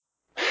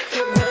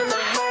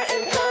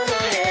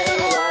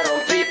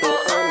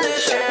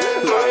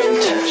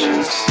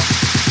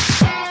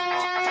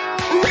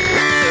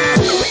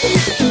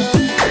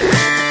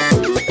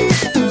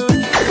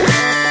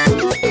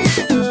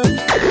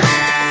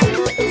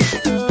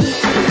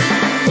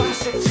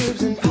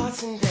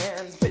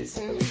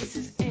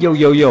Yo,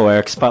 yo, yo,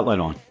 Eric, spotlight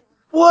on.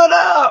 What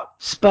up?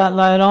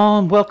 Spotlight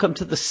on. Welcome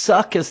to the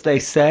suck, as they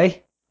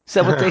say. Is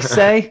that what they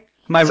say?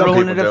 Am I Some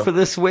ruining people it do. for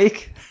this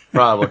week?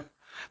 Probably.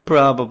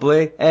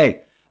 Probably.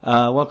 Hey,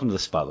 welcome to the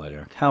spotlight,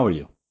 Eric. How are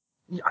you?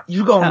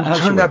 You gonna How's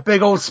turn your that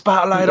big old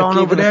spotlight You're on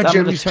over keeping it- there, I'm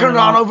Jim? gonna You turn turn it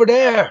it on on. over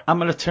there. I'm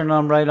going to turn it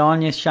on right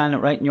on you, shine it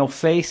right in your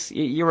face.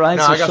 Your eyes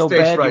No, are I got so stage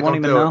bad fright. you won't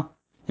Don't even do it. know.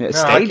 Yeah,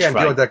 No, I stage can't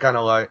fright. deal with that kind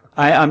of light.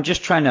 I'm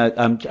just trying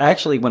to.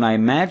 Actually, when I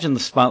imagine the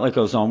spotlight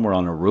goes on, we're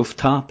on a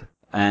rooftop,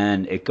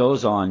 and it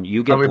goes on.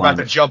 You get Are we about to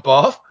blinded. jump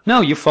off? No,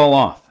 you fall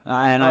off,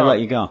 and I Oh. let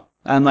you go.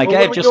 I'm like, Well,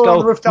 hey, what are we just doing on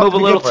the go, rooftop move to a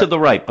little begin to with? the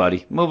right,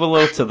 buddy. Move a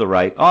little to the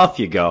right. Off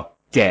you go,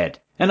 dead.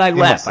 And I Need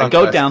my laugh. I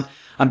go sunglasses. down.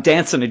 I'm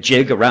dancing a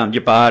jig around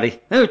your body.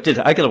 Oh,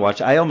 I gotta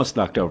watch. I almost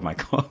knocked over my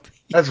coffee.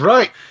 That's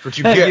right. That's what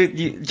you Hey, get.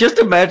 you just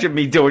imagine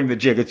me doing the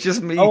jig. It's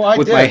just me Oh, I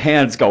with did. my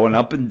hands going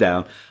up and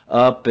down,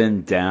 up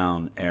and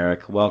down.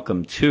 Eric,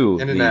 welcome to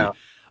In and the out.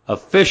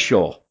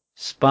 official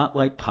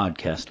Spotlight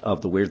podcast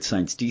of the Weird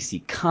Science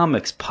DC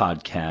Comics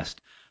podcast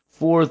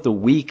for the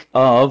week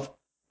of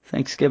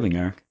Thanksgiving,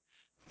 Eric.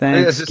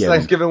 Hey, is this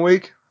Thanksgiving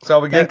week? That's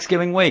all we get?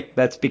 Thanksgiving week.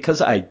 That's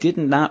because I did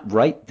not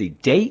write the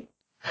date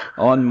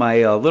on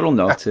my little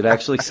notes. It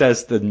actually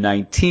says the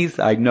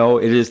 19th. I know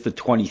it is the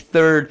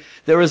 23rd.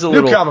 There is a New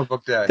little comic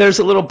book day. There's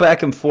a little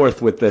back and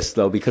forth with this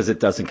though because it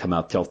doesn't come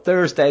out till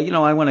Thursday. You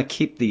know, I want to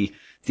keep the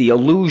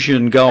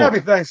illusion going. Happy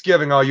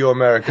Thanksgiving, all you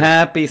Americans.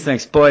 Happy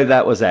thanks. Boy,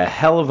 that was a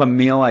hell of a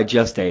meal I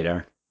just ate,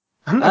 Eric.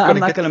 I'm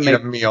not going to eat a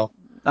meal.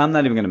 I'm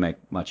not even going to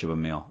make much of a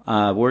meal.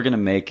 We're going to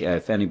make,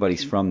 if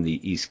anybody's from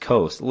the East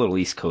Coast, a little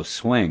East Coast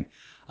swing,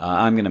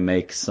 I'm going to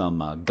make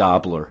some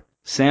gobbler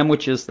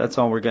sandwiches. That's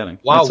all we're getting.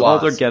 That's all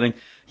they're getting.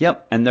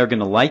 Yep, and they're going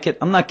to like it.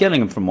 I'm not getting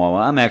them from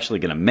Wawa. I'm actually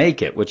going to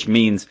make it, which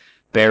means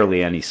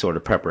barely any sort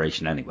of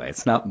preparation anyway.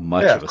 It's not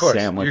much of a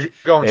sandwich. You're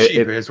going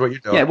cheap is what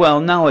you're doing. Yeah,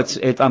 well, no,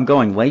 I'm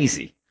going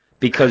lazy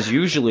because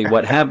usually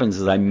what happens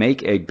is I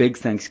make a big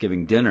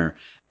Thanksgiving dinner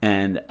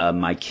and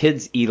my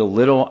kids eat a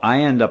little.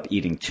 I end up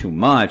eating too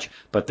much,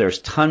 but there's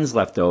tons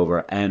left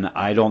over. And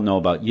I don't know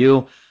about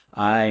you.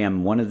 I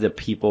am one of the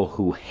people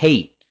who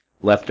hate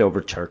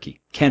leftover turkey.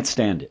 Can't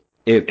stand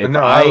it.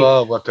 I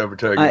love leftover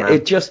turkey, man.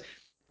 It just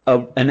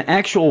an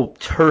actual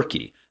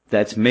turkey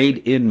that's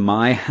made in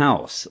my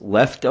house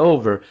left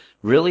over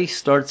really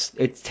starts.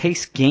 It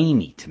tastes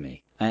gamey to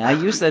me. I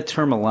use that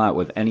term a lot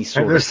with any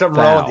sort Maybe there's of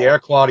something wrong with the air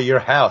quality of your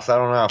house. I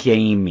don't know.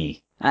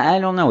 Gamey. I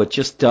don't know. It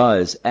just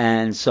does.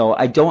 And so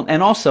I don't,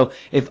 and also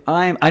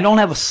I don't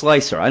have a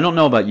slicer. I don't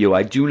know about you.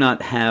 I do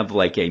not have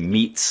like a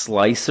meat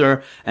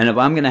slicer. And if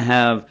I'm going to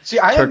have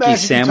I turkey imagine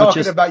sandwiches.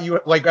 you talking about you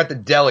like at the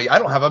deli. I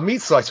don't have a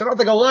meat slicer. I don't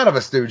think a lot of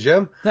us do,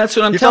 Jim. That's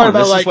what I'm You're telling talking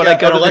you. This about is what I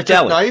go to the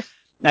deli. Knife?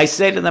 I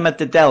say to them at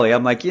the deli,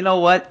 I'm like, you know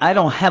what? I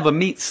don't have a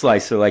meat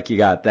slicer like you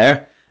got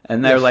there.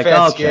 And they're like,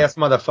 oh, okay. Ass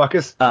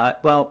motherfuckers.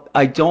 Well,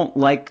 I don't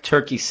like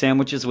turkey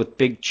sandwiches with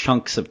big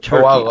chunks of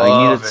turkey.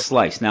 I need it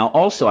sliced. Now,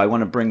 also, I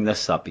want to bring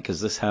this up because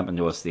this happened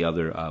to us the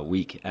other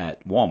week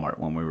at Walmart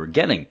when we were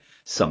getting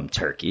some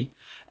turkey.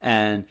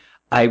 And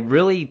I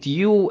really,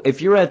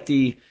 if you're at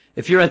the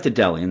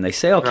deli and they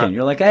say, okay, and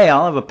you're like, hey,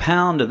 I'll have a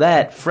pound of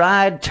that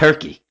fried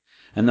turkey.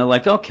 And they're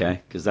like,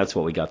 okay, because that's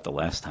what we got the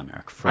last time,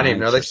 Eric. I didn't even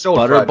know they sold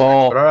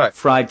Butterball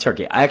fried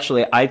turkey.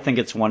 Actually, I think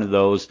it's one of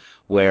those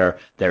where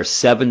there's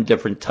 7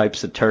 different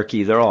types of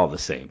turkey. They're all the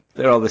same.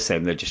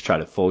 They just try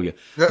to fool you.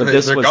 But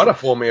they're gonna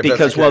fool me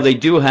because they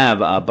do have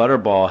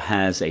Butterball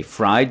has a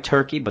fried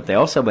turkey, but they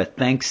also have a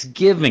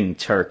Thanksgiving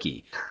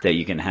turkey that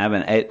you can have,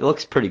 and it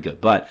looks pretty good.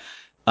 But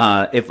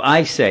if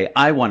I say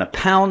I want a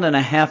pound and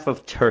a half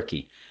of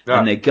turkey,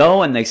 and they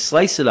go and they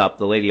slice it up,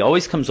 the lady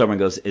always comes over and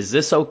goes, "Is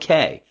this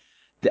okay?"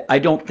 I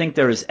don't think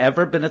there has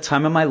ever been a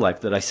time in my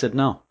life that I said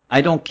no. I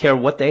don't care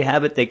what they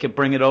have it. They could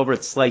bring it over.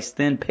 It's sliced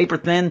thin, paper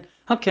thin.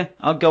 Okay,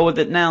 I'll go with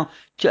it now.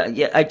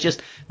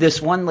 This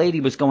one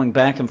lady was going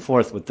back and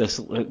forth with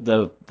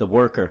the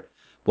worker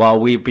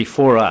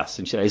before us.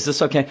 And she said, is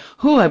this okay?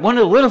 Oh, I want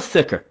it a little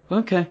thicker.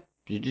 Okay.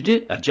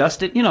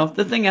 Adjust it. You know,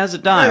 the thing has a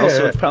dial,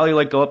 so it's probably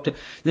like go up to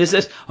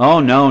this. Oh,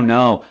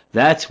 no,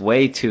 that's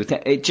way too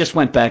it just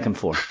went back and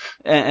forth.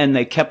 And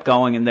they kept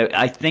going, and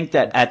I think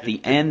that at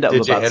the end of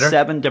about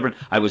 7 different,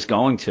 I was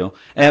going to,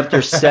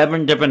 after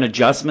 7 different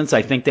adjustments,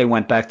 I think they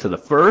went back to the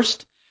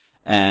first,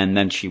 and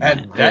then she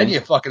went. And then you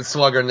fucking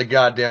slug her in the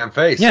goddamn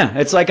face. Yeah,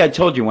 it's like I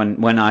told you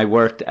when I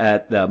worked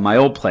at my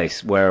old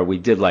place where we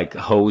did like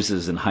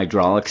hoses and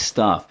hydraulic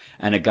stuff,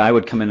 and a guy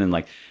would come in and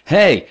like,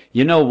 hey,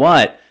 you know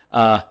what?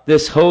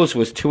 This hose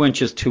was 2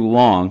 inches too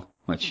long,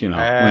 which,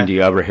 when do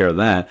you ever hear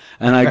that?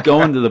 And I'd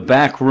go into the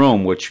back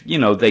room, which,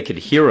 they could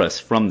hear us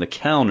from the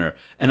counter,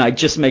 and I'd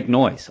just make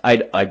noise.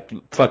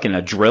 I'd fucking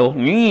a drill,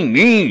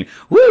 woo,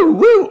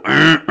 woo,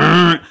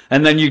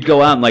 and then you'd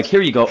go out and like,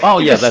 here you go. Oh,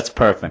 yeah, that's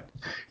perfect.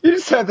 You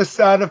just had the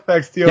sound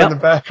effects deal in the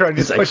background.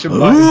 Just pushing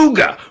buttons.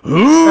 Ooga,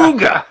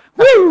 ooga,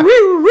 woo,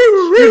 woo,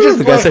 woo, woo.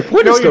 The guy's like,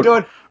 what is you're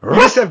doing? You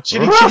just have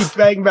Chitty Chitty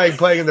Bang Bang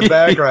playing in the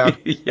background.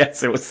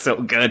 Yes, it was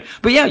so good.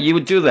 But yeah, you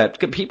would do that.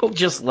 People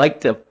just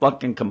like to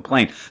fucking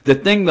complain. The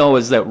thing, though,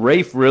 is that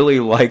Rafe really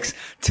likes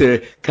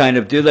to kind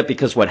of do that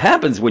because what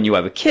happens when you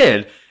have a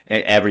kid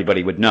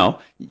everybody would know.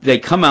 They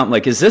come out and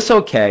like, is this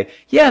okay?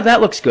 Yeah,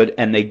 that looks good.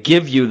 And they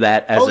give you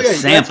that as a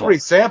sample. That's 3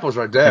 samples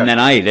right there. And then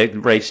I eat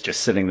it. Rafe's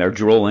just sitting there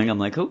drooling. I'm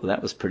like, oh,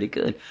 that was pretty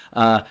good.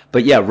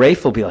 But yeah,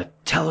 Rafe will be like,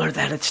 tell her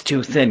that it's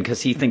too thin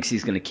because he thinks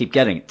he's going to keep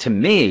getting it. To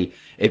me,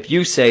 if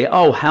you say,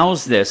 oh,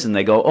 how's this? And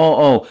they go,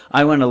 oh,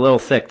 I went a little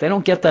thick. They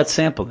don't get that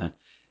sample then.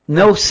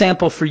 No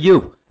sample for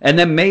you. And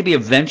then maybe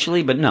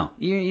eventually, but no,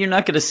 you're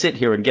not going to sit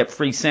here and get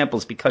free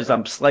samples because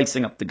I'm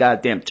slicing up the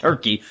goddamn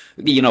turkey,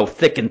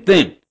 thick and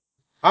thin.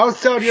 I was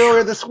telling you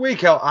earlier this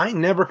week how I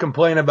never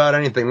complain about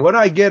anything. What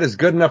I get is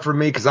good enough for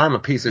me because I'm a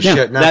piece of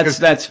shit. Now,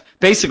 that's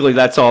basically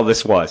that's all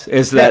this was.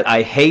 Is that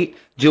I hate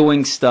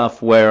doing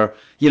stuff where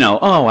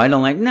I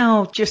don't like.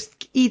 No,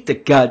 just eat the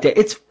goddamn.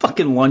 It's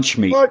fucking lunch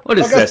meat. What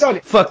is this?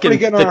 Fucking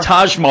the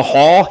Taj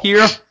Mahal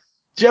here.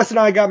 Jess and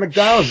I got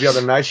McDonald's the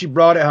other night. She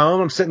brought it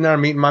home. I'm sitting there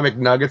eating my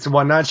McNuggets and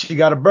whatnot. She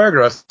got a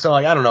burger. So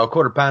like, I don't know, a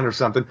quarter pounder or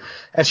something.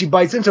 And she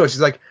bites into it.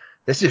 She's like,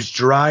 this is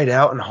dried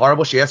out and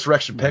horrible. She asked for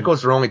extra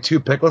pickles. There are only 2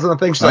 pickles on the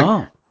thing. She's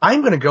like, I'm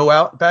going to go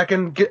out back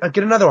and get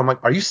another one. I'm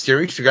like, are you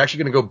serious? You're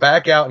actually going to go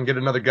back out and get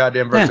another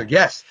goddamn burger? She's like,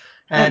 yes.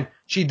 And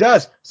she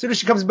does. As soon as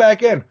she comes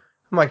back in,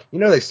 I'm like,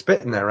 they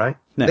spit in there, right?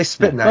 They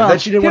spit in there. Then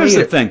she didn't want to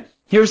eat it.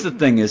 Here's the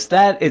thing is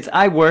that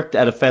I worked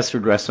at a fast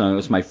food restaurant. It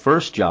was my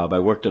first job. I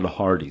worked at a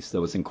Hardee's that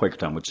was in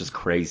Quakertown, which is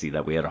crazy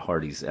that we had a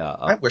Hardee's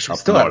I wish we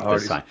still had a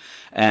Hardee's.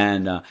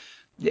 And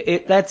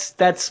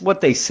that's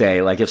what they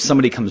say. Like if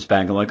somebody comes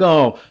back and like,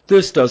 oh,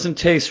 this doesn't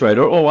taste right,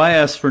 or oh, I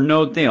asked for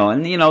no deal,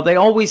 and they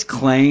always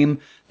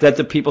claim that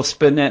the people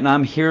spit in it, and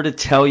I'm here to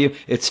tell you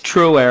it's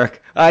true,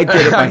 Eric. I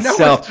did it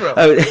myself. I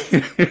know it's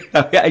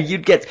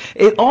true.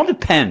 It all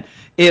depends.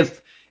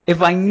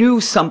 If I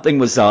knew something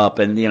was up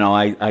and,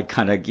 I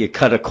kind of, you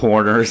cut a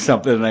corner or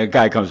something and a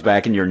guy comes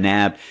back and you're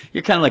nabbed,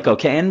 you're kind of like,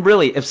 okay. And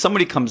really, if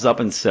somebody comes up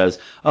and says,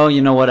 oh,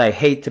 you know what, I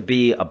hate to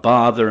be a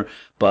bother,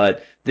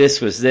 but this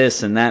was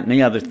this and that and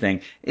the other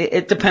thing,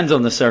 it depends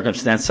on the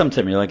circumstance.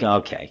 Sometimes you're like,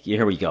 okay,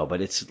 here we go.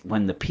 But it's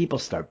when the people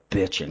start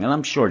bitching, and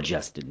I'm sure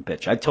Jess didn't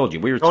bitch. I told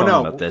you, we were talking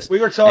about this. We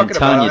were talking and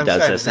Tanya about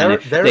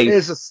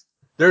does this.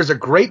 There's a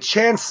great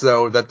chance,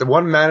 though, that the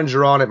one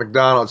manager on at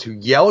McDonald's who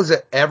yells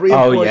at every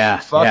employee who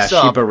fucks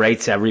up. She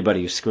berates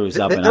everybody who screws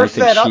up, and I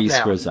think she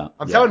screws up.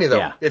 I'm telling you,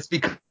 though, it's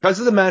because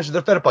of the manager.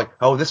 They're fed up like,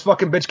 oh, this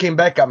fucking bitch came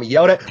back, got me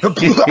yelled at.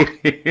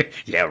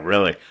 Yeah,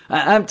 really.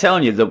 I'm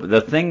telling you,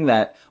 the thing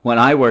that when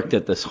I worked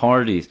at this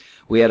Hardee's,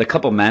 we had a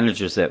couple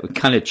managers that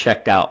kind of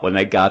checked out when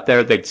they got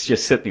there. They'd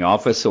just sit in the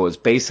office, so it was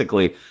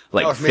basically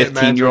like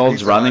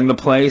 15-year-olds running the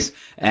place.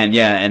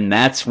 And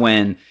that's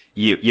when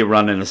you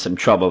run into some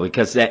trouble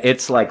because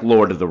it's like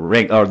Lord of the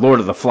Rings or Lord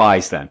of the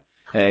Flies then.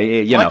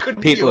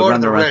 People run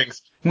the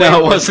rings.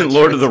 No, it wasn't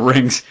Lord of the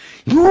Rings.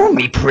 Oh,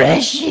 me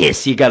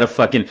precious. You got a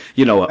fucking,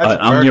 an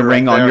onion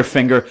ring on your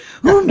finger.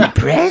 Oh, me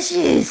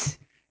precious.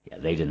 Yeah,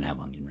 they didn't have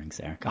onion rings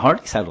there.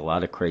 Hardee's had a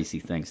lot of crazy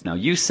things. Now,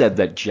 you said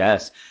that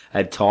Jess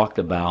had talked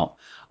about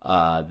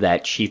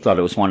that she thought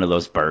it was one of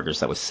those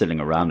burgers that was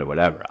sitting around or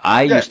whatever.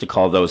 I used to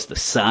call those the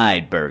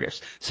side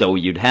burgers. So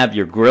you'd have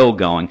your grill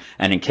going,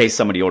 and in case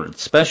somebody ordered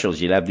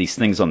specials, you'd have these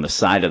things on the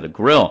side of the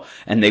grill,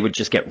 and they would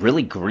just get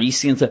really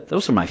greasy and stuff.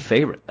 Those are my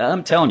favorite.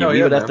 I'm telling you,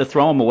 you would have to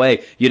throw them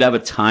away. You'd have a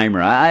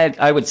timer.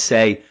 I would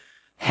say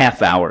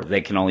half hour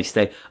they can only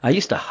stay. I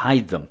used to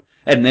hide them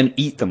and then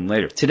eat them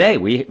later. Today,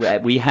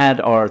 we had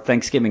our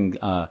Thanksgiving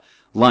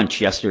lunch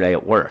yesterday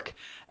at work,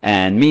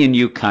 and me and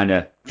you kind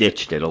of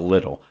ditched it a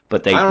little,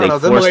 but they forced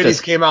us. The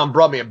ladies came out and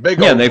brought me a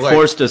big old plate.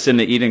 Forced us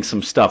into eating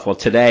some stuff. Well,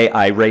 today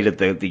I raided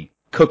the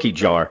cookie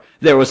jar.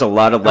 There was a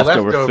lot of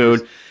leftover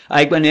food.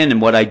 I went in,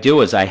 and what I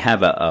do is I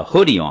have a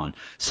hoodie on,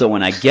 so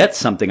when I get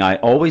something, I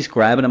always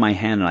grab it in my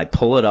hand and I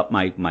pull it up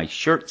my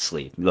shirt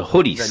sleeve, the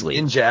hoodie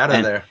sleeve. Ninja out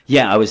of there.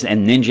 Yeah,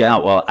 and ninja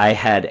out. Well, I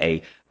had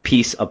a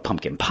piece of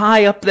pumpkin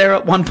pie up there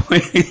at one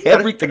point.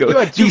 Everything.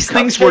 These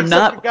things were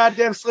not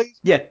goddamn sleeves.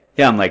 Yeah.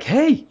 I'm like,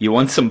 hey, you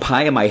want some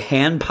pie? And my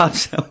hand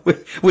pops out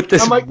with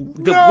this the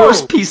no.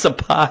 worst piece of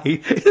pie.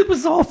 It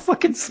was all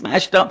fucking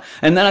smashed up.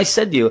 And then I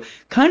said to you,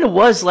 kind of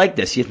was like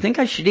this. You think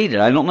I should eat it?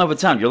 I don't know if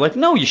it's on. You're like,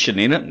 no, you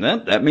shouldn't eat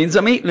it. That means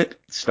I'm eating it.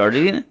 Started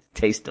eating it.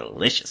 Tastes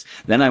delicious.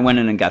 Then I went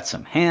in and got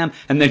some ham.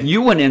 And then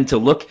you went in to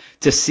look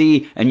to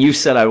see, and you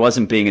said I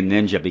wasn't being a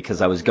ninja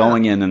because I was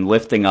going in and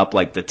lifting up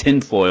like the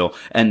tinfoil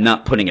and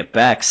not putting it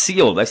back.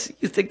 Sealed.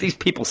 You think these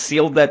people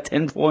sealed that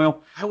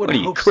tinfoil? What are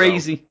you,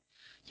 crazy? So.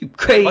 You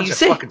crazy. A bunch of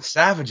fucking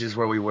savages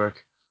where we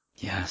work.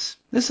 Yes.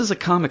 This is a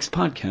comics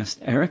podcast,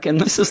 Eric,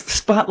 and this is the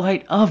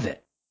spotlight of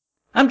it.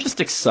 I'm just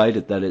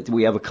excited that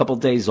we have a couple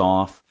days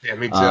off. Yeah,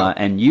 me too.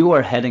 And you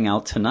are heading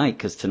out tonight,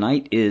 because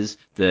tonight is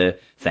the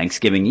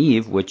Thanksgiving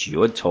Eve, which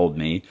you had told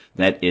me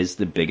that is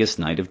the biggest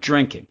night of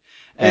drinking.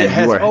 And it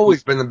has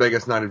always been the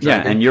biggest night of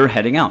drinking. Yeah, and you're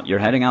heading out. You're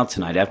heading out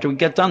tonight after we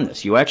get done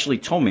this. You actually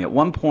told me at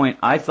one point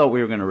I thought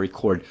we were going to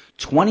record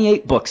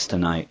 28 books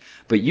tonight,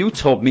 but you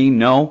told me,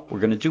 no, we're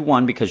going to do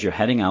one because you're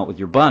heading out with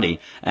your buddy.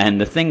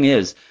 And the thing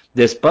is,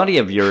 this buddy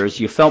of yours,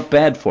 you felt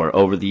bad for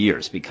over the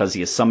years because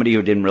he is somebody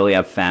who didn't really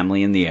have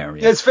family in the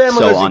area. His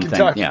family lives in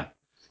Kentucky.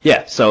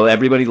 Yeah, so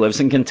everybody lives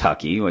in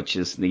Kentucky, which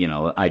is,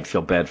 I'd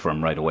feel bad for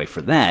him right away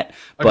for that.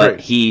 But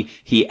Agreed.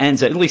 he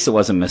ends up, at least it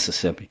wasn't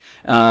Mississippi.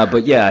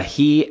 But yeah,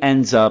 he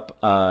ends up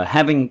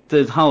having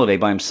the holiday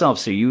by himself.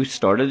 So you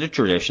started a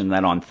tradition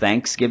that on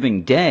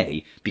Thanksgiving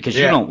Day, because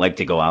you Yeah. don't like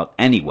to go out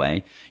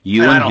anyway,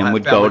 you And I and don't him have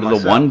would go family to the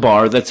myself. one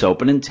bar that's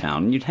open in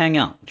town, and you'd hang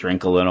out,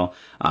 drink a little,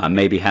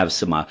 maybe have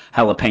some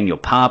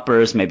jalapeno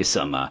poppers, maybe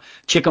some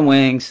chicken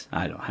wings.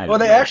 I don't Well,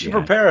 they know what actually you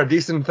had. prepare a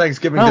decent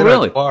Thanksgiving Oh, dinner at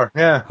really? the bar.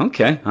 Yeah.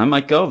 Okay, I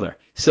might go there.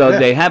 So Yeah.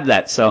 they have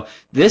that. So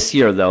this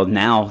year, though,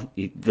 now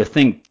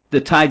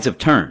the tides have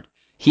turned.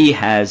 He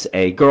has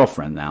a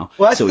girlfriend now,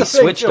 Well, that's so he the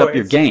thing, switched too. up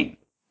your game.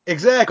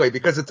 Exactly,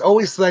 because it's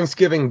always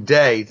Thanksgiving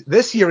Day.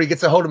 This year he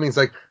gets a hold of me. He's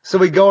like, "So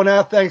we going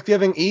out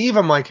Thanksgiving Eve?"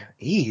 I'm like,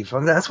 "Eve?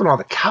 That's when all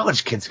the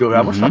college kids go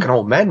out. We're fucking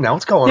old men now.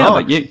 What's going Yeah,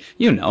 on?" but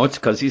it's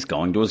because he's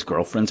going to his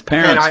girlfriend's And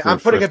parents. I'm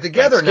putting for it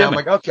together now. I'm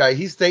Thanksgiving. like, okay,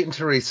 he's dating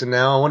Teresa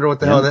now. I wonder what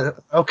the Yeah. hell that.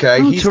 Okay,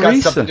 Oh, he's got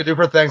Teresa. something to do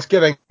for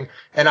Thanksgiving,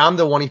 and I'm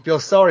the one he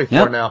feels sorry for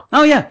Yep. now.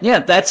 Oh, yeah,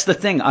 that's the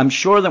thing. I'm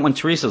sure that when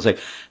Teresa's like,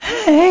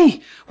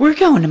 hey, we're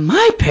going to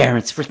my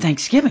parents for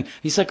Thanksgiving.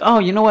 He's like, oh,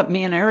 you know what?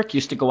 Me and Eric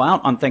used to go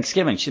out on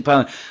Thanksgiving. She's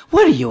probably,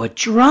 what are you, a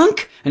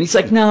drunk? And he's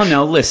like,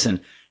 no,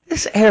 listen.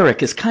 This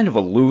Eric is kind of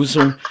a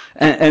loser,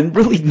 and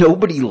really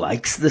nobody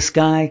likes this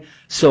guy.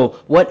 So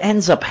what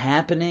ends up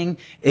happening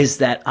is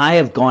that I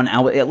have gone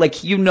out, like,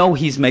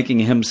 he's making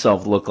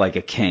himself look like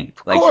a king.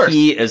 Like, course.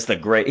 he is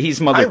he's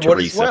Mother I would as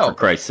Teresa, well. for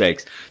Christ's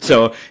sakes.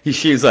 So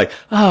she's like,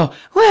 oh,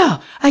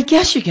 well, I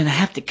guess you're going to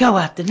have to go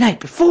out the night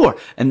before.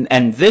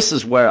 And this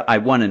is where I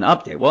want an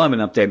update. We'll have an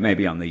update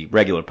maybe on the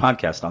regular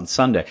podcast on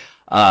Sunday.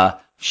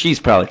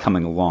 She's probably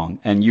coming along,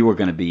 and you're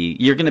going to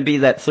be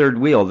that third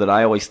wheel that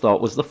I always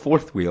thought was the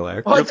fourth wheel,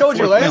 Eric. Well, I You're the told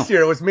you fourth last wheel.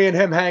 year it was me and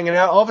him hanging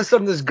out. All of a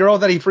sudden, this girl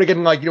that he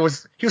freaking he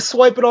was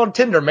swiping on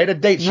Tinder, made a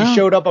date. She No,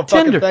 showed up on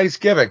Tinder. fucking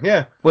Thanksgiving.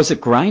 Yeah, Was it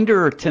Grindr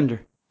or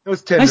Tinder? it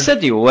was Tinder. I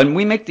said to you, when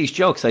we make these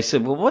jokes, I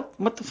said, well,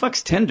 what the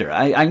fuck's Tinder?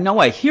 I know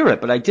I hear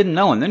it, but I didn't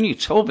know. And then you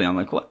told me, I'm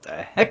like, what the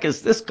heck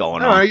is this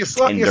going No, on? you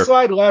Tinder.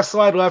 slide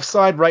left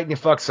side right, and you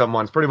fuck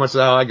someone. It's pretty much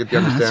how I get the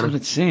Yeah, that's understanding.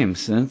 what it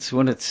seems. That's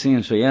what it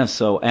seems. But yeah,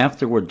 so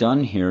after we're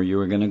done here,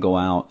 you're going to go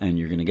out and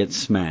you're going to get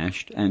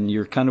smashed, and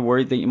you're kind of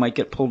worried that you might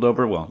get pulled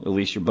over. Well, at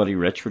least your buddy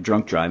Rich for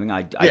drunk driving.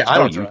 I I tell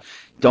don't you, drive.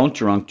 don't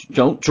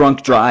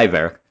drunk drive,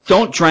 Eric.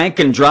 Don't drink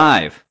and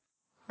drive.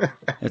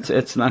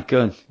 It's not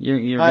good.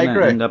 You're I going to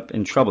agree. end up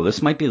in trouble.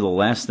 This might be the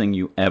last thing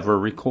you ever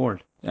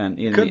record. And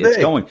Could it's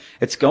be.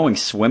 it's going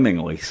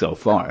swimmingly so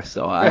far.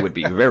 So I would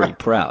be very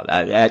proud.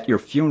 At your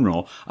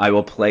funeral, I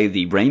will play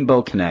the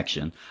Rainbow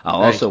Connection.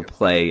 I'll Thank also you.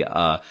 play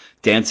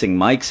Dancing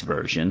Mike's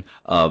version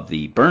of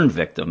the burn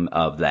victim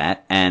of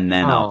that, and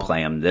then I'll Oh.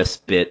 play him this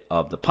bit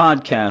of the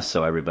podcast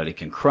so everybody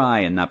can cry,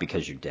 and not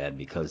because you're dead,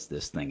 because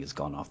this thing has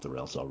gone off the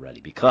rails already.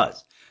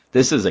 Because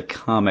this is a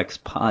comics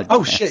podcast.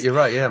 Oh shit, you're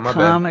right. Yeah, my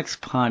bad. Comics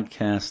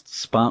podcast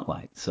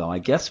spotlight. So I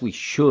guess we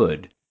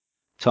should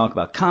talk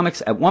about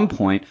comics. At one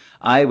point,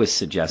 I was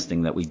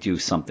suggesting that we do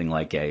something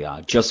like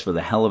a just for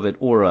the hell of it,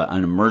 or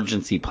an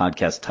emergency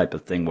podcast type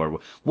of thing, where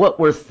what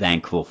we're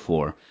thankful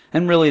for.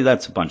 And really,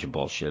 that's a bunch of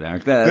bullshit,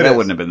 Eric. That is.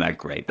 wouldn't have been that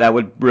great. That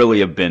would really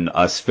have been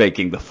us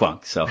faking the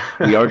funk. So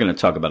we are going to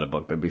talk about a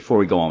book. But before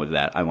we go on with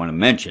that, I want to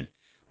mention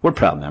we're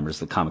proud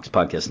members of the Comics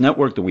Podcast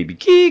Network, the Weeby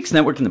Geeks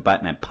Network, and the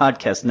Batman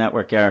Podcast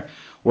Network, Eric.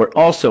 We're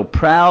also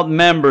proud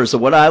members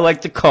of what I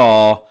like to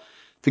call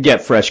the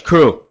Get Fresh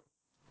Crew.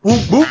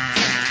 Whoop, whoop.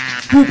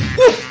 Whoop,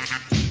 whoop.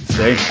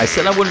 See, I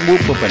said I wouldn't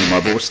whoop whoop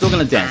anymore, but we're still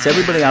going to dance.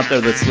 Everybody out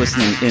there that's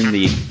listening in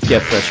the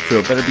Get Fresh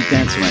Crew better be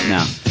dancing right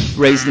now.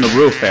 Raising the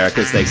roof, Eric,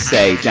 as they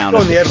say down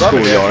Going at the the Ed Rubber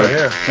dance schoolyard. right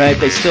here. Right?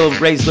 They still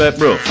raise that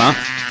roof, huh?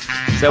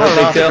 Is that I what don't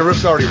know, I they think the do?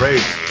 roof's already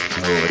raised.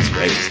 Oh, it's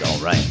raised, all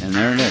right. And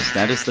there it is.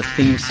 That is the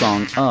theme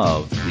song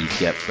of the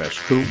Get Fresh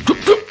Crew.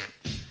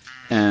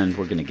 And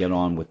we're going to get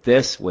on with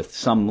this with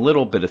some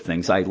little bit of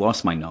things. I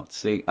lost my notes.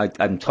 See,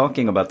 I'm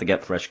talking about the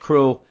Get Fresh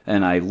Crew,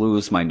 and I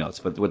lose my notes.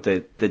 But with the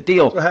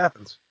deal, What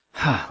happens?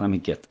 let me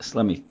get this.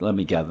 Let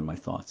me gather my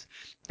thoughts.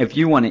 If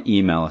you want to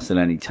email us at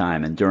any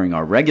time, and during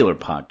our regular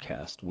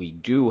podcast, we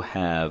do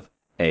have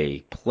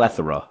a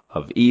plethora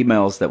of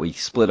emails that we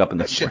split up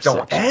into That shit four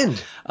don't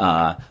sections.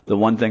 end. The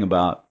one thing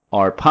about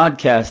our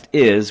podcast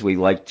is we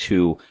like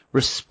to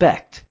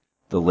respect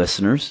the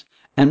listeners,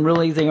 and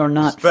really they are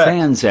not Respect.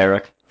 fans,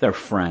 Eric. They're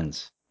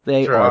friends.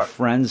 They Sure are are.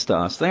 friends to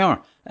us. They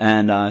are.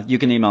 And you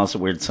can email us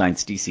at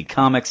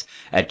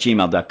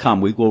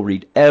weirdsciencedccomics@gmail.com. We will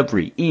read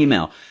every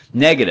email.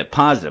 Negative,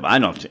 positive.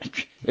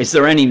 Is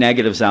there any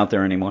negatives out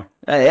there anymore?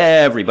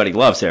 Everybody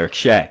loves Eric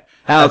Shea.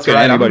 How That's can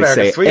right, I'm anybody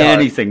America's say sweetheart.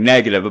 anything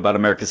negative about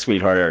America's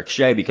sweetheart, Eric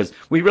Shea? Because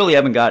we really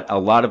haven't got a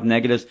lot of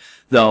negatives,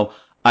 though.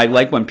 I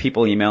like when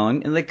people email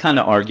and they kind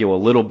of argue a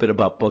little bit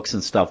about books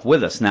and stuff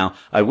with us. Now,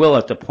 I will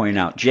have to point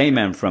out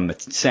J-Man from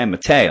San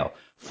Mateo,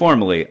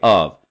 formerly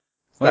of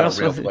Not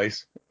a real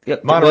place. Yeah,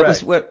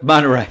 Monterey.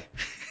 Monterey.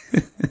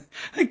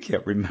 I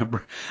can't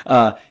remember.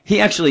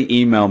 He actually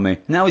emailed me.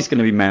 Now he's going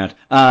to be mad.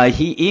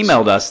 He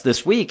emailed us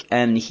this week,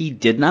 and he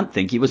did not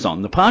think he was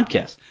on the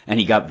podcast. And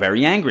he got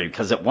very angry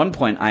because at one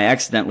point I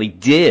accidentally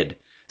did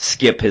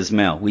skip his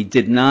mail. We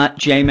did not,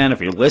 J-Man,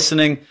 if you're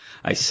listening,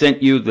 I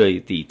sent you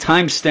the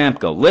timestamp.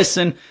 Go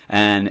listen.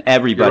 And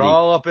everybody. You're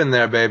all up in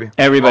there, baby.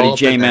 Everybody,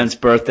 J-Man's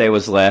birthday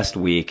was last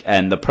week.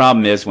 And the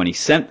problem is when he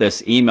sent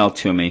this email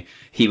to me,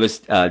 he was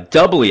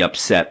doubly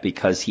upset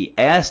because he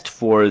asked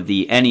for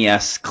the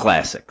NES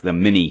Classic, the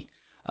mini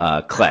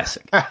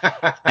Classic.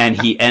 And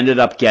he ended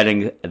up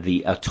getting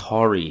the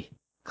Atari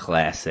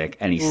Classic,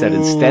 and he said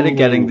instead of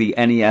getting the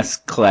NES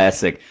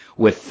Classic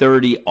with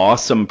 30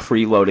 awesome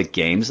preloaded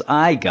games,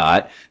 I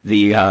got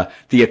the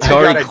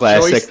Atari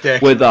Classic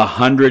joystick with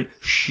 100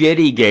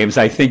 shitty games.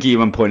 I think he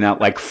even pointed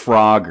out like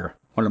Frogger,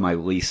 one of my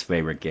least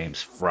favorite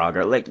games.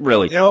 Frogger, like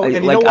really,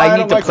 I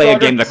need to play a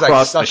game to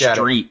cross the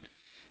street.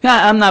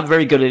 Yeah, I'm not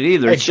very good at it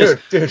either. Hey,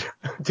 it's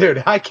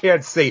dude, I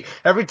can't see.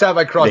 Every time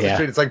I cross the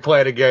street, it's like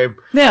playing a game.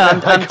 Yeah,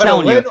 I'm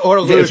telling you.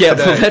 Or lose but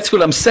that's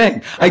what I'm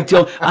saying.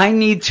 I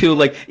need to,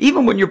 like,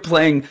 even when you're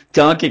playing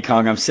Donkey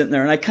Kong, I'm sitting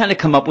there and I kind of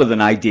come up with an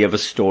idea of a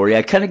story.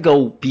 I kind of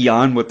go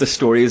beyond what the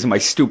story is in my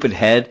stupid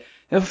head.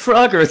 And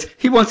Frogger,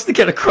 he wants to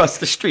get across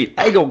the street.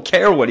 I don't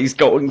care what he's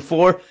going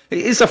for.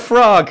 He's a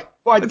frog.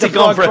 Why did the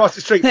frog cross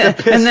the street? That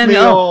pissed me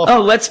off.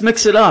 Oh, let's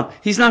mix it up.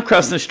 He's not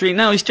crossing the street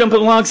now. He's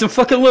jumping logs and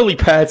fucking lily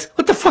pads.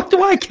 What the fuck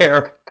do I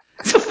care?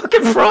 He's a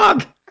fucking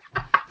frog.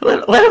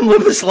 Let him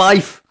live his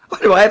life. Why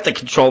do I have to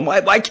control him?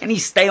 Why can't he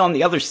stay on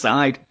the other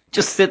side?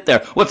 Just sit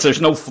there.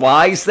 There's no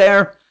flies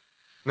there?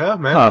 No,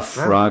 man. Oh,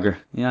 Frogger.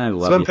 Yeah, I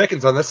love Slim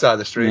Pickens on this side of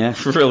the street. Yeah,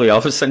 really. All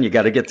of a sudden, you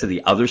got to get to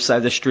the other side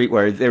of the street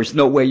where there's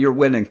no way you're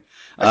winning.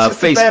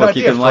 Facebook,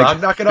 you can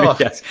like. Knock it off.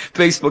 Yes,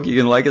 Facebook, you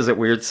can like us at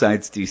Weird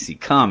Science DC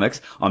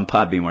Comics. On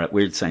Podbean, we're at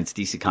Weird Science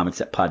DC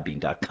Comics at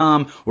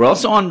Podbean.com. We're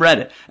also on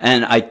Reddit,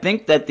 and I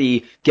think that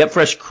the Get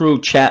Fresh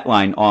Crew chat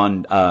line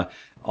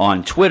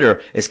on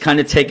Twitter is kind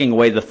of taking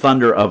away the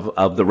thunder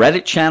of the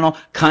Reddit channel,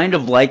 kind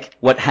of like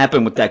what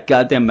happened with that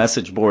goddamn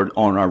message board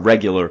on our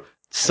regular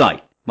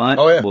site. But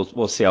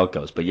we'll see how it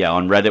goes. But yeah,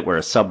 on Reddit, we're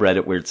a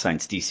subreddit, Weird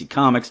Science DC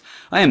Comics.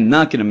 I am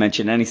not going to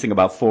mention anything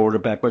about forward or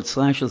backward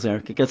slashes,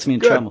 Eric. It gets me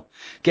in trouble.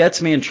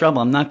 Gets me in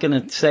trouble. I'm not going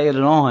to say it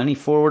at all. Any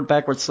forward,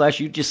 backward slash,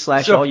 you just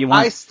slash all you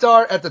want. I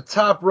start at the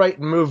top right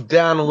and move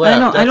down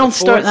left. I don't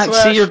start.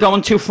 See, you're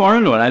going too far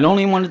into it. I don't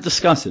even want to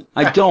discuss it.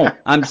 I don't.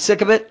 I'm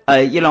sick of it.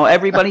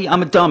 Everybody,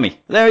 I'm a dummy.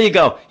 There you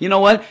go. You know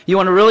what? You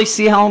want to really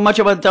see how much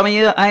of a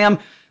dummy I am?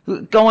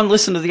 Go and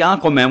listen to the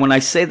Aquaman when I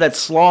say that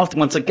Sloth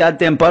wants a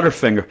goddamn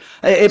Butterfinger.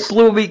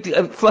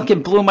 It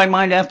fucking blew my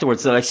mind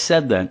afterwards that I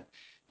said that.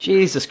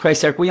 Jesus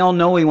Christ, Eric, we all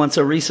know he wants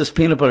a Reese's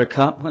Peanut Butter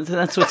Cup.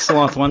 That's what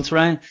Sloth wants,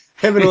 right?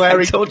 Him and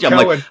Larry I told you,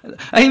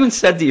 I even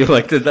said to you,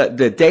 like,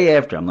 the day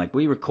after, I'm like,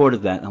 we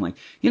recorded that. And I'm like,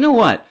 you know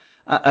what?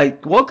 I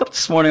woke up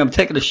this morning, I'm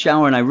taking a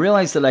shower, and I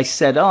realized that I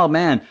said, oh,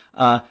 man,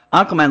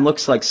 Aquaman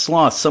looks like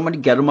Sloth. Somebody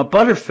get him a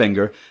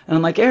Butterfinger. And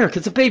I'm like, Eric,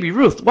 it's a Baby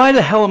Ruth. Why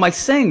the hell am I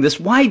saying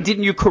this? Why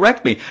didn't you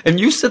correct me? And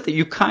you said that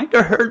you kind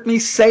of heard me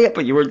say it,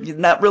 but you were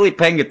not really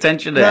paying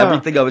attention to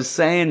everything I was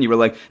saying. You were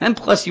like, and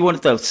plus you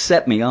wanted to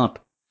set me up.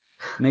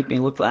 Make me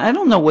look like I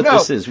don't know what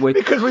this is.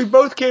 Because we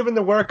both came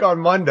into work on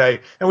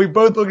Monday and we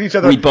both looked at each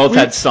other. We both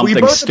had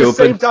something stupid. At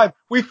the same time.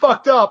 We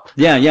fucked up.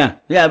 Yeah.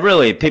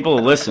 Really, people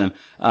are listening.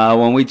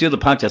 When we do the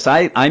podcast,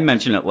 I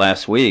mentioned it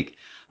last week.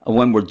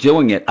 When we're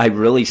doing it, I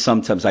really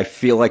sometimes I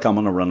feel like I'm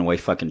on a runaway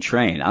fucking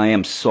train. I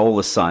am Soul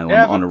Asylum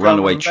on a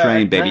runaway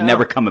train, baby,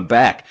 never coming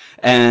back.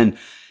 And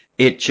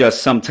it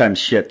just sometimes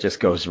shit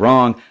just goes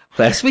wrong.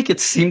 Last week it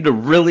seemed to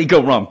really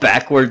go wrong.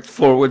 Backward,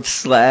 forward,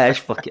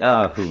 slash,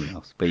 who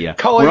knows? But yeah,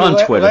 we're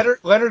on Twitter.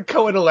 Leonard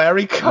Cohen and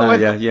Larry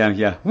Cohen.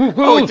 Yeah.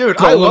 Oh,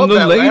 dude, I love the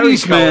that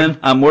ladies, Larry man.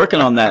 I'm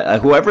working on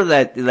that. Whoever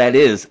that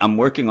is, I'm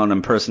working on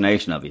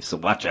impersonation of you. So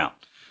watch out.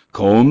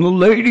 Call them the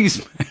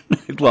ladies, man.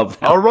 I love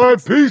that. All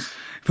right, peace.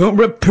 All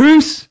right,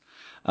 peace.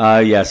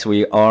 Yes,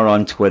 we are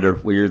on Twitter,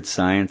 Weird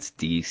Science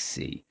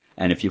DC.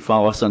 And if you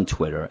follow us on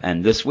Twitter,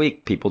 and this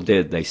week people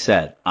did, they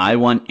said, I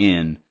want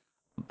in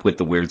with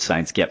the Weird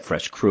Science Get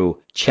Fresh Crew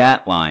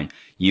chat line.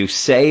 You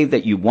say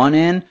that you want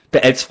in.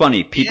 It's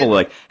funny. People are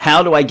like,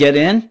 how do I get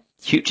in?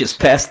 You just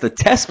passed the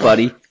test,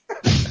 buddy.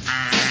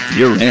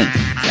 You're in.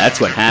 That's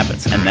what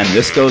happens. And then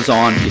this goes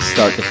on. You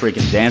start to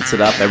freaking dance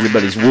it up.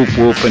 Everybody's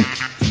whoop-whooping.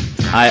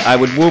 I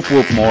would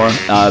whoop-whoop more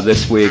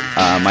this week.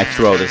 My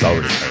throat is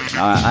already hurting.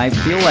 I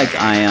feel like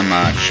I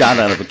am shot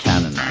out of a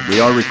cannon now. We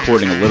are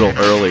recording a little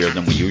earlier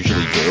than we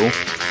usually do.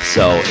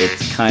 So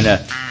it's kind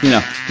of,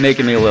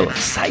 making me a little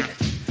excited.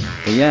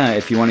 But yeah,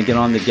 if you want to get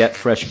on the Get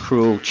Fresh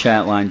Crew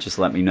chat line, just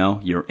let me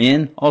know. You're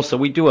in. Also,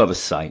 we do have a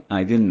site.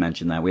 I didn't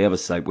mention that. We have a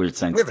site,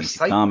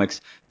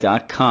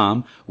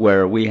 WeirdScienceDCComics.com,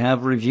 where we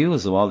have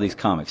reviews of all these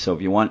comics. So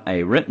if you want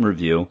a written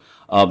review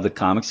of the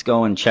comics,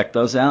 go and check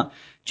those out.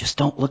 Just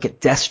don't look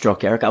at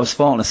Deathstroke, Eric. I was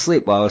falling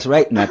asleep while I was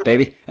writing that,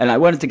 baby. And I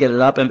wanted to get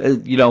it up,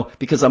 and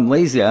because I'm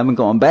lazy, I haven't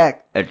gone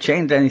back and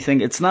changed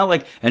anything. It's not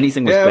like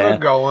anything was bad.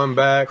 We're going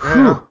back.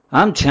 Yeah.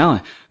 I'm telling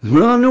you,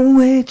 run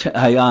away.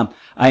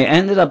 I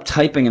ended up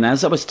typing, and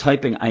as I was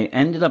typing, I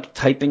ended up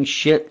typing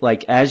shit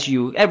like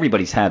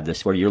everybody's had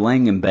this, where you're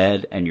laying in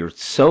bed and you're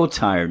so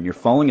tired and you're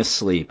falling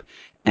asleep,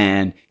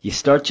 and you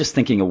start just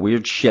thinking of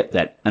weird shit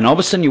and all of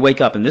a sudden you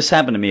wake up, and this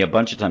happened to me a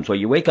bunch of times, where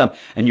you wake up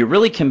and you're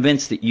really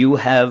convinced that you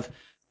have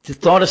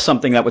thought of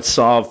something that would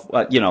solve,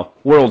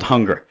 world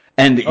hunger.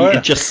 And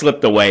it just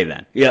slipped away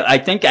then. Yeah, I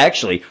think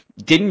actually,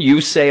 didn't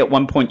you say at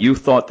one point you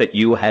thought that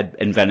you had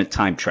invented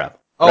time travel?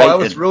 Oh, right? I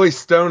was really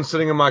stoned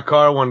sitting in my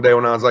car one day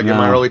when I was in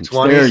my early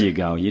 20s. There you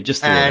go. You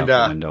just threw it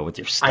out the window with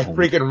your stone. I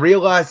freaking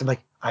realized,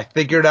 I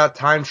figured out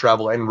time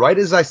travel. And right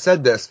as I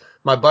said this,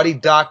 my buddy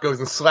Doc goes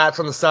and slaps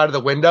on the side of the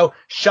window,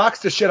 shocks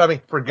the shit out of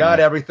me, forgot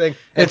everything.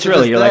 And it's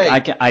really,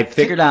 I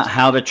figured out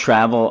how to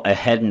travel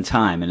ahead in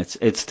time, and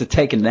it's to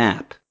take a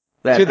nap.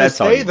 To this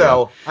day,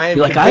 though, I am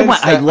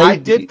convinced I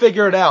did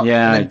figure it out.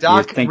 Yeah, and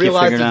Doc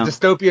realized the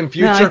dystopian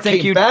future,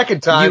 came back in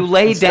time. You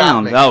lay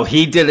down. Oh,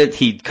 he did it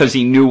because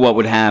he knew what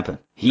would happen.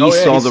 He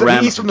saw the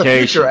ramifications. He's from the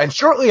future, and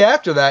shortly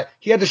after that,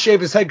 he had to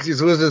shave his head because he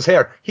was losing his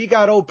hair. He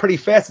got old pretty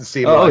fast, it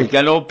seemed like. Oh, he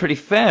got old pretty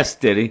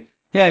fast, did he?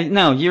 Yeah,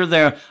 no, you're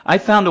there. I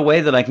found a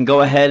way that I can go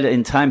ahead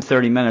in time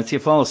 30 minutes. You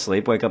fall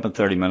asleep, wake up in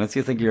 30 minutes.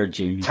 You think you're a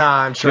genius.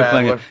 Time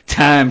travel.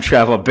 Time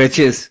travel,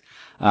 bitches.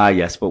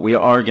 Yes, but we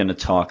are going to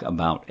talk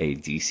about a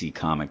DC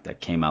comic that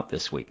came out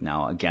this week.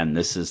 Now, again,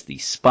 this is the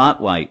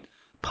Spotlight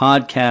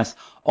podcast.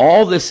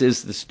 All this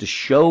is to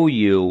show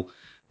you,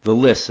 the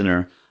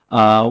listener,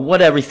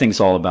 what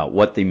everything's all about,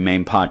 what the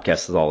main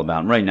podcast is all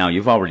about. And right now,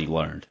 you've already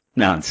learned.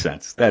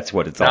 Nonsense. That's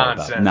what it's all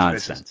about.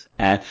 Nonsense.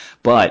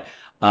 But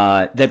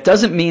that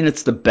doesn't mean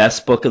it's the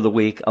best book of the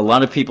week. A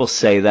lot of people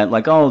say that,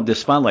 like, oh, the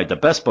Spotlight, the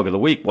best book of the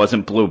week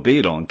wasn't Blue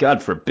Beetle, and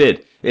God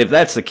forbid. If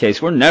that's the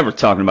case, we're never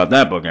talking about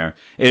that book, Aaron.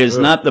 It is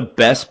not the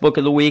best book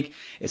of the week.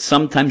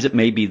 Sometimes it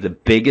may be the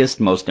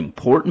biggest, most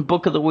important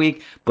book of the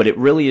week, but it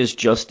really is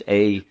just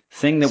a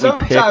thing that we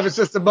pick. Sometimes it's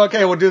just a book,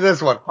 hey, we'll do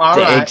this one. All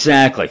right.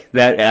 Exactly.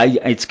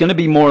 It's going to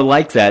be more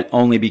like that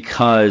only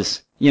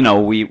because,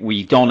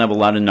 we don't have a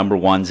lot of number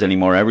ones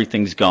anymore.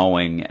 Everything's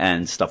going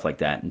and stuff like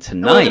that. And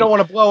tonight... We don't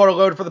want to blow our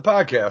load for the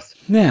podcast.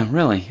 Yeah,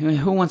 really. I mean,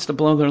 who wants to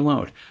blow their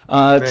load?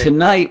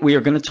 Tonight, we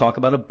are going to talk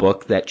about a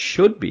book that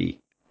should be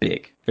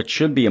big. It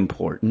should be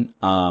important.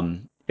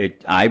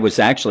 I was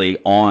actually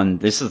on,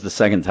 this is the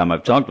second time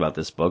I've talked about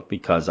this book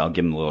because I'll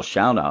give them a little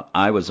shout out.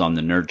 I was on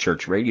the Nerd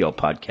Church Radio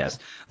podcast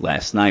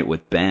last night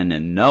with Ben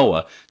and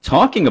Noah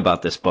talking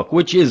about this book,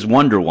 which is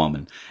Wonder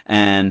Woman,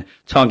 and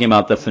talking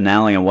about the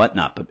finale and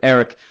whatnot. But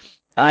Eric,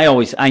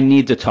 I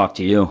need to talk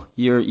to you.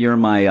 You're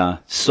my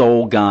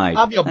soul guide.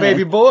 I'm your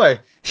baby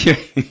boy.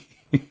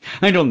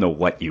 I don't know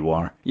what you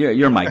are.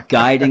 You're my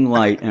guiding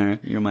light, Eric.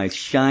 You're my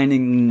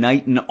shining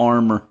knight in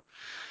armor.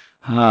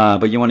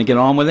 But you want to get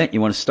on with it?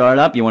 You want to start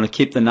up? You want to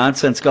keep the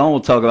nonsense going?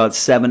 We'll talk about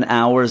 7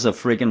 hours of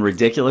freaking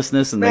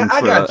ridiculousness and then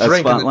for a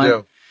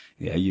spotlight.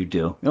 Yeah, you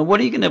do. Now,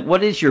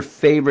 what is your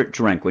favorite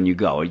drink when you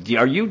go?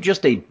 Are you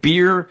just a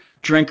beer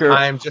drinker?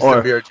 I am just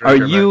a beer drinker.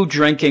 Are you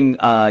drinking,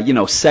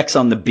 sex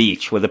on the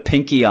beach with a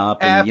pinky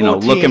up and,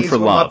 looking for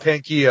love?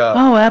 Pinky up.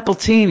 Oh,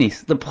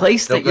 Appletinis. The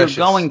place that you're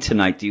going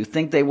tonight, do you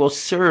think they will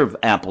serve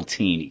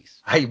Appletinis?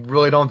 I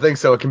really don't think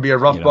so. It can be a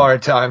rough bar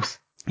at times.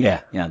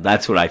 Yeah,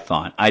 that's what I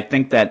thought. I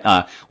think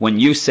that when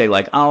you say,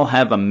 like, I'll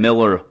have a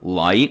Miller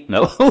Lite,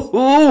 look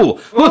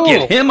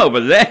at him over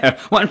there.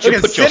 Why don't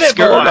you put your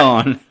skirt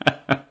on?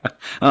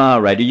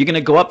 All right, are you going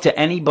to go up to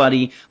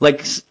anybody,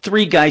 like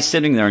 3 guys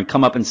sitting there, and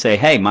come up and say,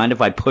 hey, mind if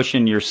I push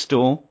in your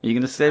stool? Are you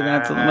going to say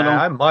that to them at all?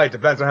 I might.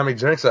 Depends on how many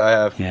drinks I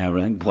have. Yeah,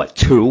 really? What,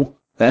 2?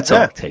 That's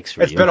all it takes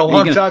for you. It's been a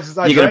long time since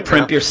I drank. You're going to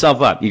primp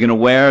yourself up. You're going to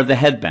wear the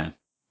headband.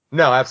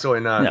 No,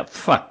 absolutely not. No,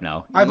 fuck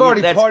no. I've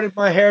already parted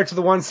my hair to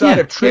the one side.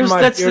 I've trimmed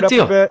my beard up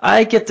a bit.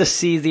 I get to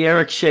see the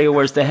Eric Shea who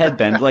wears the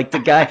headband. Like the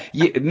guy,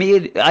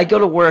 I go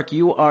to work,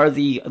 you are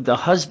the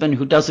husband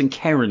who doesn't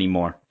care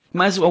anymore. You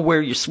might as well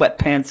wear your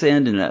sweatpants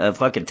in and a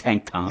fucking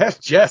tank top. That's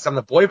Jess. I'm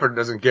the boyfriend who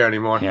doesn't care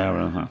anymore.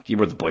 Yeah, you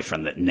were the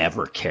boyfriend that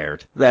never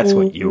cared. That's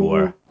what you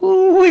were.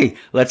 Ooh-wee.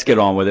 Let's get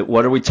on with it.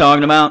 What are we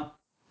talking about?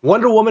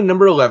 Wonder Woman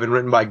number 11,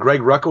 written by Greg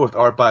Rucka with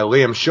art by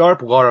Liam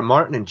Sharp, Laura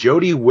Martin, and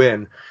Jody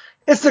Wynn.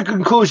 It's the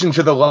conclusion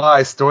to the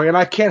Lies story, and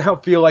I can't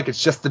help feel like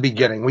it's just the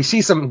beginning. We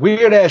see some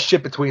weird-ass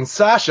shit between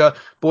Sasha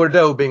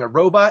Bordeaux being a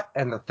robot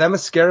and the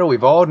Themyscira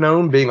we've all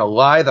known being a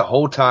lie the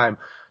whole time.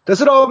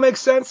 Does it all make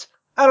sense?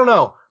 I don't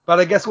know, but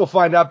I guess we'll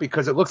find out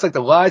because it looks like the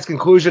Lies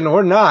conclusion,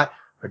 or not,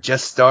 are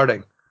just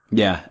starting.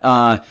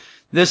 Yeah,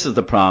 this is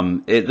the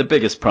problem. The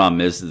biggest problem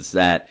is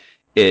that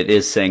it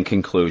is saying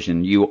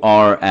conclusion. You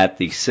are at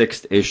the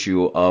 6th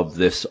issue of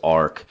this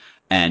arc.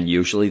 And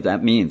usually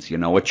that means,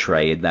 a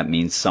trade. That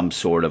means some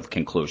sort of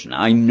conclusion.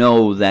 I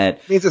know that...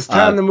 It means it's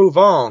time to move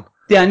on.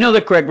 Yeah, I know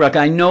that, Greg Ruck.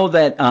 I know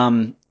that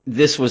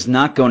this was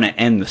not going to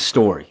end the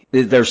story.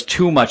 There's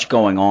too much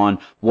going on.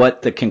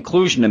 What the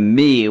conclusion to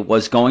me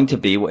was going to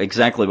be,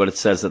 exactly what it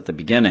says at the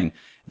beginning,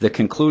 the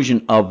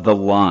conclusion of the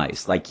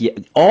Lies. Like,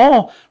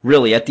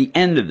 really, at the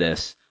end of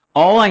this,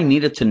 all I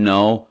needed to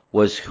know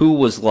was who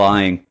was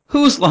lying.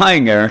 Who's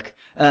lying, Eric?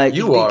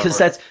 You are. Because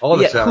that's... all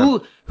the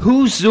time.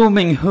 Who's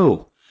zooming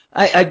who?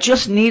 I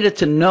just needed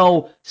to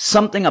know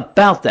something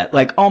about that.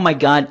 Like, oh my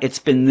God, it's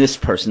been this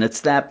person,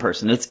 it's that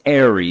person, it's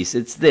Ares,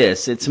 it's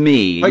this, it's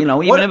me. Like, You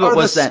know, even what if are it the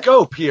was that.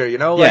 scope here? You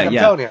know, Yeah, like I'm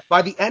yeah. telling you,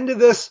 by the end of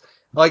this,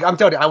 like I'm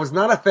telling you, I was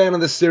not a fan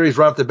of this series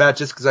right off the bat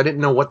just because I didn't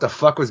know what the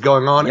fuck was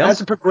going on. Yep.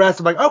 As it progressed,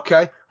 I'm like,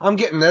 okay, I'm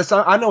getting this.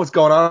 I know what's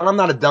going on. I'm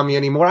not a dummy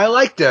anymore. I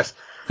like this.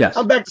 Yes.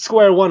 I'm back to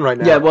square one right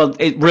now. Yeah, well,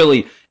 it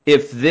really,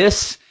 if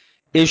this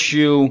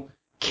issue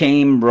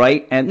came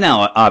right, and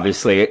now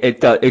obviously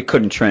it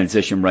couldn't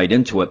transition right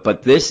into it,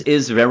 but this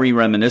is very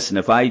reminiscent.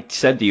 If I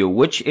said to you,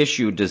 which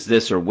issue does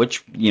this or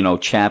which,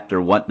 chapter,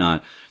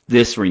 whatnot,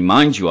 this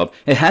reminds you of,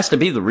 it has to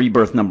be the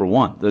Rebirth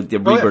 #1, the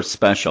Rebirth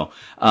special.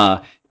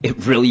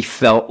 It really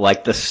felt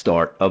like the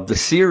start of the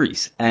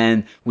series.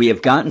 And we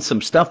have gotten some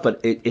stuff,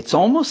 but it's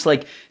almost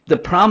like the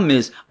problem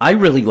is I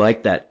really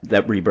like that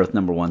Rebirth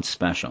 #1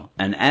 special.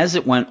 And as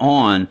it went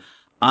on,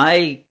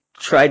 I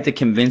tried to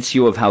convince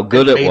you of how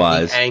good it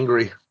was. Me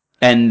angry.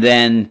 And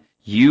then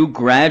you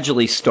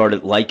gradually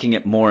started liking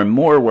it more and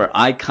more, where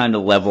I kind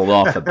of leveled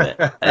off a bit.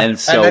 And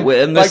so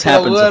and this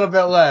happens a little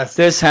bit less.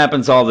 This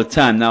happens all the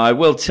time. Now, I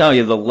will tell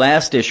you, the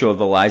last issue of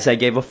The Lies, I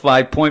gave a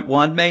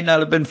 5.1, may not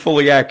have been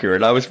fully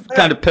accurate. I was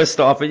kind of pissed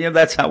off, and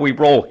that's how we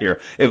roll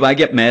here. If I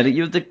get mad at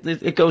you,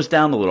 it goes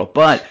down a little.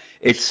 But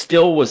it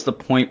still was the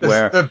point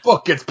where the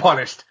book gets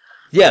punished.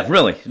 Yeah,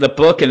 really, the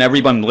book and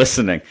everyone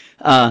listening.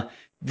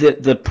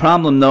 The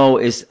problem though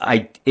is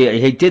I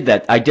did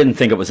that. I didn't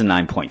think it was a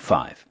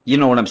 9.5. You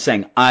know what I'm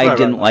saying? I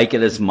didn't like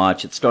it as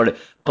much. It started,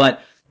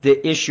 but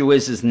the issue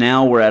is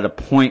now we're at a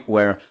point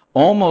where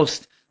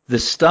almost the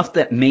stuff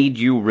that made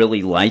you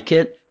really like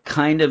it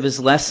kind of is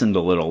lessened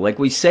a little. Like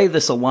we say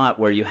this a lot,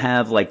 where you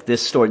have like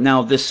this story.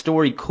 Now this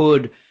story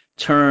could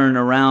turn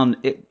around,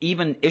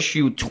 even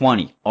issue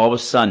 20. All of a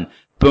sudden,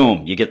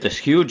 boom, you get this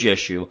huge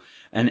issue,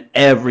 and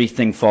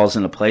everything falls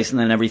into place, and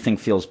then everything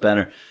feels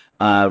better.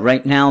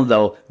 Right now,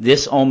 though,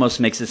 this almost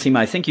makes it seem,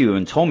 I think you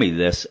even told me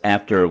this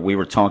after we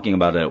were talking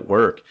about it at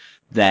work,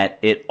 that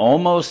it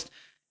almost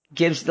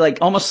gives,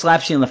 almost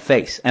slaps you in the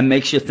face and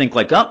makes you think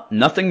like, oh,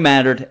 nothing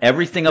mattered.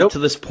 Everything up to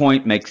this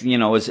point makes,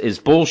 is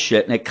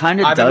bullshit. And it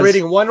kind of does. I've been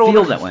reading Wonder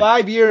Woman for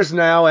 5 years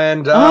now,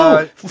 and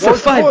for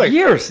 5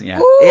 years,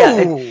 yeah.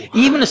 Yeah.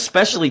 Even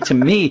especially to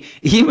me,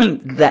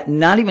 even that,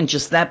 not even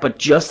just that, but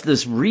just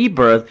this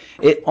Rebirth,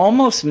 it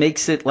almost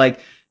makes it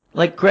like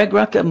Greg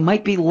Rucka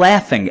might be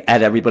laughing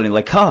at everybody,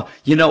 like, oh,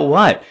 you know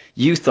what?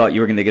 You thought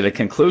you were going to get a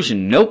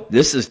conclusion. Nope,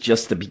 this is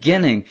just the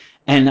beginning.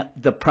 And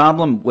the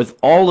problem with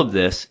all of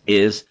this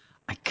is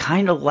I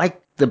kind of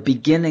like the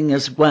beginning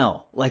as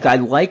well. Like, I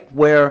like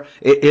where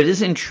it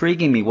is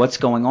intriguing me what's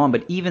going on,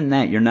 but even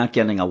that, you're not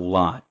getting a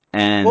lot.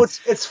 And well,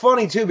 it's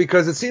funny too,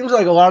 because it seems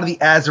like a lot of the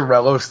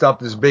Azzarello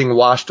stuff is being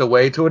washed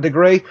away to a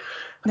degree.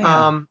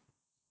 Yeah.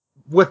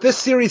 With this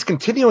series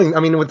continuing,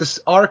 I mean, with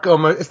this arc,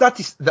 it's not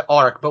the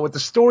arc, but with the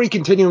story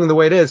continuing the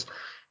way it is,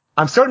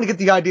 I'm starting to get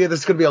the idea this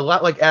is going to be a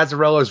lot like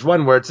Azzarello's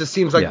run, where it just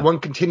seems like one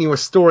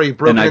continuous story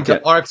broken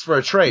into arcs for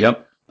a trade.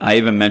 Yep. I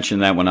even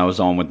mentioned that when I was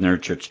on with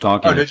Nerd Church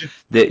talking. Oh, did you?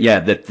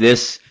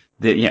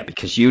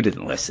 Because you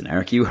didn't listen,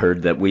 Eric. You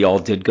heard that we all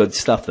did good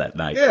stuff that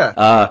night.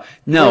 Yeah.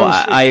 No,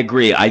 I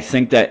agree. I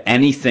think that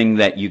anything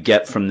that you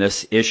get from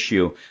this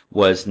issue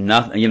was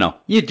nothing.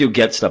 You do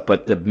get stuff,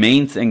 but the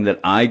main thing that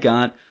I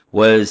got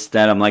was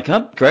that I'm like,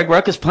 oh, Greg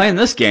Rucka's playing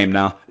this game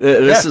now.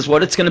 This is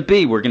what it's going to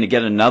be. We're going to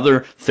get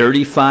another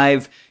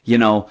 35,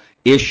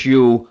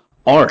 issue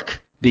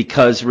arc,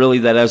 because really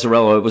that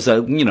Azzarello, it was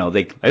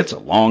it's a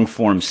long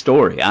form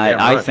story.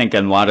 I think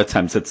a lot of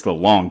times it's the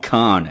long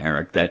con,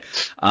 Eric, that,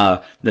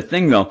 the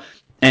thing though,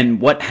 and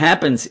what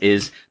happens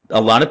is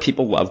a lot of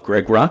people love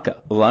Greg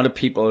Rucka. A lot of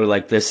people are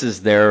like, this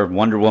is their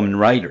Wonder Woman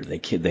writer.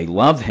 They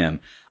love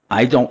him.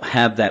 I don't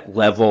have that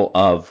level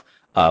of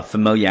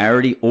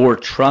familiarity or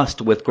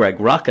trust with Greg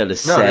Rucka to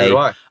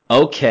say,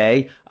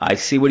 okay, I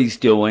see what he's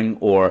doing,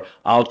 or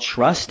I'll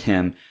trust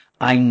him.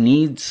 I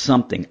need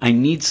something.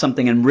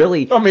 And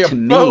really, to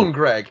me,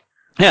 Greg.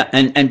 Yeah,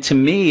 and to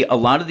me, a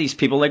lot of these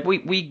people, like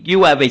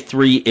you have a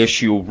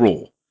 3-issue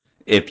rule.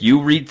 If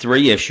you read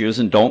 3 issues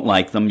and don't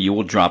like them, you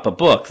will drop a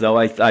book. Though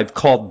I've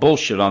called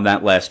bullshit on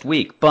that last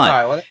week. But all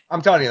right, well,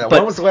 I'm telling you that.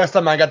 When was the last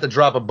time I got to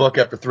drop a book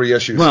after 3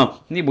 issues?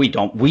 Well, we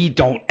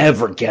don't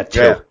ever get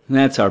to. Yeah.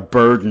 That's our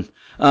burden.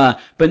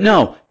 But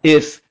no,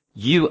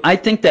 I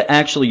think that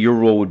actually your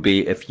rule would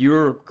be, if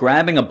you're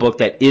grabbing a book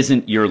that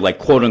isn't your, like,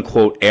 quote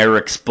unquote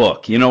Eric's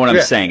book, you know what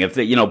I'm saying? If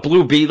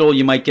Blue Beetle,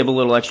 you might give a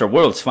little extra.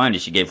 World's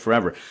Finest, you gave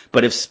forever.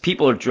 But if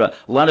people a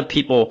lot of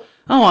people,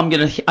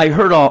 I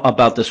heard all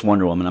about this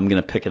Wonder Woman, I'm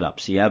gonna pick it up.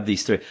 So you have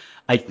these 3.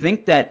 I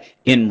think that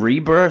in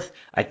Rebirth,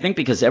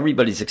 because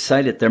everybody's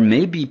excited, there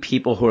may be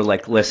people who are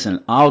like,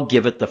 listen, I'll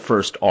give it the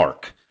first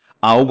arc.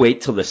 I'll wait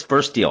till this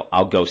first deal.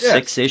 I'll go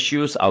 6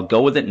 issues. I'll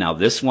go with it. Now,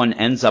 this one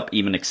ends up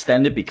even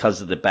extended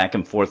because of the back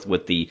and forth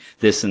with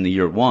this in the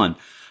year 1.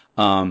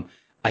 I'm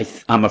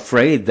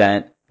afraid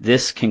that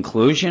this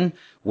conclusion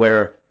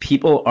where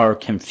people are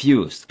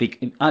confused.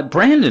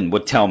 Brandon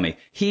would tell me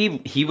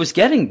he was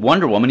getting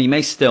Wonder Woman. He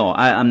may still,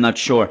 I'm not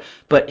sure,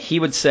 but he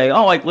would say,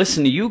 "Oh, I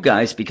listened to you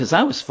guys because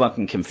I was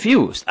fucking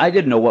confused. I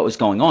didn't know what was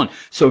going on."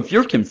 So if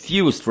you're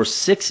confused for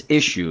 6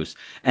 issues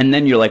and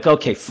then you're like,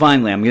 "Okay,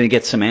 finally, I'm going to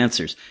get some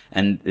answers,"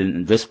 and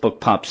this book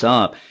pops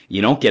up,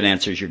 you don't get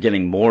answers. You're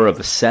getting more of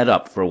a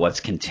setup for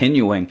what's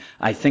continuing.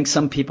 I think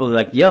some people are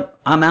like, "Yep,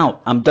 I'm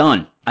out. I'm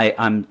done.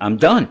 I'm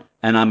done."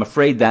 And I'm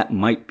afraid that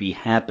might be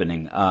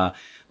happening.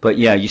 But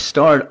yeah, you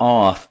start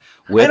off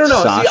with I don't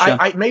know.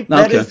 Sasha. See, maybe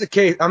that is the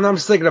case. I'm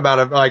just thinking about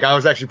it. Like, I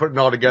was actually putting it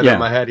all together in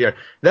my head here.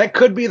 That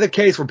could be the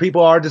case where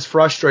people are just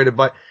frustrated,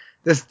 but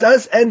this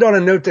does end on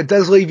a note that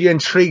does leave you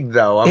intrigued,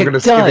 though. I'm going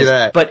to give you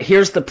that. But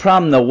here's the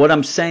problem, though. What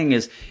I'm saying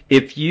is,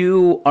 if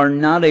you are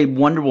not a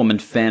Wonder Woman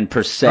fan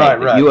per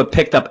se, you have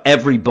picked up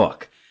every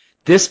book.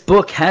 This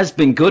book has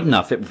been good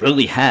enough. It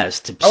really has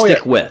to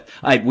stick with.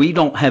 We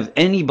don't have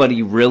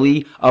anybody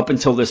really up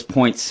until this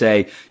point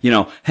say,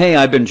 hey,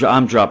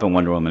 I'm dropping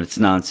Wonder Woman. It's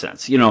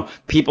nonsense.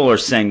 People are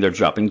saying they're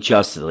dropping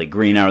Justice League,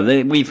 Green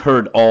Arrow. We've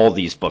heard all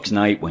these books,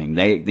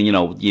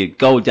 Nightwing. You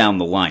go down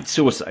the line,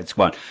 Suicide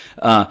Squad.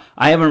 I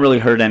haven't really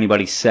heard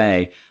anybody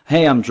say,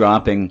 hey, I'm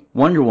dropping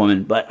Wonder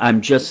Woman, but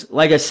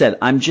like I said,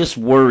 I'm just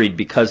worried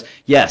because,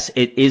 yes,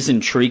 it is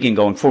intriguing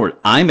going forward.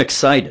 I'm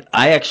excited.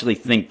 I actually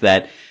think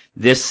that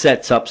this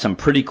sets up some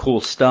pretty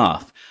cool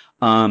stuff.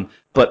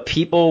 But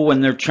people, when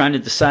they're trying to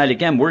decide,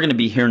 again, we're going to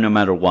be here no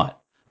matter what.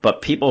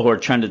 But people who are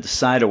trying to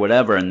decide or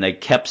whatever, and they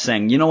kept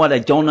saying, you know what, I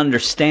don't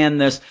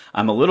understand this.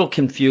 I'm a little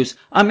confused.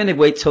 I'm going to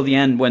wait till the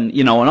end when,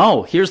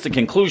 here's the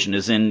conclusion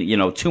is in,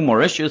 2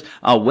 more issues.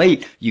 I'll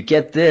wait. You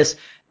get this.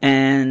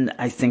 And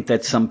I think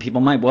that some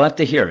people we'll have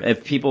to hear.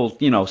 If people,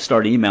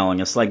 start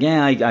emailing us like,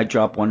 yeah, I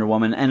dropped Wonder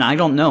Woman. And I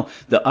don't know.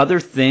 The other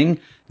thing,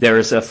 there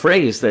is a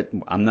phrase that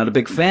I'm not a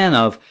big fan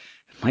of.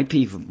 Might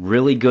be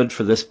really good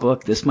for this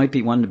book. This might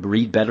be one to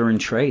read better in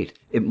trade.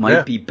 It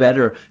might be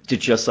better to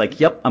just I'm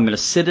going to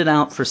sit it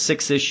out for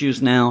 6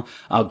 issues now.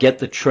 I'll get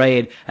the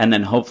trade, and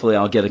then hopefully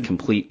I'll get a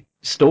complete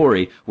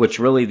story, which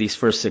really these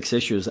first 6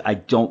 issues, I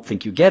don't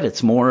think you get.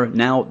 It's more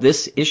now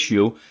this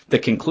issue, the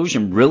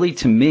conclusion really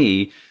to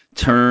me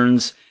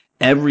turns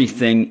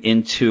everything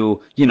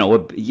into,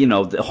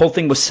 the whole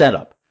thing was set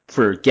up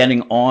for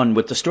getting on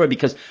with the story,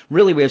 because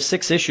really we have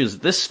 6 issues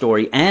of this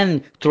story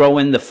and throw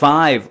in the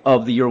 5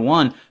 of the year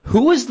 1.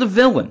 Who is the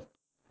villain?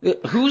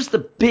 Who's the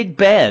big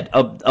bad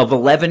of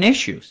 11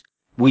 issues?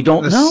 We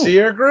don't know. The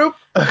Seer Group?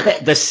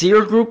 The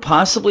Seer Group,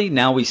 possibly.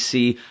 Now we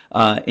see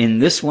in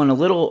this one a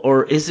little,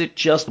 or is it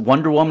just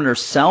Wonder Woman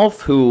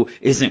herself who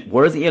isn't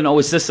worthy?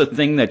 Is this a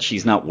thing that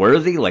she's not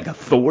worthy, like a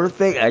Thor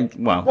thing? I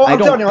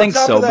don't think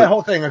so. On top of that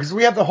whole thing, because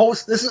we have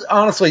this is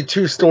honestly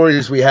 2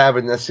 stories we have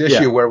in this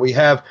issue where we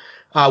have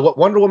what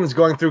Wonder Woman's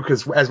going through,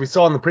 because as we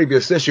saw in the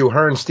previous issue,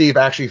 her and Steve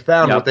actually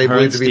found what they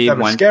believe to be Themyscira.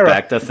 Went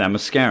back to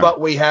Themyscira.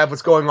 But we have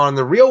what's going on in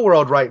the real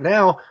world right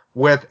now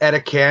with Etta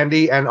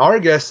Candy and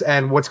Argus,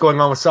 and what's going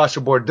on with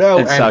Sasha Bordeaux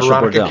and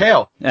Veronica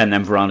Cale. And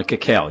then Veronica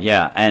Cale,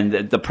 yeah.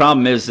 And the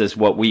problem is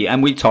what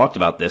we talked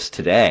about this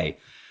today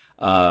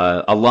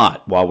a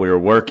lot while we were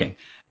working.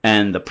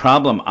 And the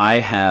problem I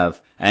have,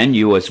 and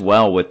you as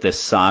well, with this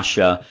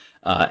Sasha,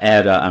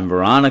 Etta, and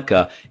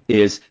Veronica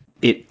is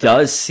it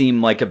does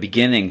seem like a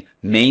beginning,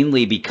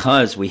 mainly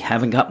because we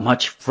haven't got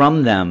much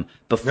from them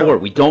before. No.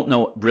 We don't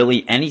know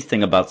really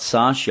anything about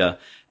Sasha,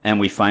 and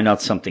we find out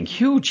something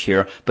huge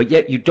here, but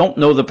yet you don't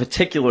know the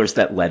particulars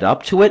that led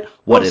up to it,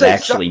 what it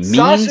actually means.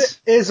 Sasha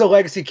is a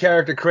legacy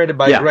character created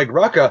by Greg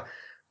Rucka,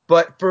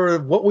 but for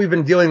what we've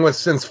been dealing with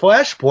since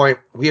Flashpoint,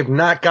 we have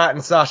not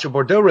gotten Sasha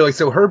Bordeaux really,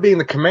 so her being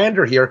the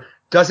commander here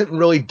doesn't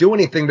really do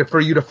anything for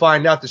you to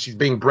find out that she's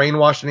being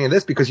brainwashed in any of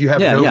this, because you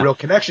have no real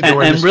connection to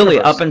her. And really,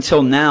 up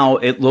until now,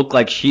 it looked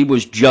like she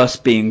was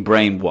just being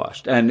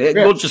brainwashed. And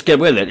we'll just get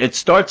with it. It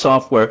starts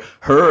off where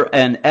her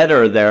and Ed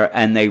are there,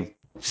 and they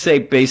say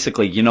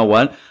basically, you know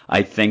what?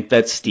 I think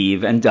that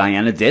Steve and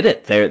Diana did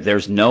it.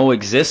 There's no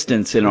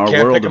existence in our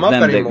world of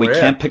them. We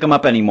can't pick them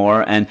up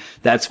anymore. And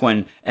that's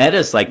when Ed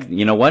is like,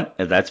 you know what?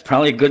 That's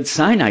probably a good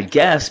sign, I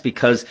guess,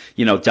 because,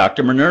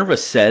 Dr. Minerva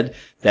said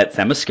that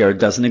Themyscira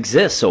doesn't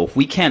exist. So if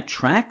we can't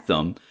track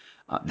them,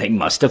 they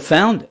must have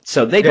found it.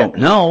 So they don't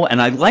know,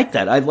 and I like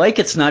that. I like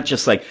it's not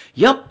just like,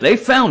 yep, they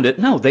found it.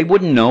 No, they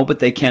wouldn't know, but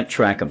they can't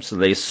track them, so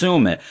they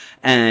assume it.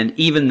 And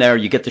even there,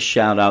 you get the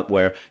shout-out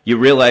where you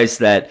realize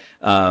that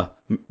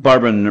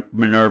Barbara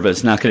Minerva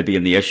is not going to be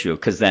in the issue,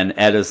 because then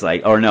Edda's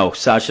like, or no,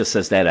 Sasha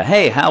says to Edda,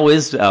 hey, how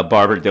is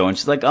Barbara doing?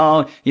 She's like,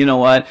 oh, you know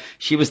what?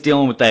 She was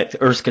dealing with that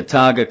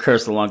Urskataga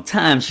curse a long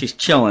time. She's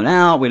chilling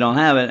out. We don't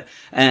have it.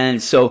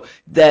 And so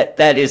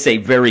that is a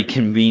very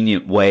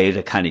convenient way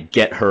to kind of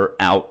get her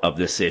out of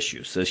this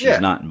issue, so she's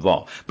not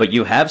involved. But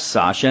you have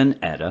Sasha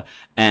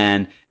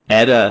and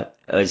Edda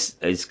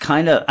is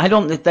kind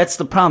of, that's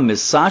the problem,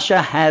 is Sasha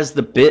has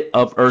the bit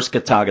of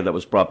Urskataga that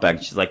was brought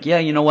back. She's like, yeah,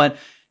 you know what?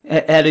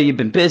 Etta, you've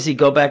been busy.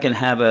 Go back and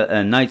have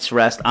a night's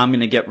rest. I'm going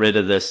to get rid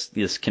of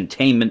this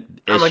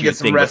containment I'm gonna issue get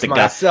some thing with rest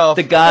myself.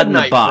 the God Good in the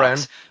night, box.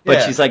 friend. But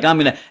Yeah. she's like, I'm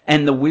going to.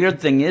 And the weird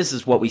thing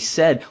is what we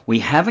said. We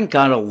haven't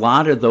got a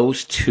lot of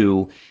those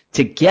two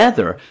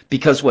together,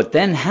 because what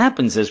then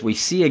happens is we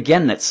see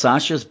again that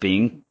Sasha's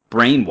being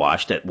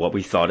brainwashed at what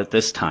we thought at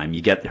this time.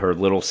 You get her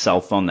little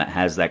cell phone that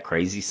has that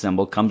crazy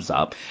symbol comes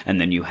up,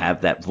 and then you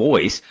have that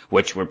voice,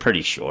 which we're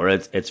pretty sure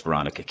it's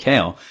Veronica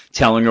Cale,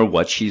 telling her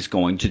what she's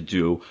going to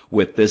do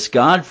with this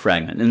God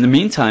fragment. In the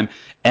meantime,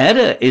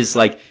 Etta is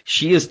like,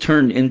 she is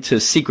turned into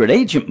secret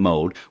agent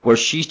mode, where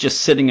she's just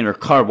sitting in her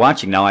car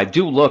watching. Now, I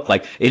do look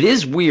like, it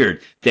is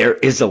weird. There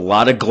is a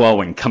lot of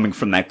glowing coming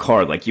from that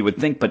car, like you would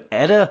think, but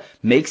Etta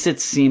makes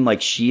it seem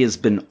like she has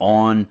been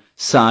on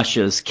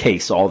Sasha's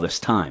case all this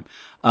time.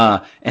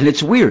 And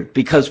it's weird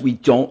because we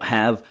don't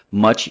have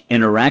much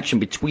interaction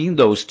between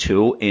those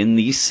two in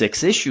these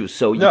 6 issues.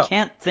 So you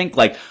can't think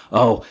like,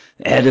 oh,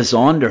 Ed is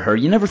on to her.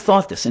 You never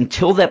thought this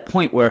until that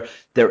point where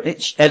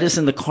Ed is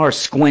in the car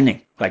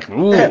squinting, like,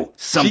 ooh,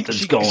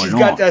 something's going on. She's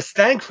got that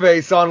stank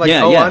face on, like,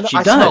 I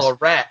smell a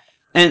rat.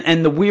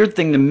 And the weird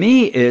thing to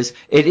me is,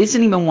 it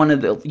isn't even one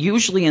of the,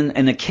 usually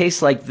in a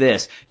case like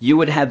this, you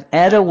would have,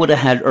 Etta would have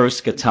had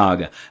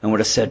Erskataga and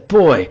would have said,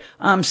 boy,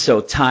 I'm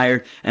so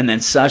tired. And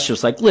then Sasha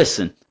was like,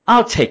 listen,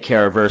 I'll take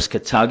care of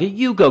Erskataga.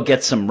 You go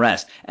get some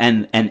rest.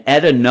 And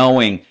Etta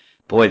knowing,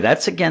 boy,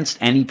 that's against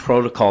any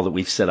protocol that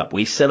we've set up.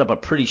 We've set up a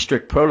pretty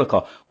strict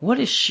protocol. What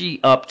is she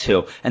up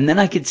to? And then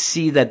I could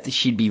see that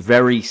she'd be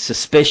very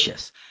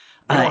suspicious.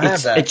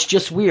 It's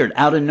just weird.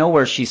 Out of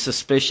nowhere, she's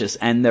suspicious,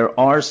 and there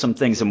are some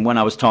things. And when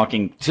I was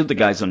talking to the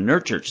guys on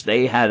Nerd Church,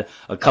 they had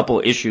a couple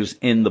of issues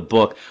in the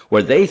book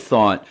where they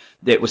thought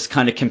that it was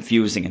kind of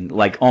confusing and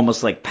like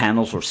almost like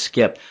panels were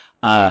skipped.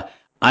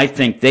 I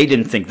think they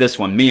didn't think this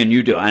one. Me and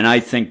you do, and I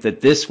think that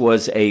this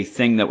was a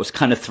thing that was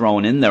kind of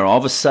thrown in there. All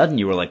of a sudden,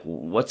 you were like,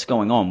 "What's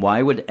going on? Why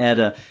would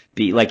Etta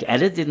be like?"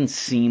 Etta didn't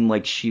seem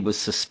like she was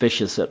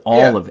suspicious at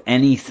all of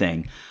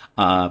anything.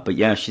 But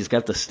yeah, she's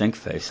got the stink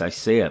face. I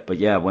see it. But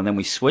yeah, when then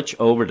we switch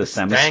over to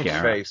Themyscira.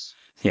 Stank face.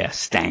 Yeah,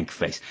 stank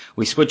face.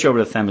 We switch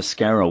over to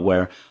Themyscira,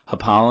 where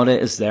Hippolyta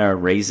is there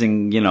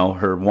raising,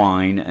 her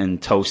wine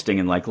and toasting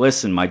and like,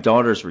 listen, my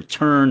daughter's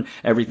returned,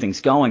 everything's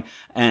going.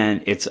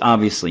 And it's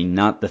obviously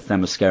not the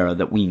Themyscira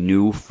that we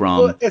knew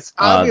from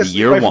the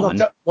year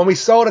one. When we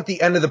saw it at the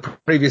end of the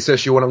previous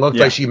issue, when it looked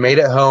like she made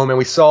it home and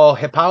we saw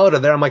Hippolyta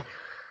there, I'm like,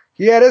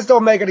 yeah, this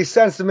don't make any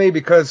sense to me,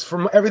 because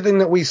from everything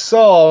that we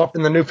saw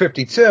in the New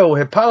 52,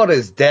 Hippolyta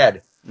is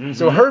dead. Mm-hmm.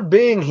 So her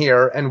being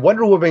here and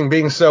Wonder Woman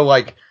being so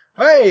like,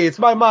 hey, it's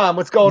my mom,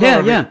 what's going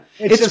on? Yeah.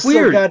 It's just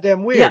weird. So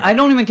goddamn weird. Yeah, I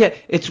don't even get,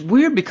 it's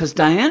weird because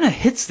Diana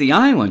hits the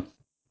island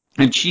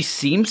and she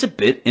seems a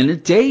bit in a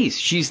daze.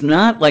 She's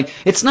not like,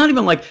 it's not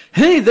even like,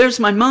 hey, there's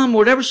my mom,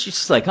 whatever. She's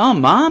just like, oh,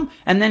 mom.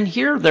 And then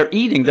here they're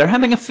eating. They're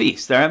having a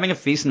feast. They're having a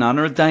feast in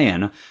honor of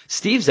Diana.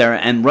 Steve's there.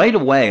 And right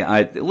away,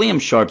 Liam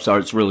Sharp's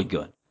art's really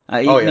good.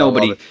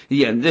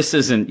 This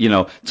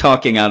isn't,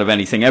 talking out of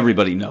anything.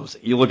 Everybody knows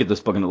it. You look at this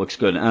book and it looks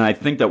good. And I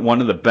think that one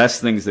of the best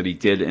things that he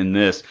did in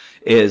this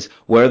is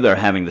where they're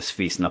having this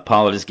feast and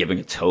Hippolyta's giving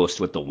a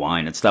toast with the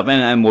wine and stuff.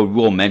 And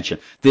we'll mention,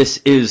 this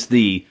is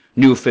the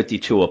New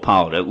 52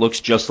 Hippolyta. It looks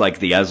just like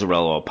the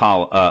Azzarello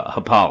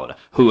Hippolyta,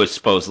 who is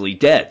supposedly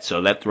dead.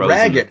 So that throws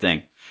in the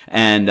thing.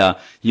 And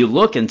you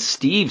look and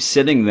Steve's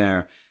sitting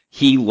there.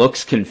 He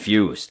looks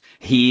confused.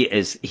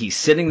 He's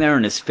sitting there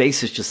and his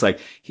face is just like,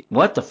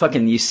 what the fuck?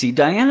 And you see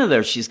Diana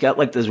there. She's got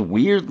like this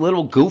weird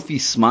little goofy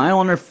smile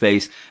on her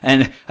face.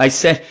 And I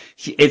said,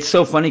 it's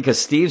so funny because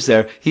Steve's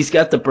there. He's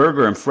got the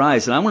burger and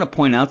fries. And I want to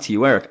point out to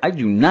you, Eric, I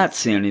do not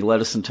see any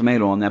lettuce and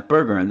tomato on that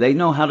burger. And they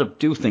know how to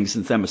do things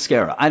in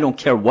Themyscira. I don't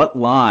care what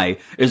lie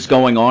is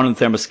going on in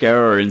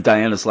Themyscira or in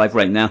Diana's life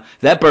right now.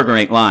 That burger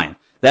ain't lying.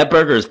 That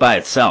burger is by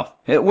itself.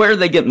 Where are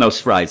they getting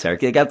those fries, Eric?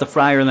 They got the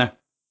fryer in there?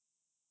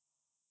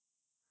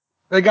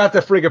 They got the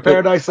friggin'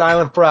 Paradise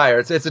Island fryer.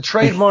 It's a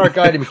trademark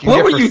item.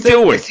 What were you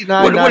doing?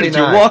 What did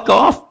you walk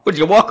off? Would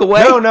you walk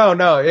away? No.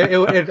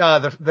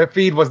 The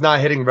feed was not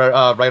hitting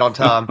right on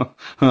time.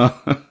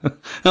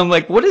 I'm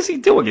like, what is he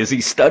doing? Is he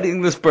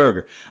studying this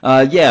burger?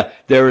 Yeah,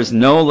 there is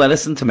no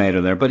lettuce and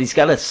tomato there, but he's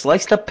got a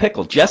sliced up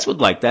pickle. Jess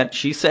would like that.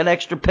 She said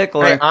extra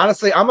pickle. Hey,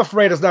 honestly, I'm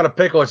afraid it's not a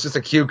pickle. It's just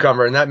a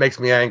cucumber, and that makes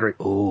me angry.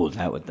 Ooh,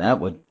 that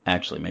would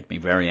actually make me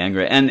very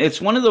angry. And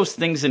it's one of those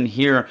things in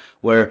here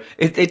where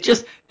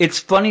it's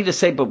funny to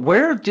say, but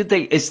where did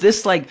they, is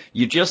this like,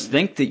 you just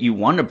think that you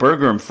want a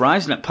burger and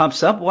fries and it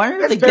pops up? Why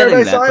are they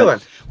getting that?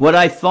 But what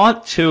I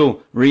thought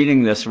too,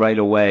 reading this right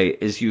away,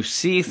 is you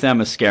see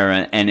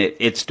Themyscira and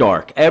it's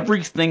dark.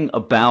 Everything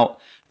about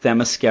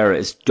Themyscira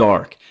is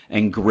dark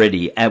and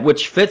gritty, and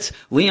which fits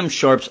Liam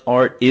Sharp's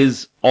art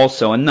is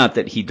also, and not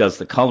that he does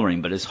the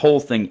coloring, but his whole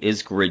thing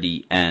is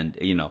gritty and,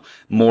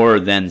 more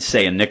than,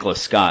 say, a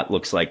Nicholas Scott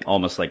looks like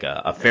almost like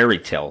a fairy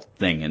tale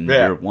thing in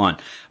year one.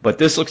 But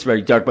this looks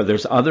very dark, but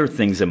there's other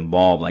things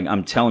involved. Like,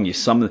 I'm telling you,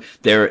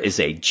 there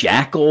is a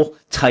jackal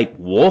type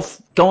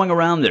wolf going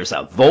around. There's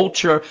a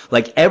vulture.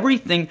 Like,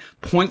 everything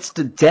points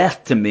to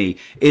death to me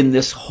in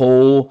this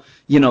whole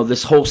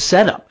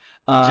setup.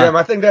 Jim,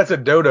 I think that's a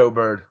dodo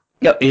bird.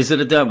 Yeah, is it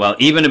a dove? Well,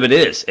 even if it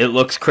is, it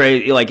looks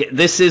crazy. Like,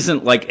 this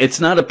isn't like, it's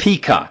not a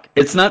peacock.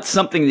 It's not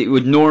something that you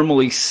would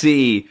normally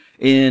see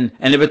and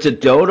if it's a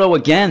dodo,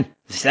 again,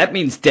 that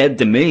means dead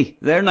to me.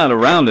 They're not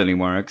around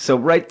anymore. So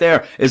right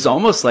there is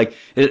almost like,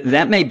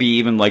 that may be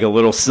even like a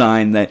little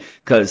sign that,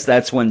 because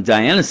that's when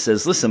Diana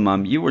says, listen,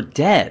 Mom, you were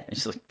dead. And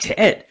she's like,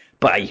 dead?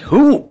 By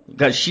who?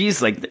 Because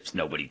she's like, there's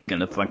nobody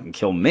gonna fucking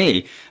kill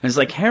me. And it's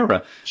like,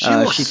 Hera, she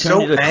looks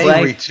so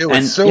angry too.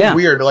 It's so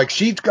weird. Like,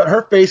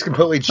 her face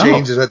completely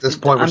changes at this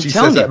point when she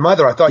says that.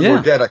 Mother, I thought you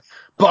were dead. Like,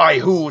 by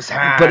whose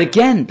hand? But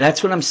again,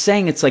 that's what I'm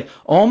saying. It's like,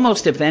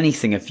 almost if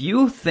anything, if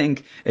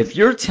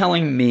you're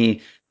telling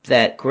me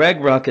that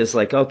Greg Ruck is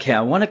like, okay,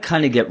 I want to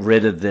kind of get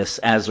rid of this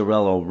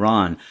Azzarello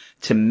run.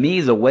 To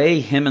me, the way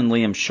him and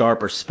Liam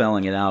Sharp are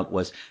spelling it out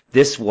was,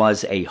 this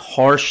was a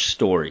harsh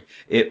story.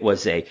 It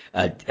was a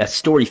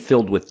story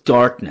filled with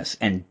darkness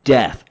and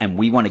death, and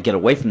we want to get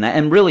away from that.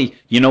 And really,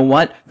 you know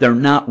what? They're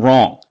not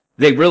wrong.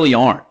 They really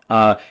aren't.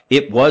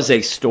 It was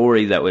a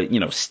story that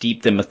was,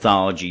 steeped in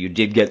mythology. You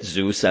did get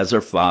Zeus as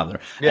her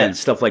father and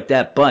stuff like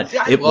that. But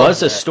it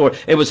was a story.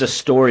 It was a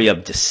story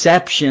of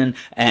deception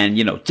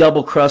and,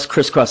 double cross,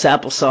 crisscross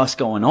applesauce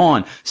going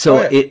on. So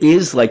it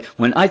is like,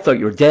 when I thought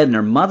you were dead, and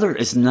her mother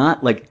is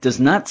not like, does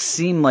not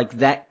seem like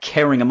that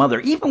caring a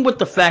mother, even with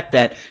the fact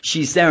that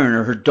she's there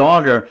and her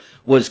daughter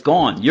was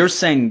gone. You're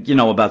saying,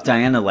 about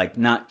Diana, like,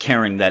 not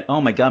caring that,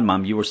 oh my God,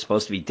 Mom, you were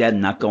supposed to be dead,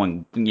 and not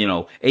going,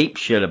 ape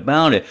shit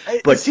about it.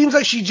 But it seems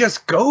like she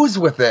just goes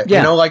with it.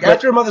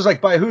 After her mother's like,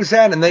 by whose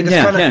hand, and they just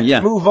kind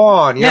of move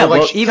on.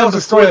 She tells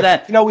a story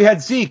that, we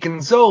had Zeke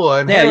and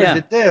Zola and Hera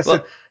did this,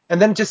 and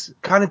then just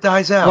kind of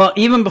dies out. Well,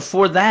 even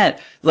before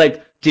that,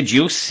 like, did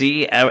you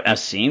see a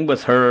scene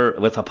with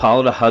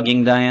Hippolyta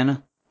hugging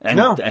Diana?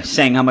 And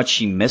saying how much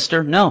she missed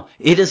her? No.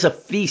 It is a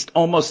feast,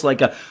 almost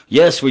like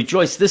yes,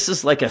 rejoice. This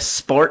is like a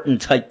Spartan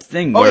type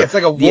thing. It's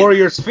like a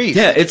warrior's feast.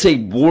 Yeah, it's a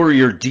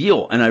warrior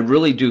deal. And I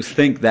really do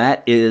think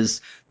that is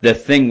the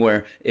thing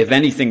where, if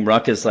anything,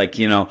 Ruck is like,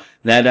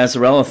 that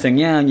Azzarello thing,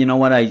 you know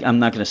what, I'm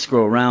not going to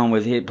screw around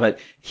with it, but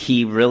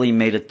he really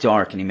made it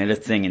dark, and he made a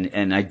thing,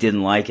 and I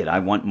didn't like it. I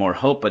want more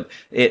hope, but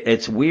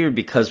it's weird,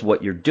 because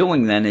what you're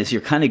doing then is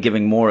you're kind of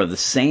giving more of the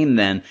same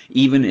then,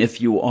 even if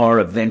you are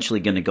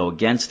eventually going to go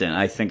against it. And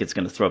I think it's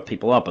going to throw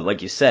people up. But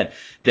like you said,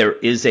 there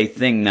is a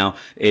thing now.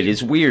 It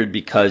is weird,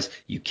 because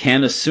you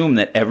can't assume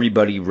that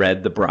everybody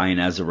read the Brian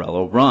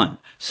Azzarello run.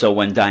 So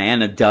when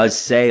Diana does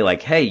say,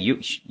 like, hey,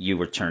 you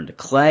returned to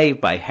clay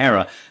by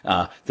Hera,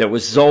 there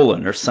was Zola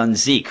and her son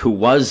Zeke, who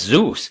was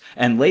Zeus,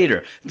 and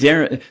later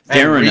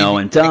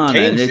Darano and Donna,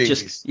 and it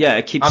just,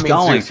 it keeps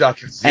going.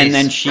 And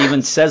then she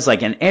even says,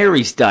 like, and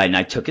Ares died, and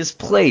I took his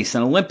place,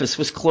 and Olympus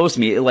was close to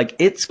me. Like,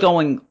 it's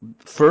going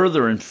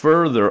further and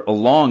further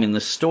along in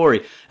the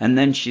story. And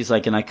then she's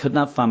like, and I could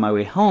not find my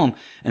way home.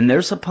 And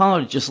there's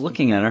Apollo just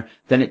looking at her.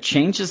 Then it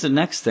changes the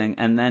next thing,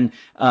 and then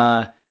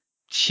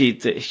she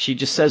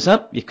just says,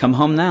 you come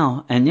home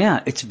now. And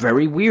it's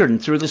very weird.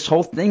 And through this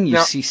whole thing, you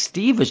see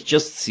Steve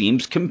just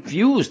seems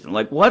confused.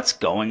 Like, what's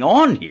going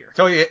on here?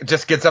 So he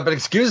just gets up and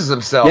excuses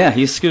himself. Yeah,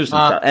 he excuses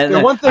himself. And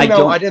the one thing,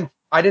 though, I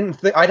didn't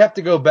think, I'd have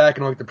to go back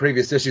and look at the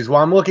previous issues.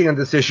 While I'm looking at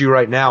this issue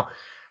right now,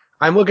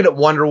 I'm looking at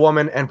Wonder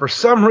Woman, and for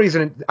some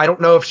reason, I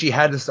don't know if she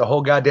had this the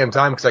whole goddamn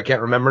time, because I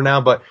can't remember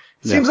now, but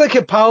it seems like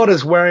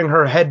Hippolyta's wearing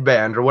her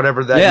headband, or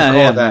whatever that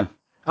you call that.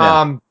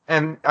 Yeah.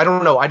 And I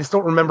don't know. I just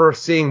don't remember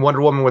seeing Wonder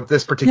Woman with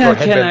this particular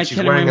headband that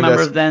she's wearing in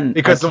this.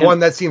 Because the one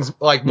that seems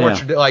like more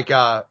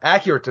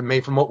accurate to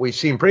me from what we've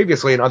seen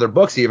previously in other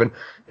books even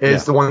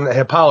is the one that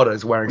Hippolyta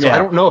is wearing. So I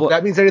don't know if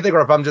that means anything,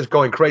 or if I'm just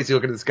going crazy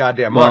looking at this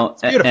goddamn art.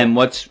 It's beautiful. And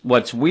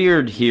what's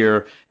weird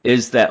here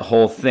is that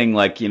whole thing,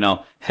 like,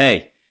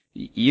 hey,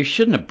 you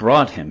shouldn't have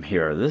brought him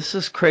here. This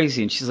is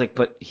crazy. And she's like,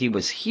 but he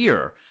was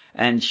here.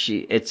 And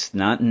it's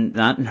not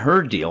in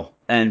her deal.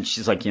 And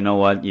she's like, you know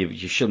what,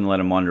 you shouldn't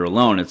let him wander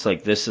alone. It's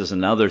like, this is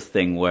another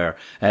thing where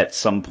at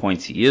some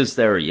points he is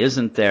there, he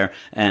isn't there.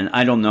 And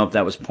I don't know if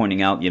that was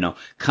pointing out,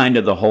 kind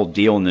of the whole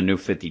deal in the New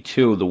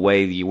 52, the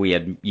way we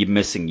had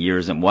missing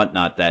years and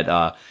whatnot,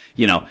 that,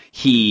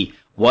 he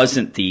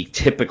wasn't the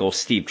typical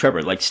Steve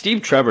Trevor. Like,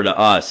 Steve Trevor to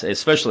us,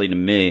 especially to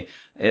me,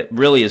 it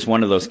really is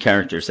one of those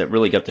characters that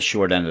really got the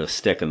short end of the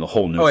stick in the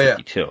whole New Oh yeah.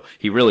 52.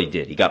 He really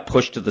did. He got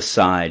pushed to the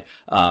side.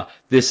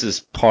 This is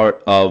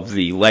part of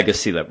the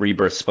legacy that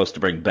Rebirth's supposed to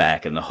bring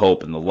back, and the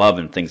hope and the love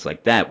and things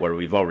like that, where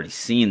we've already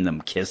seen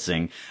them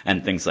kissing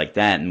and things like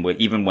that. And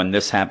even when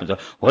this happened,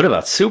 what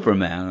about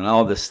Superman and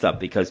all this stuff?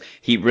 Because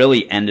he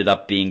really ended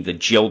up being the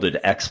jilted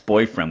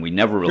ex-boyfriend. We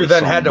never really Who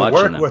then saw had to much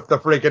work of them. with the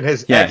freaking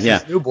his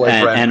ex's new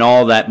boyfriend. And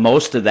all that,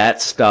 most of that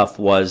stuff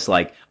was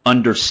like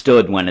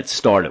understood when it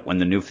started, when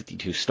the New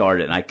 52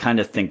 started. And I kind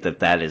of think that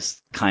that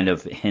is kind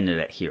of hinted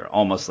at here,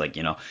 almost like,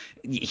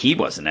 he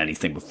wasn't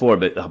anything before,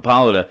 but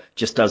Hippolyta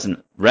just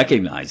doesn't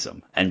recognize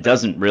him and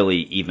doesn't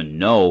really even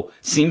know,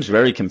 seems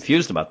very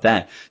confused about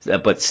that.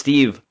 But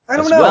Steve, I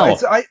don't as know.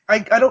 well,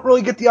 I don't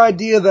really get the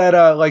idea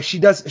that like she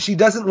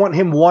doesn't want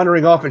him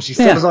wandering off, and she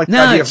still doesn't like the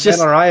idea of Men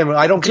or I Am.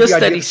 I don't get the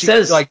idea that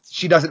says like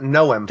she doesn't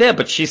know him. Yeah,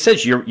 but she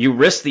says you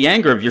risk the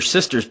anger of your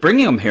sisters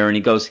bringing him here, and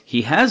he goes,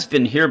 he has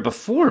been here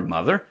before,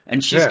 mother,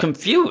 and she's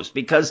confused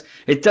because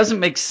it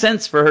doesn't make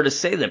sense for her to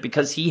say that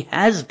because he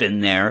has been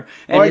there,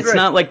 and it's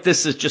not like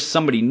this is just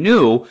somebody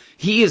new.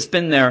 He has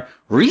been there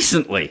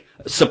recently,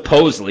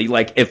 supposedly.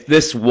 Like if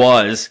this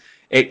was.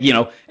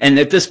 And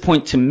at this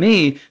point, to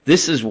me,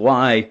 this is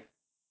why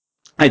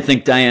I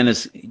think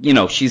Diana's,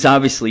 she's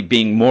obviously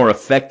being more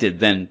affected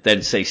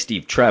than say,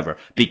 Steve Trevor,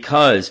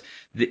 because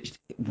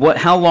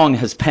how long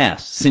has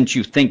passed since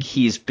you think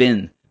he's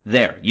been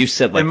there? You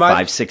said like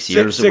 5-6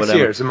 years or whatever. 6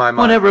 years in my mind.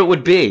 Whatever it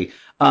would be.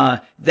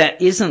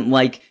 That isn't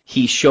like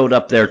he showed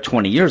up there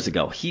 20 years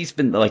ago. He's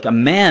been, like, a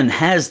man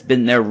has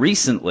been there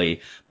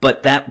recently,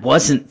 but that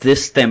wasn't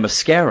this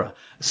Themyscira.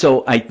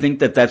 So I think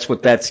that's what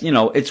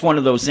it's one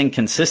of those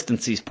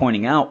inconsistencies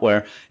pointing out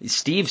where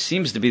Steve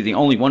seems to be the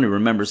only one who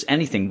remembers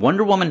anything.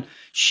 Wonder Woman,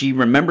 she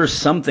remembers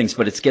some things,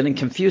 but it's getting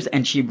confused.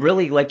 And she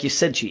really, like you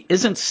said, she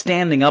isn't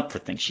standing up for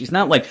things. She's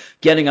not like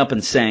getting up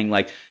and saying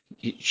like,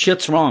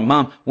 shit's wrong,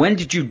 Mom. When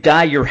did you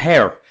dye your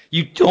hair?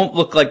 You don't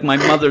look like my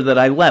mother that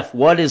I left.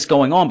 What is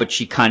going on? But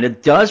she kind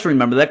of does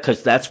remember that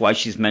because that's why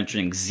she's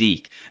mentioning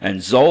Zeke and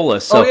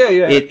Zola. So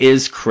it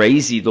is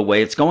crazy the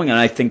way it's going. And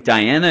I think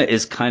Diana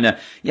is kind of,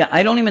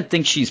 I don't even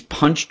think she's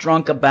punch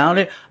drunk about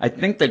it. I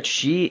think that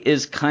she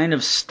is kind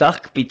of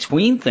stuck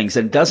between things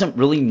and doesn't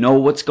really know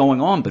what's going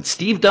on. But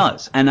Steve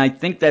does. And I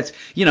think that's,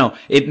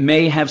 it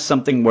may have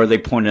something where they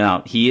pointed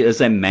out he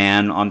is a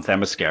man on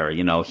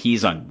Themyscira.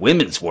 He's on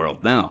Women's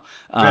World now.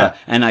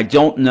 And I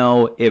don't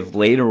know if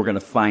later we're going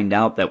to find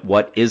out that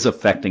what is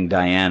affecting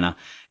Diana,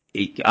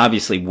 it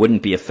obviously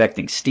wouldn't be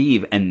affecting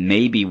Steve, and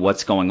maybe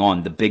what's going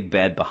on, the big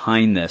bad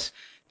behind this,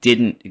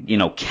 didn't,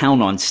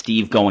 count on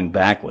Steve going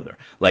back with her.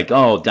 Like,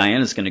 oh,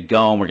 Diana's going to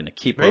go and we're going to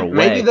keep her away.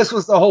 Maybe this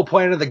was the whole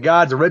plan of the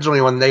gods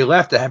originally when they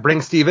left to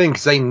bring Steve in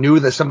because they knew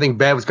that something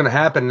bad was going to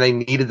happen and they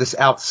needed this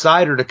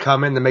outsider to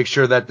come in to make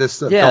sure that this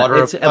daughter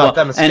of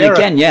Themyscira and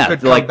again,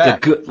 could like come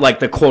back. Like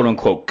the quote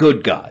unquote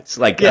good gods,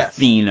 like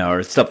Athena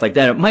or stuff like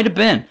that. It might have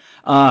been.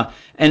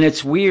 And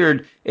it's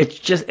weird. It's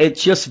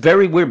just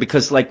very weird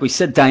because, like we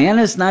said,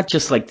 Diana's not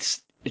just like,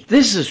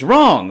 this is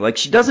wrong. Like,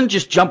 she doesn't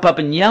just jump up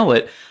and yell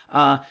it.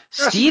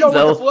 Steve,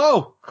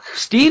 though,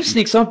 Steve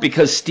sneaks up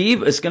because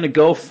Steve is going to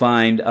go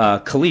find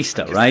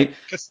Callista, right?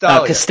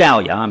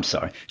 Castalia, I'm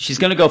sorry. He's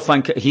going to go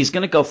find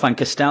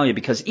Castalia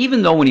because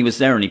even though when he was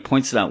there, and he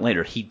points it out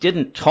later, he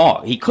didn't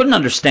talk. He couldn't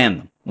understand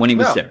them when he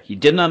was there. He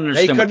didn't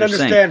understand what they're saying.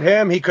 He couldn't understand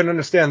him. He couldn't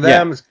understand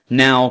them. Yeah.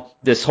 Now,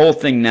 this whole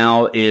thing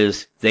now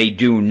is they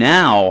do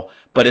now,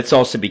 but it's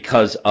also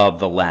because of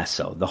the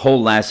lasso. The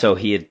whole lasso,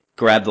 he had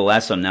grabbed the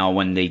lasso. Now,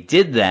 when they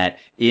did that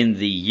in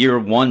the year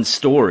one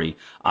story,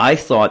 I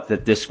thought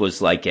that this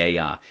was like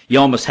you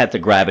almost had to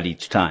grab it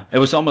each time. It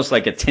was almost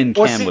like a tin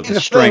can with a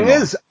string. The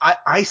thing is,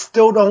 I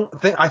still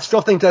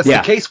think that's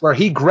the case where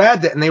he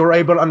grabbed it and they were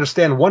able to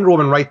understand Wonder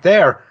Woman right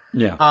there.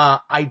 Yeah.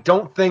 I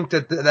don't think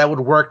that would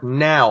work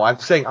now. I'm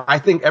saying I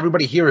think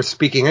everybody here is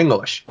speaking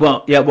English.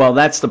 Well,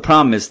 that's the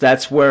problem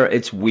that's where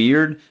it's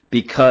weird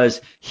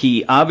because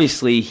he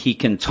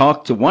can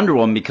talk to Wonder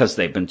Woman because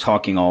they've been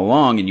talking all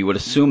along and you would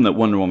assume that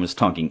Wonder Woman is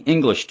talking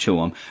English to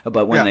him.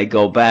 But when they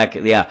go back,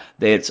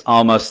 it's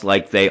almost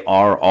like they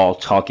are all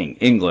talking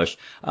English.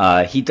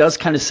 He does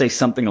kind of say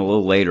something a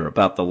little later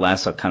about the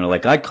lasso, kind of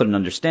like, I couldn't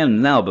understand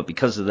him now, but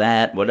because of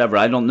that, whatever,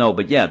 I don't know.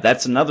 But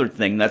that's another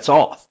thing that's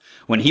off.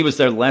 When he was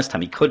there the last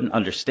time, he couldn't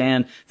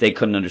understand. They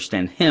couldn't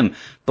understand him.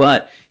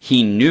 But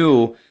he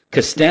knew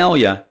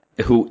Castalia,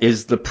 who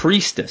is the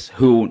priestess,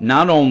 who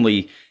not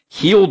only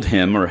healed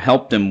him or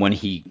helped him when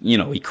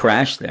he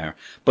crashed there,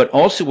 but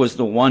also was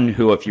the one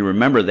who, if you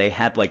remember, they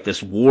had like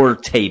this war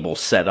table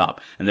set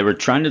up and they were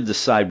trying to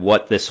decide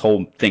what this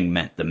whole thing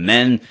meant. The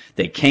men,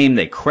 they came,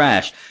 they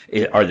crashed.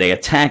 Are they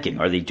attacking?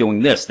 Are they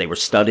doing this? They were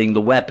studying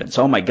the weapons.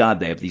 Oh my God,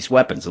 they have these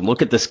weapons and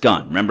look at this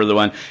gun. Remember the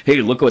one? Hey,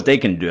 look what they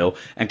can do.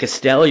 And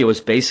Castalia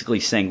was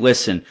basically saying,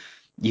 listen,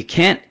 you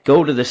can't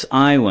go to this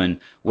island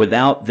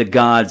without the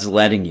gods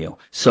letting you.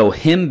 So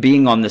him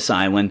being on this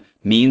island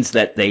means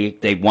that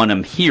they want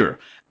him here.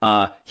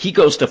 He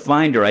goes to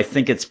find her. I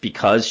think it's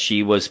because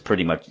she was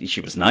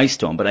nice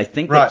to him, but I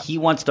think Right. that he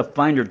wants to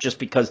find her just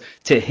because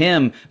to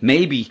him,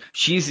 maybe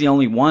she's the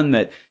only one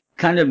that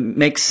kind of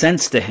makes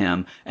sense to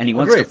him, and he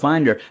wants to Agreed.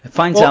 find her,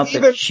 finds Well, out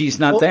that she's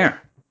not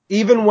there.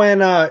 Even when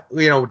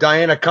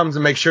Diana comes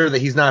and makes sure that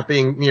he's not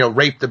being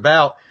raped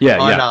about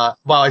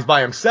while he's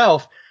by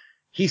himself,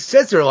 he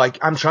says to her, like,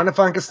 I'm trying to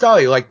find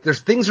Castalia. Like, there's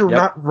things are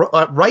not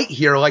right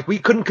here. Like, we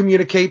couldn't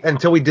communicate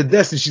until we did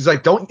this. And she's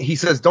like, don't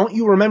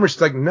you remember?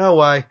 She's like,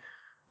 no, I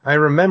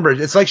remember.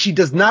 It's like she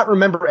does not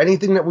remember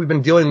anything that we've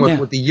been dealing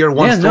with the year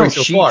one story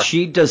so far.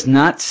 She does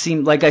not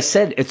seem, like I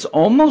said, it's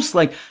almost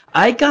like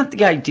I got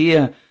the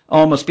idea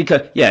almost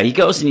because, he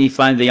goes and he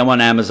finds the one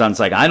on Amazon's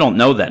like, I don't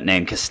know that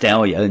name,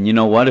 Castalia. And you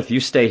know what? If you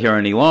stay here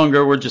any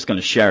longer, we're just going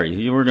to share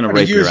you. We're going to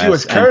rape your ass. Use you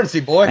as currency,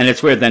 boy. And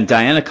it's weird. Then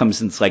Diana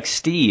comes and it's like,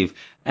 Steve.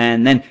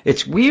 And then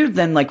it's weird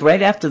then, like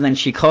right after then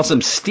she calls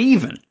him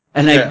Steven.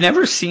 And I've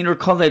never seen her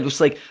call that. It was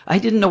like, I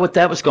didn't know what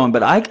that was going,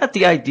 but I got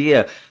the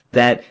idea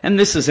that, and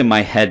this is in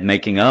my head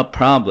making up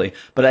probably,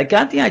 but I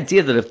got the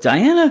idea that if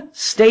Diana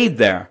stayed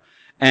there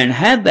and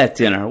had that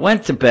dinner,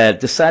 went to bed,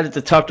 decided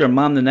to talk to her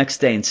mom the next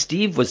day, and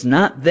Steve was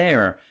not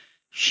there,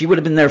 she would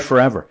have been there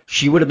forever.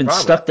 She would have been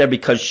stuck there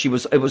because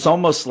it was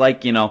almost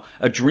like,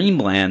 a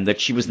dreamland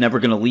that she was never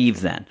going to leave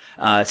then.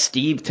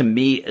 Steve to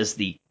me is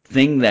the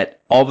thing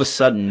that all of a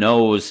sudden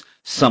knows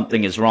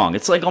something is wrong.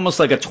 It's like almost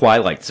like a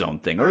Twilight Zone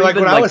thing. Or like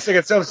when I was thinking,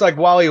 it's like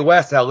Wally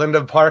West, how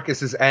Linda Park is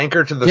his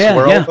anchor to the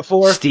swirl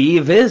before.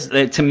 Steve is,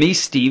 to me,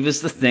 Steve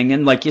is the thing.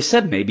 And like you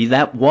said, maybe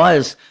that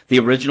was the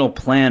original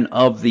plan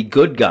of the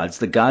good gods,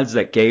 the gods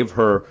that gave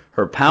her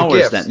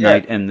powers that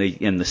night in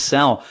the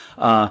cell.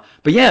 But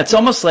it's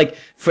almost like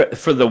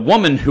for the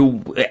woman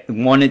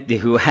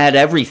who had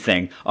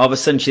everything, all of a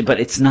sudden but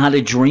it's not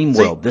a dream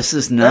world. This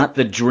is not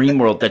the dream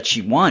world that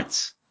she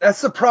wants.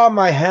 That's the problem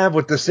I have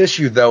with this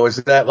issue, though, is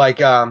that,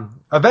 like,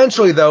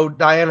 eventually, though,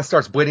 Diana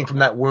starts bleeding from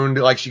that wound,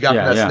 like she got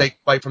from that snake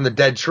bite from the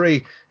dead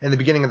tree in the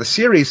beginning of the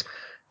series,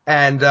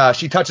 and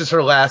she touches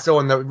her lasso,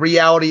 and the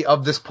reality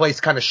of this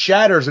place kind of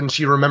shatters, and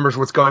she remembers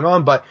what's going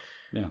on, but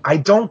I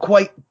don't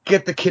quite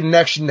get the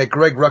connection that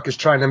Greg Ruck is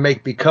trying to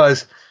make,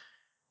 because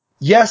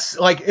yes,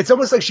 like, it's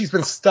almost like she's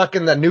been stuck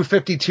in the New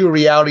 52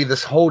 reality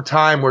this whole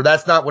time where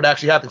that's not what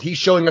actually happens. He's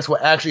showing us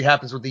what actually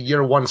happens with the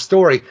year one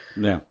story.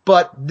 Yeah.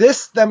 But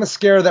this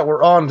Themyscira that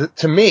we're on,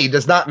 to me,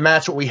 does not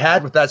match what we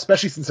had with that,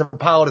 especially since the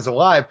pilot is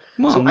alive.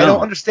 Well, so I don't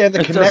understand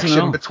the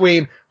connection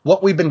between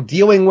what we've been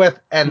dealing with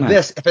and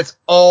this, if it's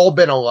all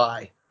been a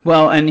lie.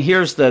 Well, and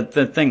here's the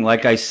thing.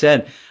 Like I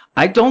said,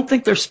 I don't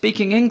think they're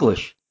speaking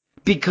English.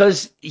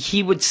 Because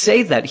he would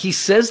say that. He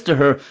says to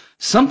her,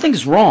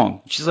 something's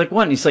wrong. She's like,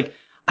 what? And he's like,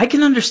 I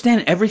can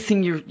understand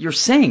everything you're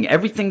saying,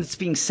 everything that's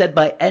being said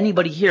by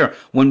anybody here.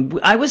 When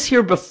I was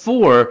here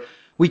before,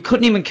 we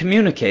couldn't even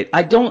communicate.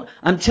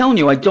 I'm telling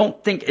you, I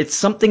don't think it's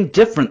something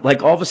different.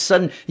 Like all of a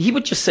sudden, he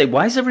would just say,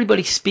 why is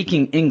everybody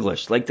speaking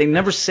English? Like they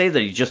never say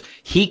that.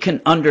 He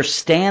can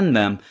understand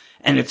them.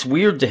 And it's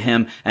weird to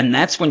him, and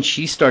that's when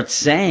she starts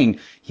saying,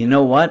 you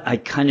know what, I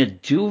kind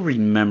of do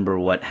remember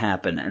what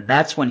happened. And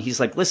that's when he's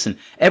like, listen,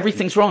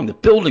 everything's wrong. The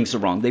buildings are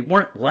wrong. They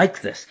weren't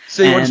like this.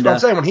 See, what I'm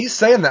saying, when he's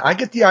saying that, I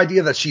get the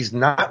idea that she's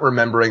not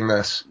remembering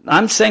this.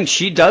 I'm saying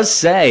she does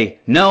say,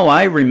 no,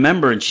 I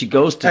remember, and she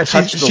goes to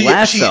touch the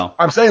lasso.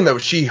 I'm saying, though,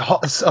 she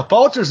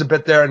falters a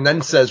bit there and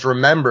then says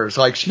remembers.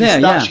 Like, she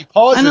pauses,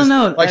 I don't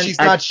know. like she's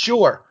not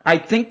sure. I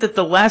think that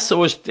the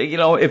lasso is,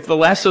 if the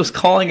lasso's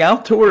calling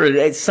out to her,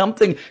 it's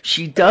something,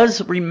 she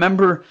does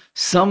remember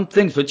some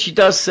things, but she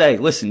does say,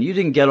 listen, you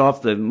didn't get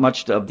off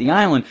much of the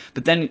island,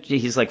 but then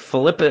he's like,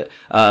 Philippus,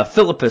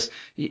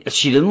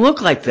 she didn't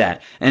look like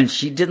that, and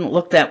she didn't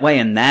look that way,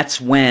 and that's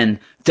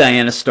when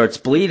Diana starts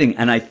bleeding,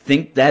 and I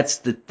think that's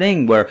the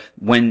thing where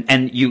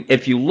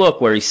if you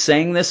look where he's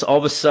saying this, all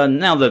of a sudden,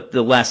 now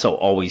the lasso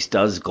always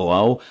does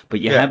glow, but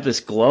you have this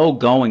glow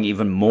going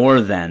even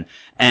more then,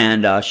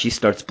 and she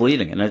starts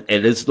bleeding, and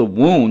it is the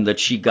wound that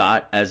she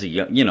got as a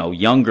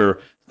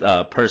younger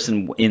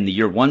person in the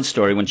year one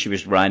story when she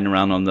was riding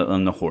around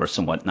on the horse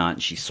and whatnot,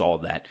 and she saw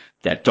that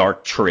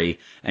dark tree,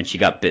 and she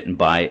got bitten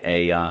by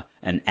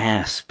an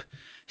asp.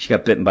 She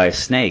got bitten by a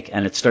snake,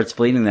 and it starts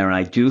bleeding there. And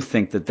I do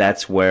think that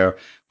that's where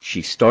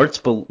she starts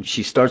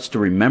to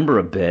remember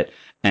a bit,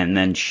 and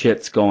then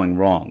shit's going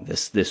wrong.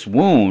 This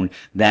wound,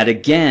 that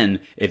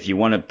again, if you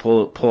want to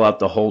pull out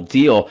the whole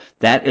deal,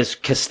 that is,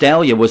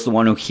 Castalia was the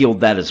one who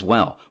healed that as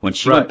well. When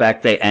she went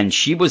back there, and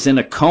she was in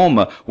a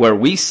coma where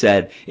we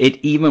said it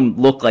even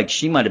looked like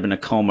she might have been in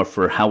a coma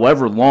for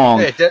however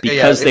long,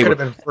 because it could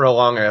have been for a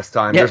long ass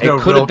time. Yeah,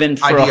 it could have been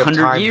for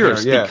 100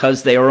 years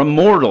because they are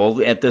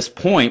immortal at this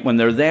point when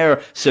they're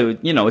there. So,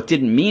 it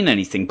didn't mean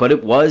anything, but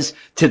it was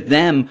to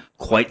them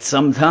quite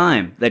some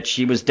time that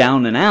she was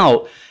down and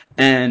out.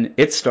 And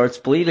it starts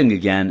bleeding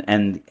again.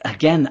 And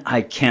again,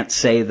 I can't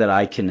say that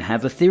I can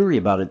have a theory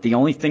about it. The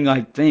only thing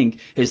I think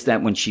is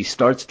that when she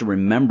starts to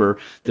remember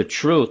the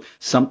truth,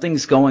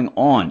 something's going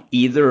on.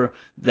 Either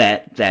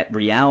that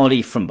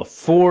reality from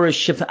before is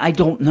shifted. I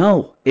don't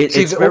know.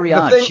 It's very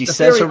odd. She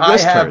says her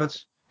wrist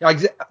hurts. Like,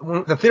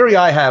 the theory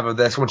I have of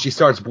this when she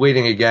starts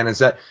bleeding again is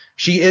that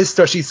she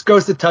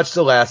goes to touch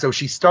the lasso.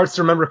 She starts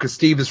to remember because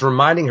Steve is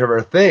reminding her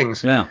of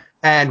things. Yeah.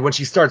 And when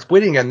she starts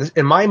bleeding again,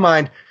 in my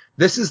mind,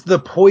 this is the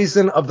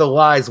poison of the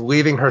lies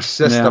leaving her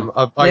system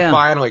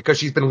finally, because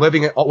she's been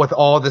living it with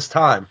all this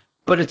time.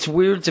 But it's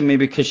weird to me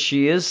because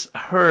she is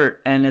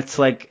hurt, and it's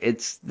like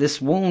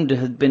this wound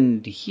had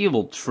been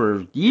healed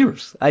for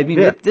years. I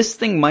mean, this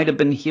thing might have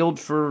been healed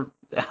for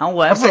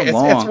however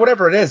long. It's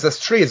whatever it is. This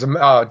tree is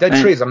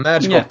tree is a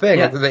magical thing.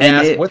 Yeah. They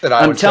ask with it.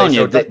 I'm telling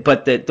you.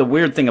 But the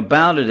weird thing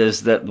about it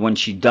is that when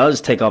she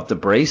does take off the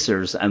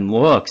bracers and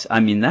looks, I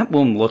mean, that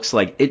wound looks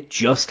like it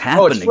just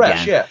happened it's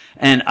fresh, again. Yeah.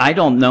 And I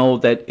don't know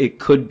that it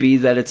could be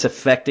that it's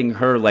affecting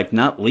her, like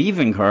not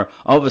leaving her.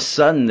 All of a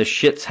sudden, the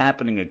shit's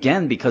happening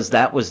again because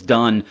that was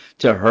done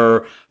to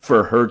her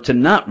for her to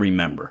not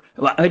remember.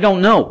 I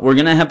don't know. We're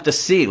going to have to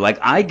see. Like,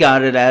 I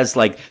got it as,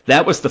 like,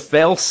 that was the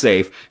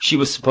fail-safe. She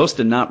was supposed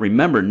to not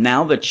remember.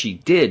 Now that she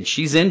did,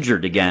 she's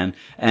injured again,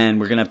 and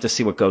we're going to have to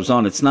see what goes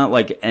on. It's not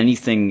like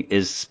anything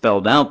is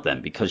spelled out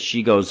then, because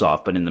she goes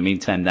off. But in the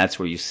meantime, that's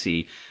where you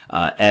see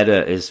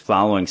Etta is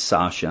following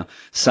Sasha.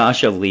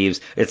 Sasha leaves.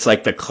 It's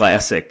like the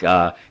classic,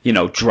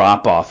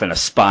 drop-off in a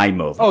spy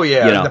movie. Oh,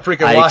 yeah. You know, in the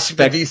freaking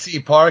Washington, D.C.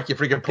 park, you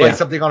freaking play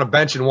something on a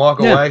bench and walk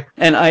away.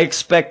 And I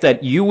expect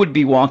that you would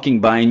be walking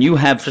by and you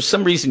have, for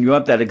some reason, you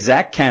have that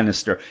exact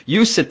canister.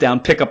 You sit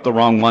down, pick up the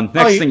wrong one.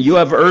 Next thing, you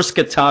have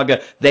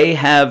Erskataga. They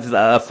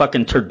have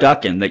fucking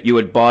turducken that you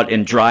had bought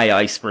in dry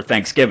ice for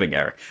Thanksgiving,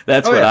 Eric.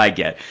 That's what I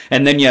get.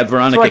 And then you have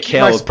Veronica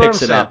Cale who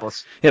picks it up.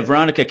 Yeah,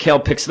 Veronica Cale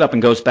picks it up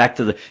and goes back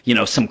to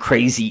the, some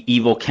crazy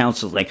evil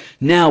council. Like,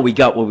 now we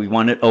got what we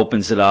wanted.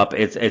 Opens it up.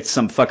 It's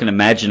some fucking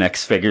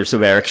Imaginext figures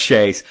of Eric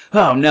Shays.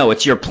 Oh, no,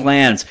 it's your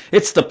plans.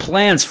 It's the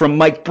plans from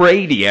Mike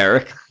Brady,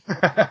 Eric.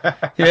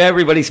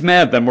 Everybody's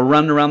mad. Then we're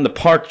running around the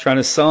park trying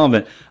to solve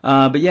it.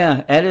 But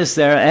yeah, Edda's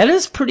there.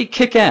 Edda's pretty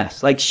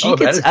kick-ass. Like, she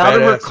gets out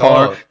of her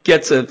car,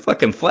 gets a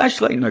fucking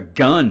flashlight and a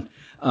gun.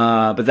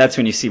 But that's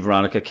when you see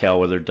Veronica Cale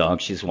with her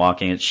dog. She's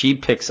walking, and she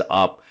picks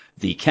up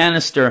the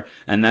canister,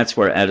 and that's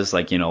where Edda's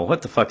like,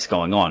 what the fuck's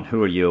going on?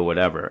 Who are you?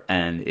 Whatever.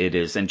 And it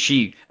is. And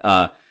she,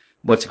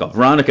 what's it called?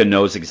 Veronica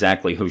knows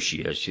exactly who she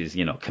is. She's,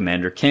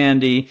 Commander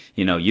Candy.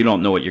 You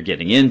don't know what you're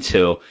getting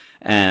into.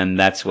 And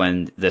that's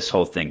when this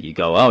whole thing, you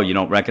go, oh, you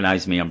don't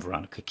recognize me. I'm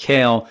Veronica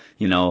Cale.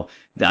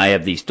 I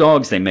have these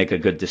dogs. They make a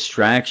good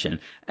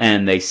distraction.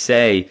 And they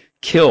say,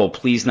 kill,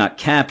 please not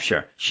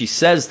capture. She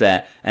says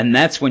that. And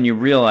that's when you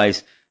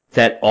realize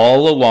that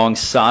all along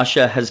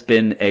Sasha has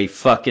been a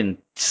fucking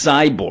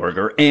cyborg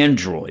or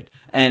android.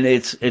 And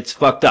it's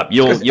fucked up.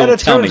 You'll tell me.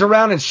 Turns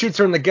around and shoots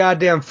her in the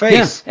goddamn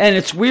face. Yeah, and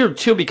it's weird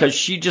too because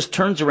she just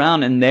turns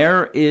around and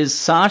there is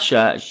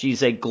Sasha.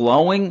 She's a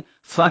glowing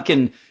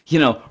fucking,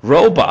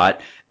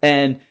 robot,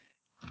 and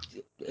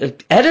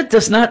Etta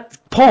does not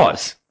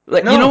pause.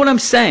 Like, no. You know what I'm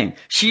saying?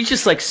 She's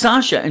just like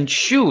Sasha and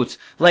shoots.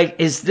 Like,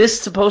 is this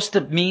supposed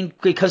to mean?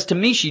 Because to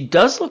me, she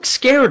does look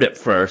scared at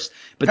first,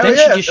 but then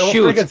she just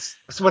shoots.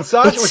 When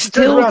she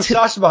turns around,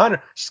 Sasha's behind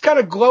her. She's kind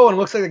of glowing,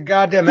 looks like a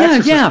goddamn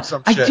exorcist or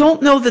some shit. I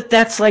don't know that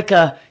that's like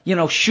a,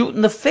 shoot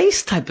in the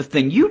face type of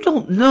thing. You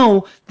don't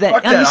know that.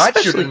 Fuck that, I'd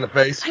shoot in the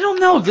face. I don't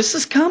know. This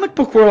is comic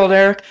book world,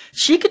 Eric.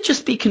 She could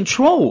just be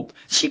controlled.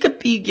 She could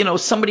be,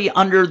 somebody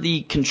under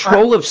the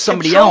control of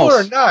somebody else.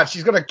 Control her or not,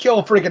 she's going to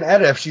kill freaking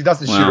Etta if she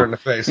doesn't shoot her in the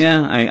face.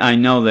 Yeah, I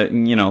know that,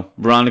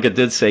 Veronica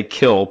did say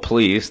kill,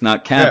 please,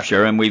 not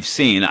capture, and we've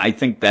seen. I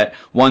think that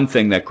one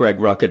thing that Greg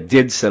Rucka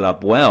did set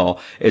up well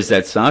is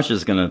that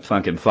Sasha's going to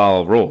fucking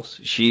follow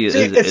rules.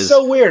 It's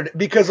so weird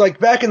because, like,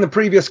 back in the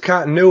previous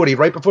continuity,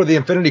 right before the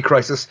Infinity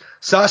Crisis,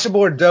 Sasha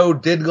Bordeaux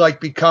did, like,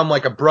 become,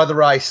 like, a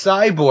Brother Eye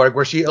cyborg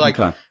where she, like,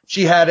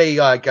 she had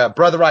a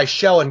Brother Eye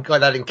shell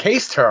that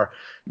encased her.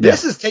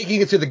 This is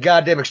taking it to the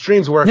goddamn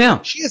extremes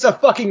where she is a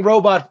fucking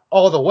robot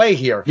all the way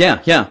here.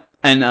 Yeah.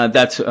 And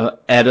that's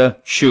Etta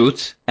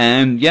shoots,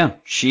 and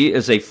she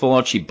is a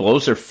full-out. She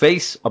blows her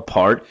face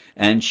apart,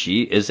 and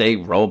she is a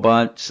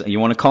robot. You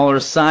want to call her a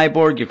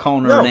cyborg? You're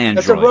calling her an android.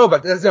 That's a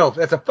robot.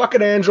 That's a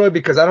fucking android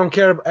because I don't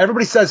care.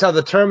 Everybody says how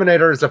the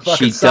Terminator is a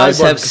fucking cyborg. She does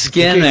have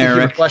skin,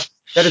 Eric.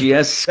 She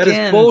has skin.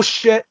 That is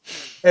bullshit.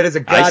 It is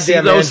a goddamn I see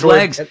those android.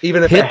 legs.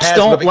 Even if Hips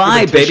don't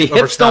lie, baby.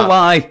 Hips don't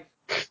lie.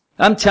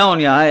 I'm telling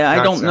you,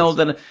 I don't know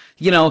that.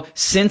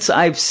 Since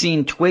I've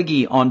seen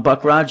Twiggy on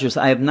Buck Rogers,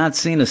 I have not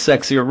seen a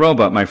sexier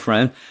robot, my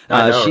friend.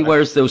 She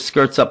wears those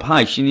skirts up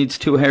high. She needs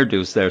 2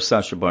 hairdos there,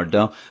 Sasha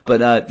Bordeaux.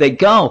 But they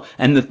go.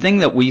 And the thing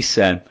that we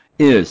said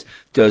is,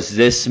 does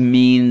this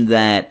mean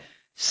that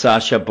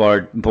Sasha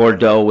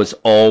Bordeaux was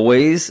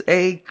always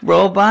a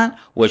robot?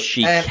 Was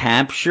she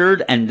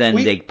captured and then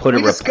they put a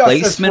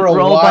replacement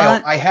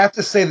robot? I have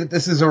to say that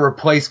this is a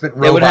replacement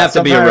robot. It would have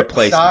to be a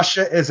replacement.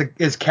 Sasha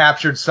is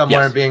captured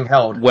somewhere and being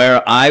held.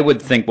 Where I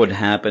would think would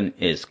happen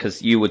is,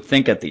 because you would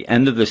think at the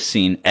end of the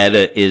scene,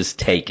 Etta is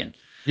taken.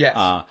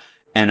 Yes.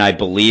 And I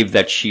believe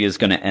that she is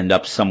going to end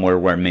up somewhere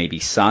where maybe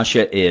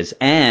Sasha is.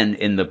 And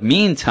in the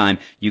meantime,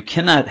 you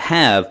cannot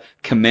have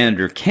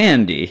Commander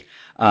Candy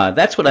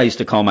That's what I used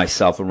to call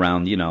myself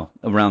around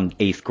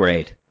 8th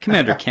grade.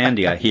 Commander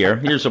Candy, I hear.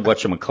 Here's a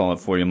whatchamacallit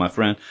for you, my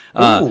friend.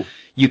 Ooh.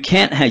 You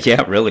can't have,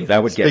 yeah, really,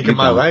 that would get you Speaking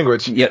my going.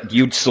 language. Yeah,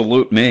 you'd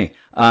salute me.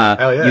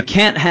 Hell yeah. You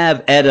can't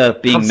have Etta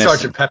being I'm missing.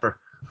 Sergeant Pepper.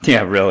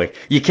 Yeah, really.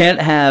 You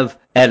can't have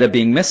Etta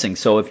being missing.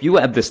 So if you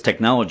have this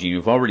technology,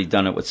 you've already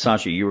done it with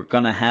Sasha, you're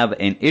going to have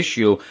an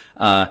issue,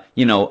 down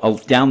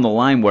the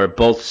line where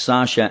both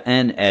Sasha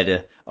and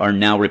Etta are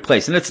now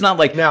replaced. And it's not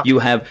like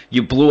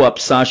you blew up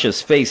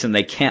Sasha's face and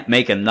they can't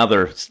make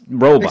another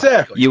robot.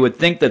 Exactly. You would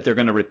think that they're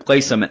going to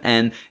replace them,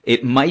 and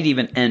it might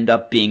even end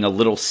up being a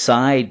little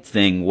side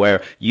thing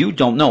where you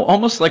don't know,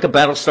 almost like a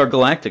Battlestar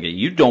Galactica.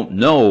 You don't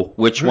know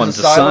which one's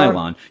a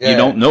Cylon. Yeah. You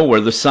don't know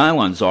where the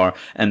Cylons are,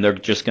 and they're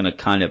just going to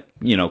kind of,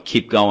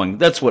 keep going.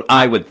 That's what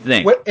I would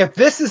think. If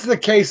this is the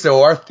case,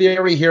 though, our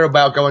theory here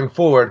about going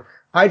forward,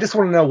 I just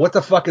want to know what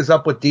the fuck is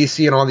up with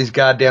DC and all these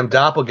goddamn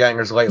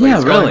doppelgangers lately. Yeah,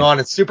 it's really. going on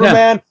in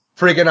Superman. Yeah.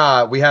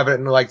 Freaking, we have it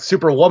in like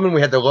Superwoman.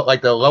 We had the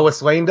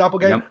Lois Lane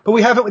doppelganger, Yep. But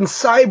we have it in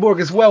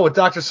Cyborg as well. With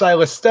Dr.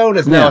 Silas Stone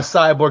is now a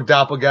cyborg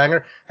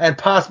doppelganger, and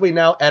possibly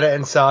now Etta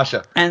and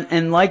Sasha.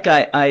 And like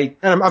I'm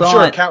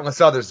sure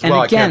countless others as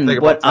well. And again, I can't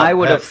think what I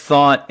would have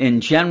thought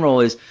in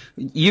general is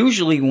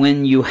usually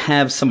when you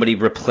have somebody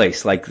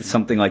replaced, like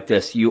something like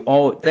this,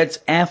 that's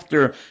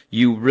after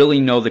you really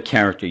know the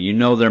character, you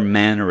know their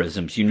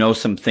mannerisms, you know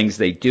some things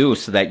they do,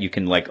 so that you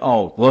can like,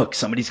 oh, look,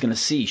 somebody's going to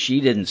see she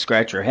didn't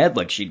scratch her head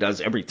like she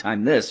does every time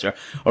this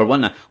or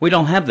whatnot. We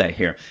don't have that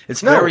here.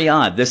 It's very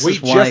odd. We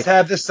just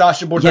have this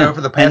Sasha Bordeaux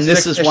for the past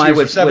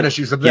 7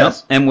 issues of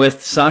this. And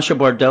with Sasha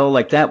Bordeaux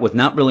like that, with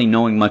not really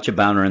knowing much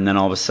about her, and then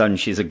all of a sudden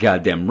she's a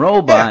goddamn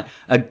robot.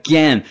 Yeah.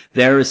 Again,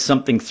 there is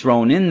something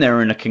thrown in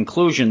there in a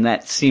conclusion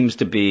that seems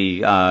to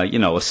be,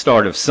 a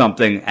start of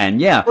something.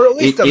 And yeah, or at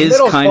least it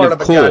is kind of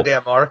cool.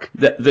 Goddamn arc.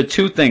 The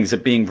two things,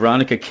 it being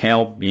Veronica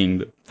Cale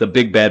being the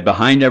big bad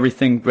behind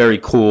everything, very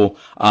cool.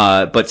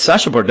 But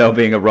Sasha Bordeaux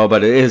being a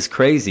robot is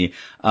crazy.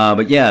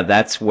 But yeah,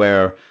 that's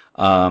where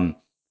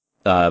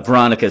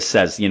Veronica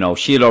says,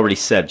 she had already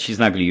said she's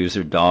not going to use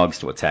her dogs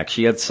to attack.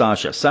 She had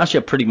Sasha.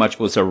 Sasha pretty much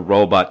was a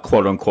robot,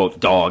 quote unquote,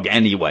 dog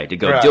anyway to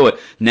go do it.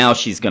 Now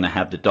she's going to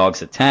have the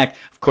dogs attack.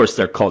 Of course,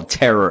 they're called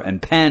Terror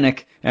and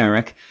Panic,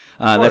 Eric.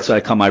 That's what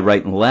I call my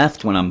right and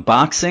left when I'm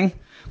boxing.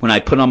 When I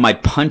put on my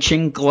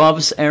punching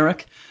gloves,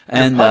 Eric.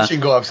 And punching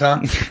gloves,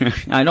 huh?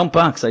 I don't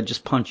box. I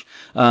just punch.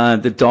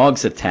 The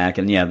dogs attack,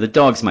 and yeah, the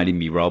dogs might even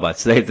be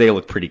robots. They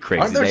look pretty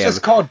crazy. Aren't they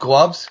just called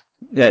gloves?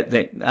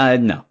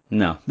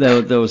 No.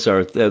 Those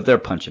are they're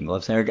punching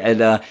gloves, Eric. And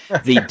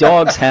the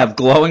dogs have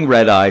glowing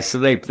red eyes, so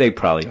they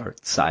probably are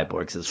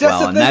cyborgs as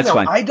well. And that's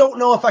why I don't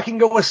know if I can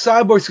go with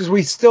cyborgs because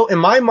we still, in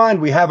my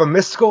mind, we have a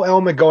mystical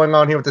element going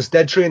on here with this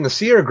Dead Tree and the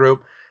Seer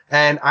group.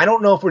 And I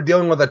don't know if we're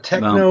dealing with a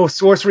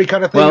techno-sorcery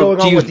kind of thing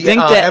going on with the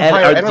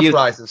Empire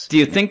Enterprises. Do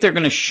you think they're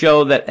going to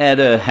show that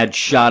Etta had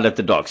shot at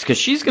the dogs? Because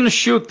she's going to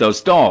shoot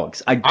those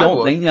dogs. I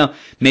don't think,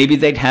 maybe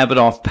they'd have it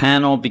off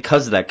panel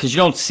because of that, because you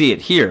don't see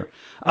it here.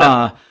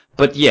 No.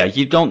 But yeah,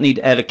 you don't need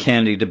Etta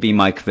Candy to be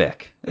Mike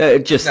Vick.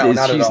 She's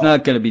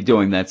not going to be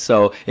doing that.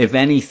 So if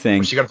anything,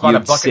 was she going to find a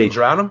bucket and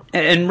drown him?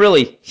 And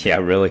really,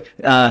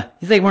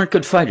 they weren't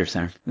good fighters,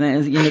 Aaron.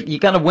 You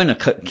got to win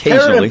occasionally.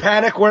 Terror and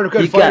Panic weren't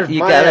good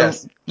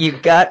fighters. You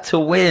got to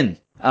win.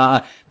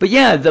 But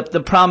yeah,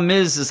 the problem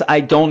is I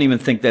don't even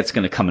think that's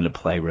going to come into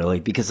play really,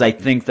 because I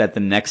think that the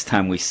next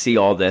time we see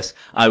all this,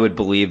 I would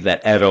believe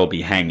that Etta will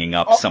be hanging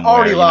up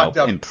somewhere,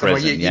 in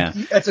prison.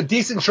 It's a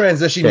decent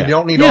transition. You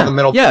don't need all the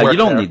middle. Yeah, you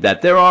don't need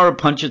that. There are a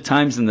bunch of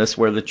times in this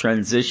where the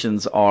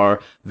transitions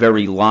are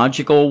very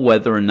logical,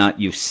 whether or not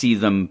you see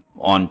them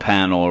on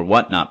panel or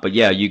whatnot. But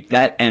yeah,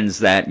 that ends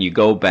that, and you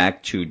go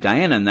back to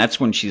Diana, and that's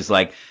when she's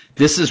like,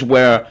 this is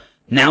where.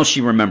 Now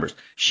she remembers.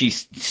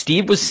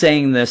 Steve was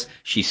saying this.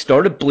 She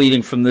started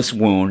bleeding from this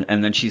wound,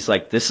 and then she's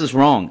like, this is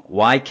wrong.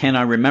 Why can't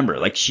I remember?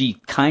 Like, she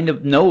kind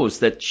of knows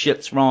that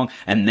shit's wrong.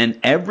 And then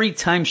every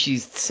time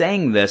she's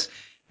saying this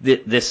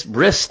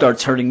wrist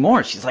starts hurting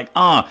more. She's like,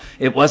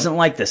 it wasn't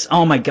like this.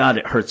 Oh my God,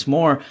 it hurts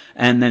more.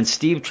 And then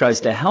Steve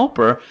tries to help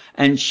her,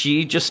 and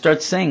she just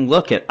starts saying,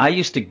 look, I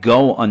used to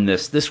go on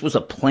this. This was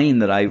a plane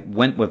that I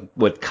went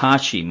with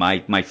Kashi,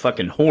 my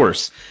fucking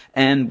horse.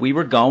 And we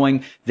were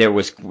going,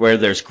 where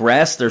there's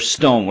grass, there's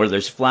stone. Where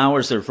there's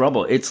flowers, there's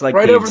rubble. It's like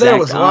right the over there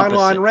was opposite.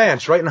 Line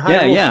Ranch, right in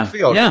High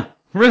Field. Yeah.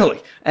 Really.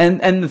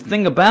 And the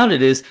thing about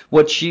it is,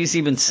 what she's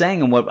even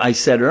saying and what I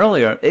said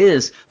earlier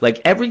is,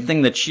 like,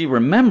 everything that she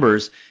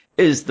remembers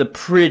is the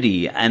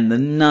pretty and the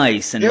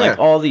nice and like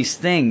all these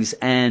things,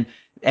 and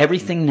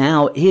everything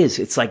now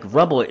it's like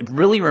rubble. It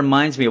really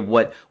reminds me of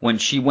when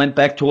she went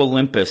back to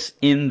Olympus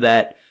in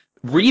that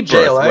Rebirth,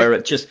 JLA? where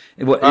it just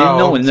in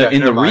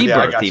the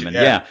Rebirth even.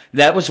 Yeah,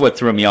 that was what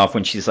threw me off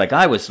when she's like,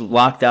 I was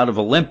locked out of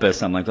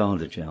Olympus. I'm like, oh,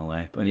 the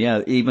JLA. But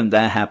yeah, even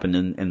that happened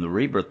in the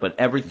Rebirth. But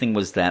everything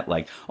was that,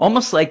 like,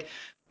 almost like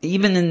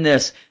even in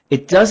this,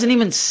 it doesn't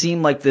even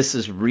seem like this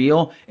is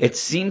real. It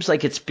seems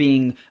like it's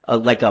being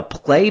like a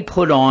play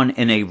put on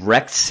in a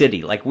wrecked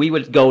city. Like we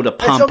would go to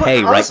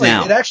Pompeii honestly, right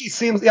now. It actually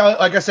seems, yeah,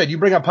 like I said, you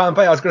bring up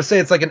Pompeii. I was going to say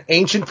it's like an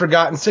ancient,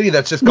 forgotten city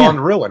that's just gone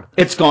to ruin.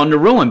 It's gone to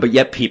ruin, but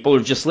yet people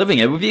are just living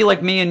it. It would be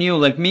like me,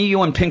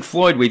 you and Pink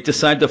Floyd. We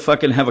decide to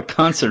fucking have a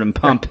concert in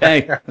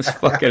Pompeii. Those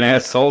fucking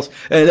assholes.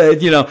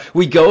 And,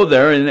 we go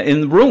there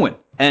in ruin.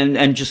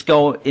 And just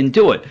go and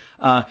do it.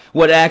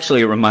 What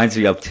actually it reminds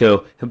me of,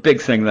 too, a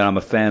big thing that I'm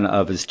a fan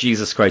of is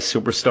Jesus Christ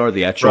Superstar,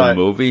 the actual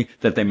movie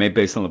that they made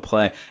based on the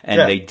play. And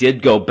they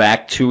did go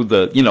back to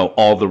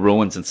all the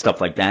ruins and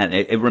stuff like that.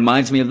 It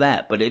reminds me of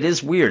that, but it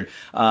is weird.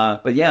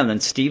 But yeah, and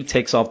then Steve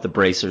takes off the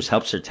bracers,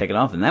 helps her take it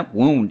off, and that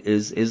wound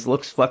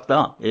looks fucked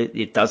up.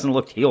 It doesn't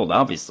look healed,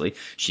 obviously.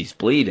 She's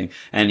bleeding.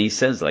 And he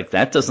says, like,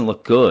 that doesn't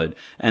look good.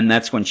 And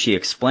that's when she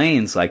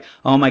explains, like,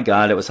 oh my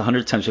God, it was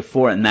 100 times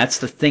before. And that's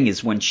the thing,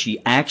 is when she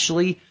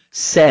actually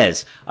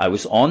says, I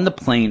was on the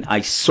plane, I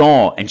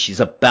saw, and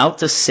she's about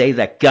to say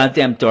that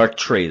goddamn dark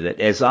tree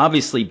that has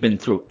obviously been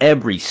through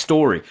every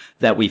story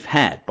that we've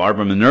had.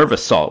 Barbara Minerva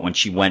saw it when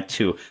she went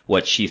to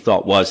what she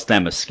thought was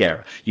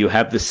Themyscira. You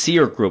have the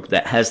seer group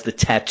that has the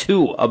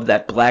tattoo of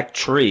that black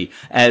tree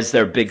as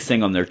their big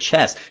thing on their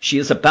chest. She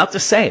is about to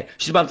say it.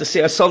 She's about to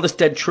say, I saw this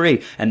dead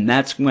tree. And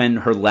that's when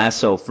her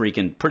lasso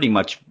freaking pretty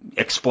much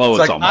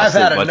explodes. It's like, almost.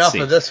 I've had enough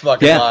of this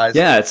fucking lies.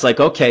 Yeah, it's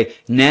like, okay,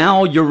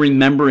 now you're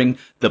remembering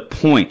the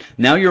point.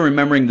 Now you're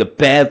remembering the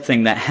bad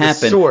thing that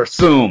happened. The source.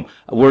 Boom.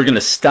 We're going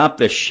to stop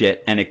this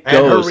shit. And it goes.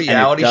 And her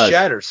reality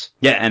shatters.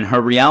 Yeah, and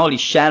her reality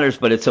shatters,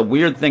 but it's a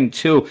weird thing,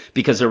 too,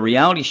 because her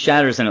reality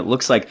shatters and it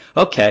looks like,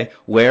 okay,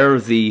 where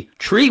the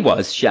tree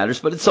was shatters,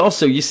 but it's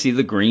also, you see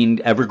the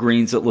green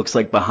evergreens, it looks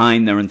like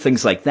behind there and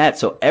things like that.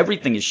 So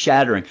everything is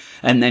shattering.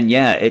 And then,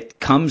 yeah, it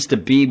comes to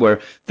be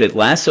where the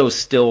lasso's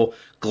still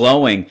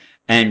glowing.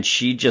 And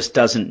she just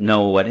doesn't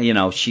know what,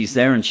 she's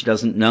there and she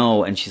doesn't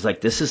know. And she's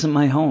like, this isn't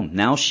my home.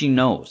 Now she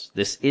knows.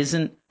 This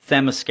isn't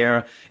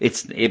Themyscira.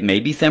 It may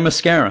be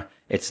Themyscira.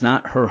 It's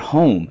not her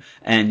home.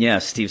 And yeah,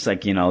 Steve's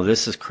like,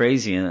 this is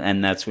crazy.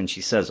 And that's when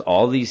she says,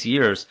 all these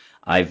years,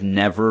 I've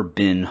never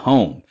been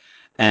home.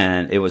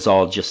 And it was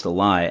all just a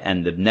lie,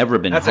 and they've never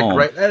been home.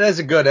 That is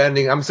a good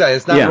ending. I'm saying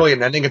it's not really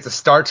an ending; it's a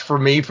start for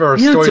me for a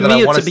story to that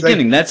me, I want to it's a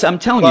beginning. I'm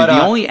telling you,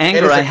 the only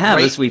anger I have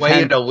is we've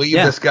had to leave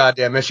this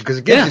goddamn issue because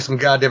it gives you some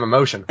goddamn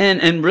emotion.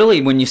 And really,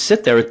 when you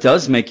sit there, it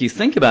does make you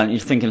think about it. You're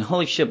thinking,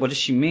 holy shit, what does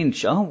she mean?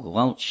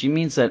 She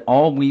means that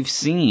all we've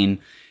seen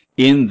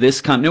in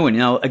this continuity.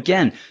 Now,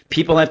 again,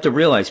 people have to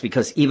realize,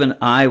 because even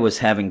I was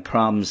having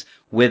problems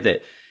with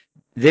it.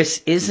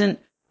 This isn't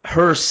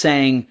her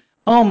saying,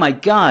 oh my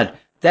God,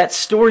 that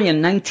story in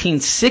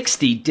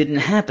 1960 didn't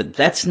happen.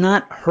 That's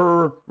not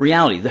her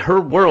reality.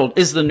 Her world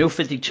is the New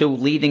 52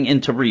 leading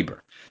into Rebirth.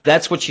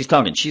 That's what she's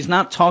talking. She's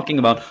not talking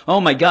about, oh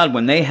my God,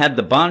 when they had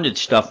the bondage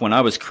stuff when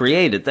I was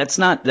created. That's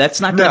not going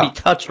to be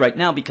touched right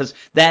now, because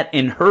that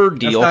in her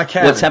deal,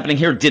 what's happening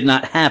here did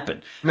not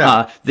happen.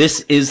 No. This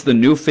is the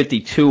New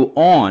 52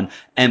 on,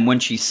 and when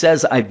she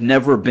says, I've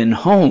never been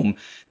home,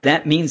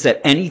 that means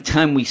that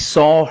anytime we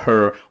saw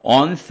her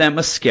on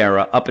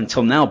Themyscira up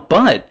until now,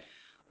 but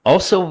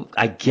also,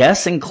 I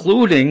guess,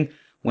 including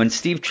when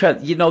Steve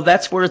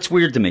that's where it's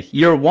weird to me.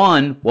 Year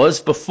one was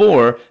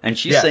before, and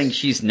she's saying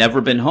she's never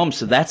been home,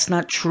 so that's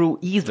not true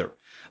either.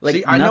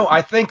 See, I know.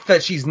 I think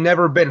that she's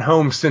never been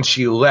home since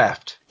she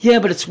left. Yeah,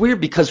 but it's weird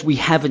because we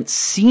haven't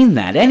seen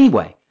that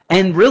anyway.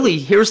 And really,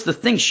 here's the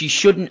thing: she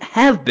shouldn't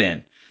have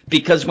been,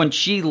 because when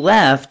she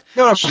left,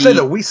 I'm saying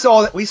that we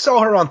saw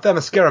her on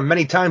Themyscira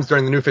many times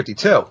during the New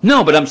 52.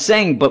 No, but I'm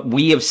saying, but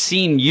we have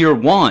seen year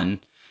one.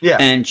 Yeah.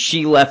 And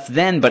she left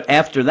then, but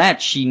after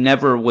that, she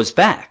never was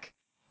back.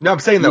 No, I'm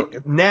saying, though,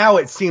 now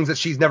it seems that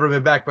she's never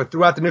been back, but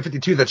throughout the New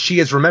 52 that she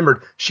has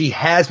remembered, she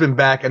has been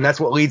back, and that's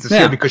what leads us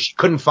here, because she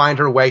couldn't find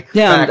her way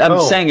back home.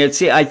 I'm saying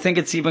I think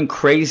it's even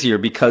crazier,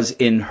 because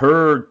in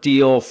her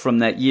deal from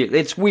that year,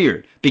 it's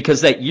weird, because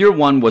that year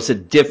one was a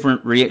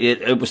different,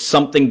 it was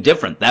something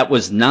different. That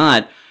was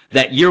not,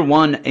 that year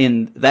one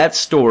in that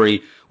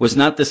story was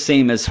not the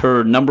same as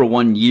her number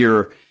one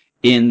year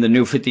in the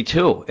New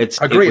 52.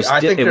 Agreed. I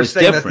think they're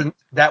saying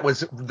that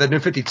was the New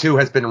 52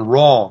 has been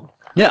wrong.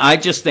 Yeah, I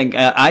just think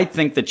I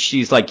think that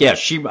she's like,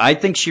 I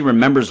think she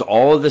remembers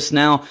all of this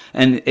now,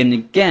 and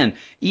again,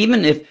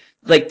 even if,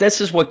 like, this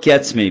is what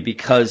gets me,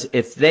 because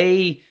if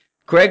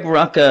Greg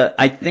Rucka,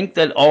 I think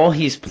that all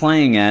he's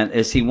playing at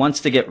is he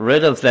wants to get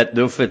rid of that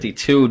New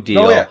 52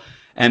 deal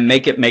and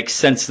make it make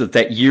sense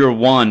that year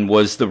one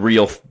was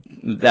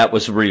that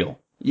was real.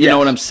 You know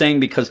what I'm saying?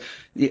 Because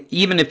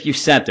even if you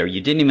sat there,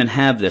 you didn't even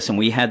have this, and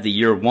we had the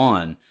year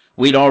one,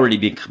 we'd already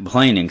be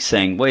complaining,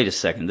 saying, wait a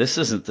second, this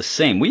isn't the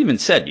same. We even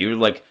said, you're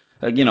like,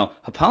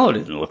 Apollo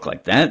didn't look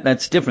like that.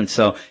 That's different.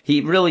 So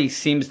he really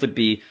seems to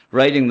be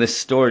writing this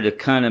story to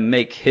kind of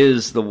make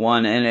his the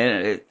one,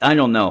 and I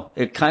don't know.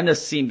 It kind of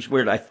seems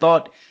weird. I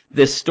thought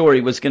this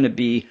story was going to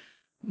be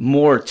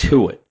more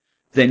to it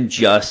than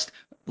just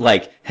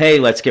like, hey,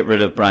 let's get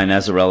rid of Brian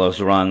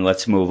Azzarello's run.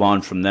 Let's move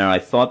on from there. I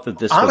thought that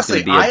this was going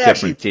to be a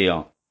different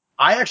deal.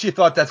 I actually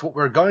thought that's what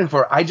we were going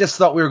for. I just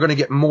thought we were going to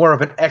get more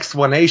of an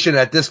explanation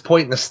at this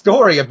point in the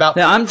story about.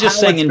 Now, I'm just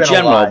saying in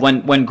general,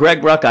 when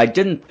Greg Rucka, I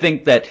didn't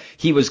think that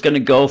he was going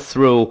to go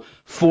through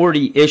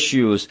 40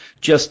 issues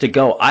just to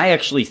go. I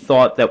actually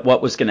thought that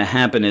what was going to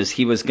happen is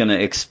he was going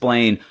to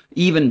explain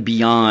even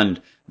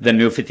beyond the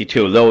New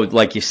 52, though,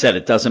 like you said,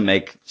 it doesn't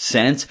make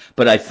sense.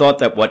 But I thought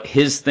that what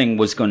his thing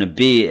was going to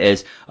be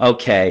is,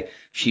 okay,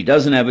 she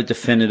doesn't have a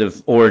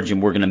definitive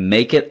origin. We're going to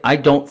make it. I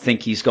don't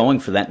think he's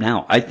going for that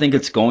now. I think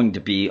it's going to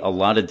be a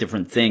lot of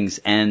different things,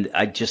 and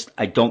I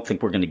don't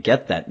think we're going to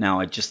get that now.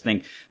 I just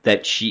think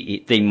that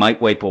they might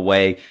wipe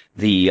away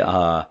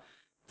the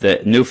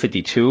New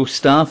 52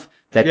 stuff.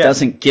 That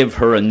doesn't give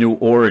her a new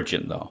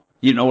origin, though.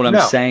 You know what I'm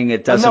saying?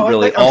 It doesn't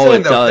really. All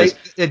it does.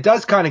 It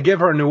does kind of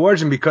give her a new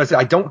origin because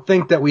I don't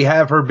think that we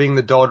have her being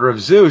the daughter of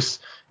Zeus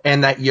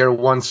and that year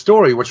one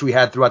story, which we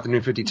had throughout the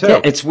New 52.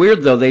 Yeah, it's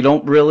weird, though. They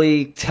don't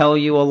really tell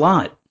you a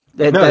lot.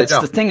 That's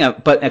the thing.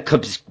 But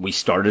because we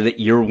started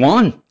at year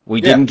one. We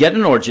didn't get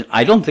an origin.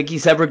 I don't think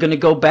he's ever going to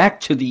go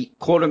back to the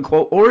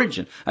quote-unquote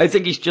origin. I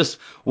think he's just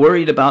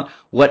worried about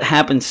what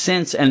happened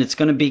since, and it's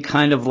going to be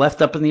kind of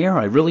left up in the air.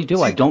 I really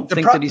do. I don't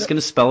think that he's going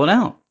to spell it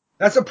out.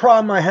 That's a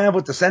problem I have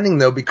with this ending,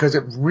 though, because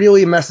it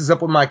really messes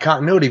up with my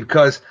continuity,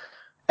 because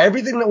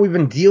everything that we've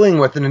been dealing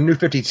with in the New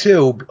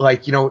 52,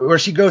 like, you know, where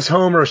she goes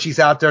home or she's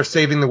out there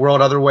saving the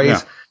world other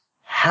ways,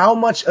 how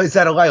much is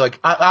that a lie? Like,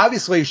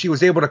 obviously, she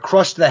was able to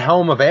crush the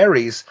helm of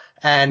Ares,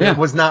 and it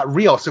was not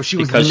real, so she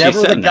was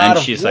never the god of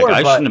war. She's like,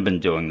 I shouldn't have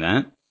been doing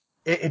that.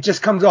 It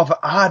just comes off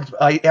odd.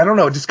 I don't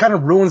know. It just kind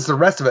of ruins the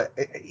rest of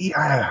it.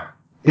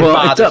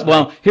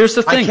 Well, here's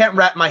the thing. I can't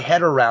wrap my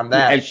head around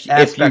that.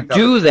 If you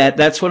do that,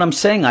 that's what I'm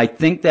saying. I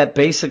think that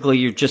basically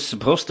you're just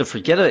supposed to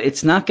forget it.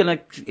 It's not going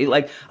to,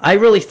 like, I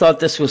really thought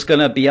this was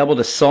going to be able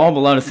to solve a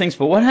lot of things.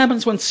 But what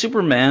happens when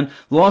Superman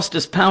lost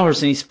his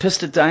powers and he's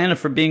pissed at Diana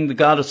for being the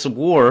goddess of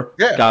war,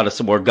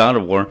 god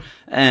of war,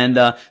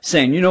 and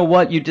saying, you know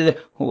what, you did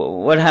it.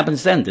 What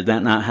happens then? Did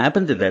that not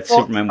happen? Did that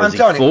Superman, was he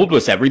fooled?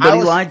 Was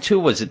everybody lied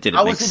to? Did it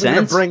make sense? I was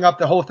going to bring up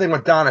the whole thing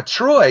with Donna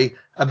Troy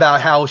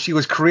about how she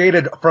was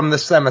created from the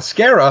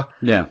Themyscira.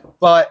 Yeah.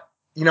 But,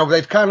 you know,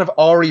 they've kind of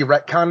already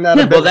retconned that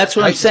a bit. Well, that's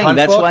what I'm saying.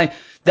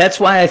 That's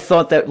why I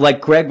thought that, like,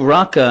 Greg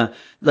Rucka,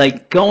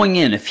 like, going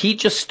in, if he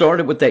just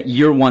started with that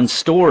year one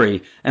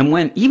story and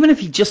went, even if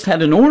he just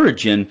had an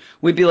origin,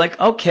 we'd be like,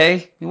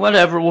 okay,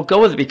 whatever, we'll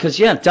go with it. Because,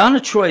 Donna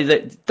Troy,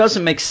 that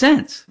doesn't make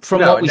sense from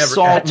what we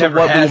saw to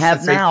what we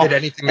have now.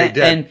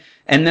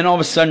 And then all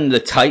of a sudden the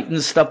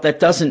Titans stuff,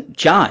 that doesn't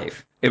jive.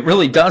 It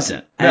really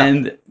doesn't. Yeah.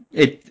 And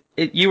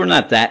you were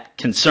not that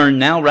concerned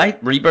now,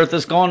 right? Rebirth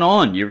has gone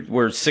on.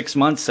 We're 6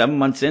 months, 7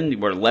 months in.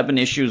 We're 11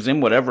 issues in,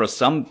 whatever,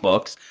 some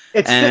books.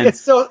 It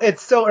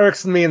still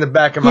irks me in the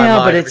back of my mind.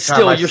 Yeah, but it's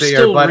still, you're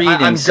still reading.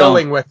 I'm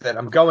going with it.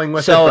 I'm going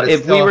with it. So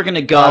if we were going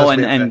to go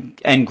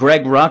and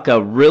Greg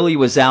Rucka really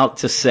was out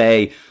to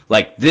say,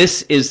 like,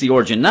 this is the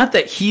origin. Not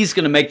that he's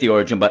going to make the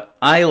origin, but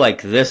I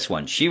like this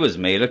one. She was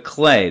made of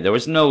clay. There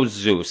was no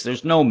Zeus.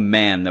 There's no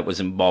man that was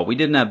involved. We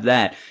didn't have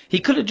that. He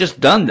could have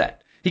just done that.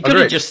 He could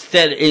have just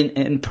said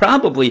in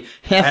probably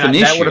half an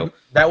issue.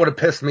 That would have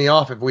pissed me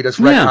off if we just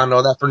retconned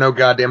all that for no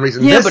goddamn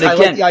reason. Yeah, but again, I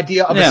like the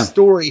idea of a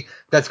story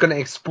that's going to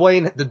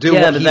explain what he wants to do.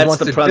 Yeah, that's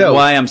the problem.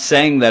 Why I'm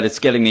saying that it's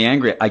getting me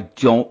angry. I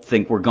don't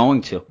think we're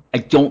going to. I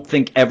don't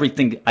think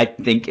everything. I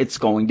think it's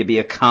going to be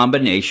a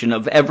combination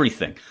of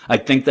everything. I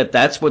think that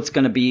that's what's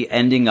going to be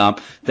ending up.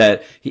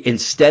 That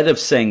instead of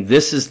saying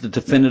this is the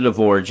definitive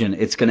origin,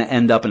 it's going to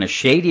end up in a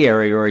shady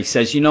area where he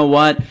says, you know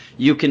what,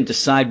 you can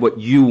decide what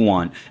you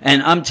want.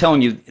 And I'm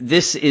telling you,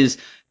 this is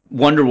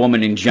Wonder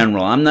Woman in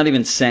general. I'm not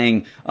even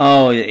saying,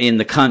 in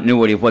the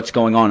continuity of what's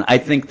going on. I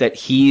think that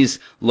he's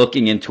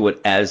looking into it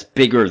as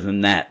bigger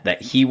than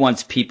that he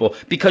wants people,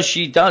 because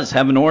she does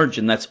have an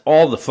origin that's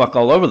all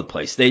over the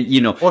place.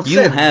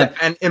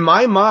 And in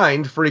my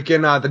mind,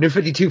 freaking, the New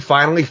 52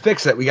 finally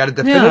fixed it. We got a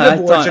definitive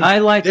origin. I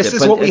liked it. This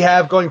is what we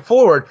have going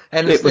forward.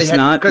 And it was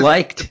not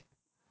liked.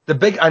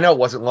 I know it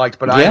wasn't liked,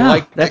 but I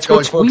liked that's it going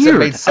what's weird. It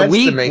made sense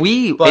to me.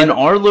 We in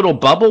our little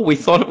bubble, we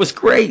thought it was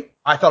great.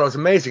 I thought it was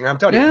amazing. I'm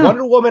telling you,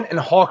 Wonder Woman and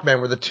Hawkman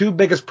were the two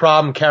biggest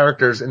problem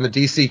characters in the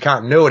DC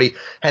continuity,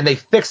 and they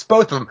fixed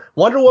both of them.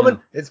 Wonder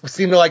Woman, it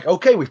seemed like,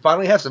 okay, we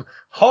finally have some.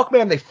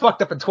 Hawkman, they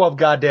fucked up in 12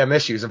 goddamn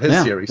issues of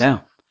his series.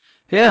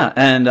 Yeah,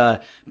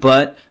 and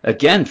but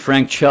again,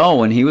 Frank Cho,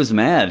 when he was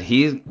mad,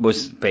 he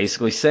was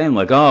basically saying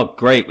like, "Oh,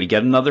 great, we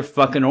get another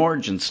fucking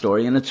origin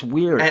story," and it's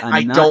weird. And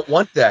I don't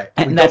want that.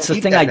 And that's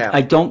the thing.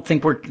 I don't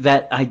think we're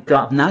that. I'm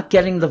not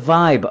getting the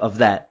vibe of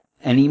that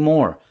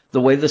anymore. The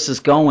way this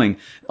is going,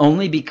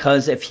 only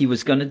because if he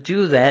was going to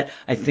do that,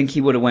 I think he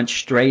would have went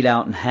straight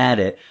out and had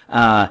it.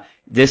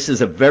 This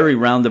is a very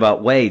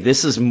roundabout way.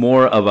 This is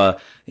more of a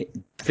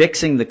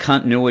fixing the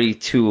continuity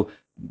to,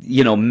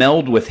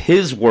 meld with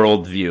his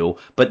worldview,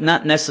 but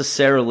not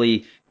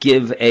necessarily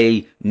give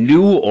a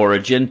new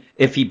origin.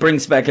 If he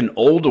brings back an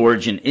old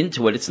origin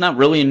into it, it's not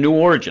really a new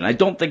origin. I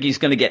don't think he's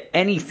going to get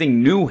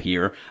anything new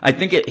here. I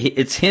think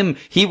it's him.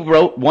 He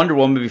wrote Wonder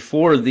Woman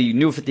before the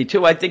New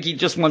 52. I think he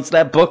just wants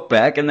that book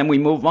back, and then we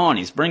move on.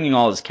 He's bringing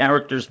all his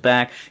characters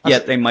back,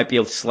 yet they might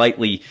be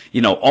slightly,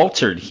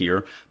 altered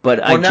here. But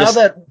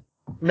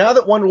now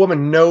that Wonder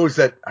Woman knows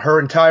that her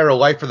entire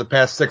life for the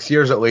past 6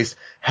 years at least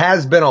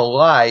has been a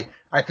lie,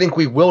 I think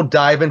we will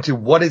dive into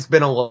what has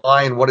been a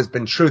lie and what has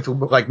been truth,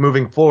 like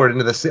moving forward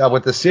into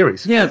with the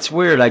series. Yeah, it's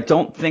weird. I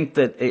don't think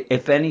that,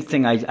 if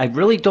anything, I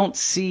really don't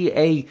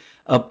see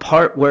a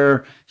part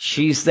where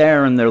she's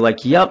there and they're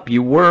like, "Yep,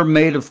 you were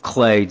made of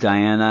clay,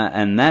 Diana,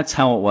 and that's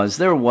how it was.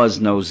 There was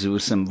no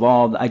Zeus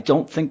involved." I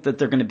don't think that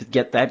they're going to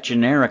get that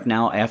generic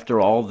now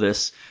after all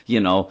this,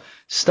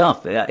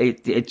 stuff.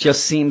 It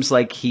just seems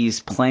like he's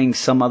playing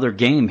some other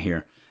game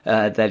here.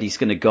 That he's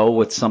going to go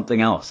with something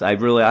else.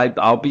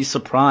 I'll be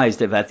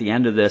surprised if at the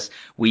end of this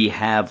we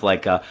have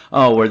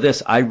or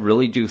this. I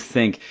really do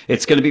think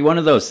it's going to be one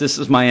of those. This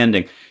is my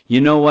ending.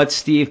 You know what,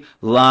 Steve?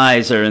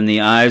 Lies are in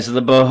the eyes of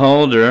the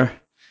beholder.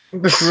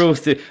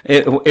 Truth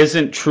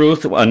isn't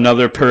truth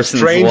another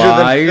person's Stranger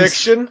lies. Than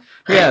fiction?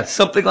 Yeah,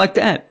 something like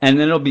that. And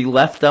then it'll be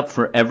left up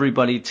for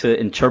everybody to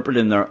interpret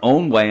in their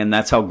own way, and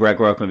that's how Greg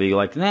Rucka will be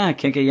like, "Nah, I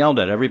can't get yelled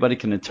at. Everybody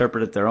can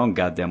interpret it their own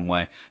goddamn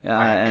way."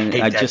 And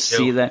I just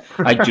see that.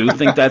 I do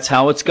think that's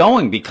how it's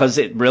going, because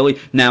it really,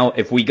 now,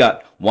 if we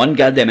got one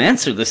goddamn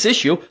answer to this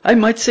issue, I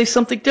might say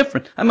something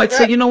different. I might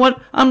say, you know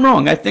what? I'm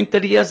wrong. I think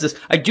that he has this.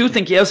 I do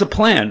think he has a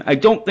plan. I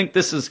don't think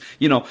this is,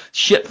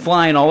 shit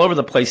flying all over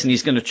the place and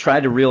he's going to try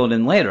to reel it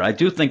in later. I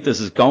do think this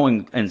is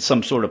going in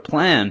some sort of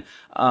plan.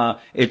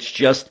 It's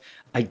just,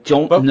 I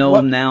don't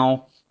know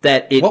now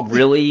that it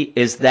really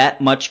is that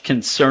much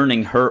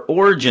concerning her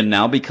origin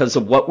now, because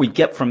of what we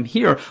get from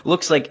here.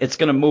 Looks like it's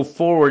going to move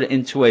forward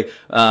into a,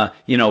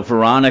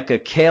 Veronica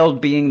Cale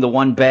being the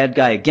one bad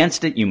guy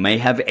against it. You may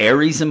have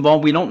Ares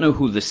involved. We don't know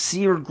who the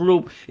Seer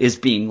group is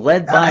being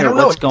led by or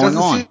what's going on. It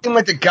doesn't seem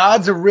like the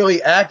gods are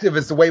really active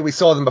as the way we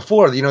saw them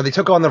before. They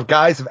took on the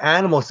guise of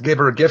animals to give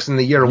her gifts in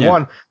the year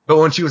one, but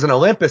when she was in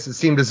Olympus, it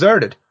seemed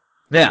deserted.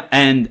 Yeah,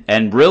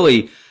 and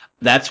really,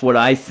 that's what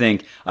I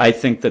think. I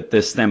think that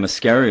this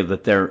Themyscira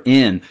that they're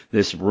in,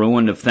 this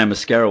ruin of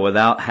Themyscira,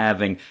 without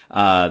having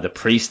the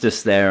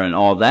priestess there and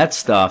all that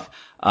stuff,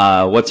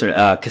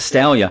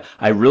 Castalia,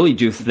 I really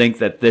do think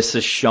that this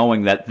is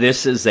showing that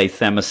this is a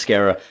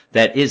Themyscira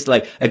that is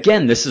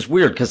again, this is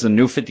weird because the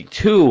New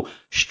 52,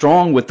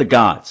 strong with the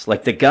gods.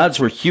 Like, the gods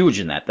were huge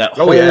in that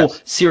whole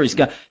series.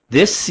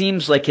 This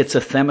seems like it's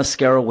a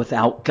Themyscira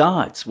without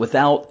gods,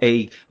 without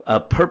a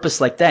purpose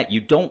like that.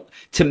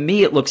 To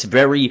me, it looks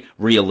very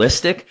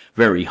realistic,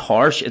 very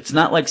harsh. It's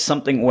not like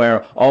something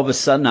where all of a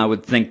sudden I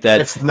would think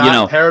that it's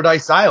not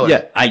Paradise Island.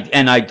 Yeah,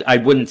 I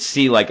wouldn't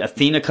see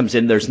Athena comes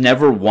in. There's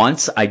never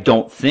once, I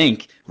don't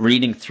think,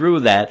 reading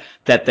through that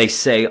they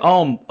say,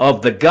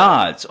 of the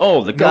gods.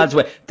 Oh, the gods.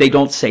 They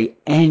don't say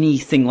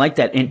anything like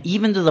that. And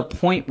even to the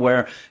point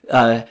where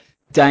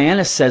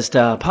Diana says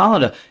to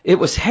Hippolyta, "It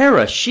was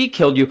Hera. She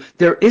killed you."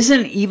 There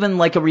isn't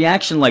even a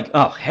reaction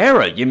 "Oh,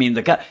 Hera, you mean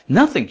the god?"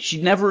 Nothing. She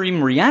never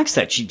even reacts to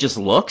that. She just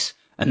looks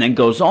and then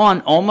goes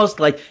on, almost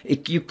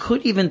you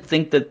could even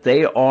think that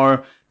they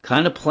are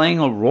kind of playing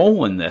a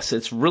role in this.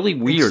 It's really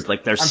weird.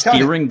 They're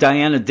steering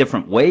Diana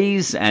different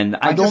ways, and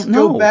I don't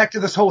know. Go back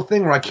to this whole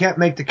thing where I can't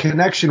make the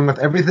connection with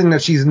everything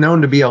that she's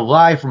known to be a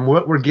lie from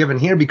what we're given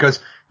here, because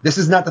this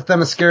is not the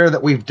Themyscira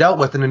that we've dealt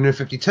with in the New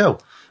 52.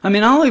 I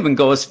mean, I'll even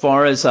go as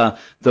far as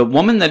the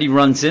woman that he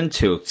runs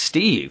into,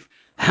 Steve.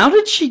 How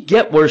did she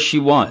get where she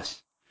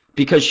was?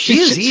 Because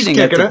she's eating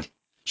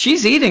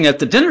at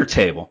the dinner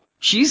table.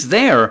 She's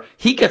there.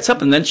 He gets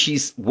up, and then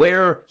she's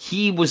where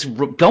he was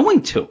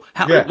going to.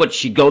 Would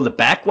she go the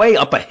back way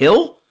up a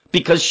hill?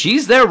 Because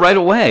she's there right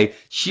away.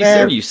 She's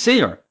there. You see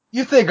her.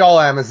 You think all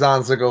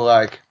Amazons look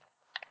alike?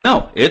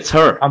 No, it's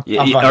her. Are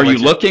you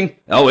looking?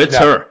 Oh, it's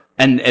her.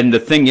 And the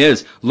thing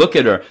is, look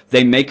at her.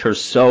 They make her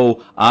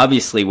so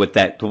obviously with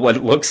that what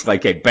looks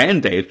like a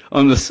Band-Aid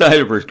on the side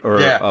of her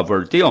of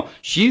her deal.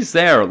 She's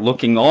there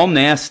looking all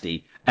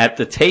nasty at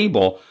the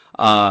table.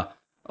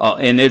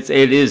 And it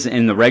is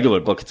in the regular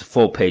book. It's a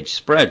full page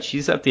spread.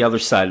 She's at the other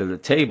side of the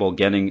table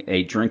getting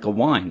a drink of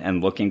wine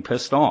and looking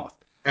pissed off.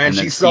 And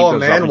she saw a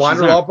man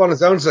wander off on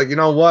his own. She's like, you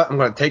know what? I'm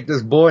going to take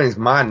this boy, and he's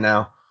mine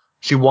now.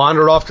 She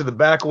wandered off to the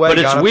back way. But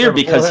it's weird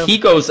because he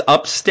goes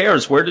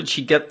upstairs. Where did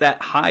she get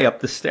that high up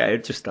the stairs?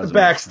 It just doesn't. The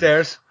back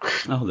stairs.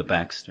 Oh, the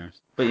back stairs.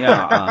 But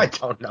yeah, I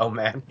don't know,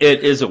 man.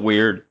 It is a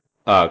weird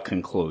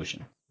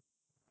conclusion.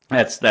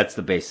 That's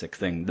the basic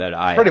thing that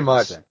I pretty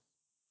much. Say.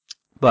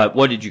 But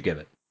what did you give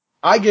it?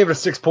 I gave it a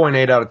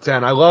 6.8 out of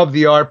 10. I love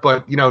the art,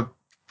 but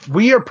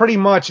we are pretty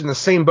much in the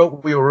same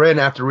boat we were in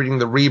after reading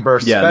the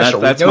Rebirth special.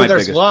 That's we know my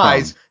there's biggest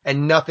lies problem.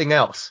 And nothing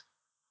else.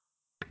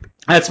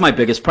 That's my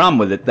biggest problem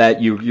with it,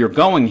 that you're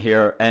going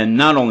here, and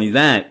not only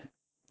that,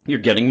 you're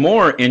getting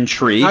more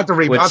intrigue. Not the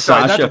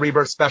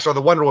Rebirth special,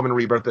 the Wonder Woman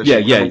Rebirth issue.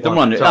 Yeah, the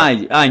one.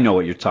 I know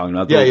what you're talking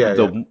about.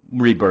 The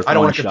Rebirth. I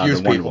don't want to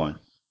confuse people.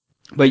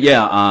 But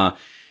yeah,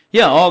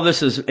 Yeah, all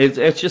this is,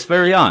 it's just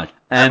very odd.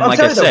 And I'm like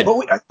I telling you said,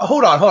 though, but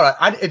hold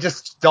on. It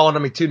just dawned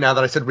on me too now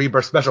that I said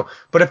Rebirth Special.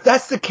 But if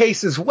that's the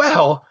case as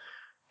well,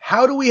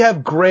 how do we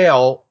have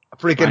Grail,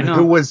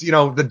 who was,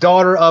 the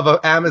daughter of an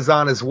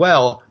Amazon as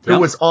well, who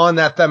was on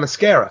that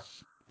Themyscira?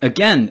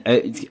 Again,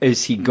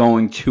 is he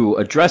going to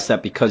address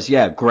that? Because,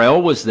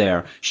 Grail was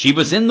there. She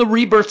was in the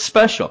Rebirth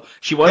Special.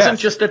 She wasn't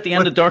just at the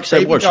end of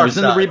Darkseid War. She was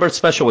in the Rebirth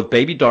Special with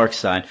Baby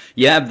Darkseid.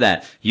 You have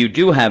that. You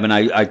do have, and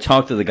I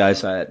talked to the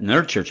guys at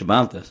Nerd Church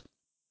about this.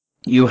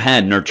 You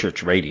had Nerd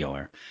Church Radio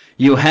Air.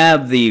 You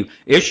have the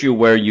issue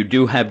where you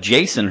do have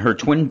Jason, her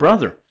twin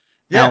brother,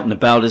 out and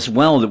about as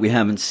well that we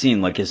haven't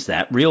seen. Like, is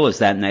that real? Is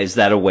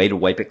that a way to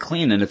wipe it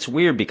clean? And it's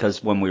weird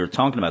because when we were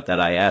talking about that,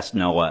 I asked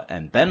Noah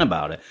and Ben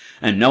about it.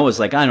 And Noah's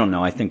like, I don't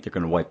know. I think they're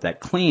going to wipe that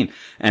clean.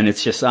 And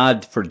it's just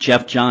odd for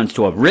Jeff Johns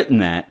to have written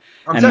that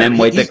and then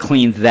wipe it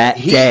clean that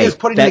day. He is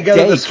putting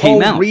together this whole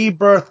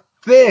Rebirth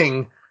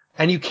thing.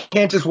 And you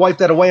can't just wipe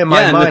that away in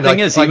my mind. Yeah, and the thing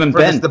is, even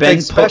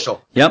Ben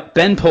special.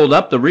 Ben pulled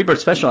up the Rebirth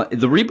Special.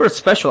 The Rebirth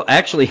Special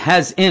actually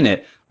has in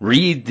it,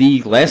 read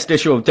the last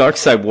issue of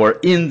Darkseid War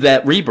in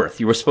that Rebirth.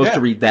 You were supposed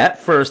to read that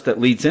first that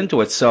leads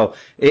into it. So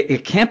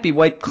it can't be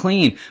wiped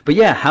clean. But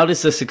yeah, how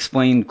does this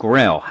explain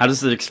Grail? How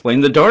does it explain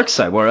the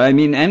Darkseid War? I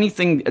mean,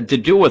 anything to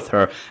do with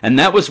her. And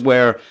that was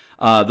where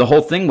the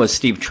whole thing was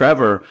Steve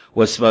Trevor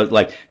was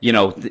like,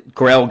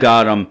 Grail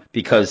got him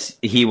because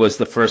he was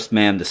the first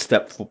man to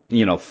step,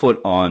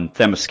 foot on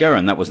Themyscira,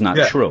 and that was not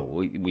true.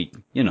 We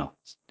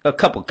a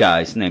couple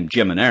guys named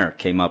Jim and Eric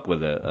came up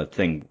with a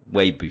thing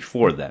way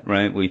before that,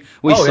 right? We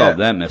solved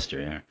that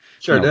mystery here.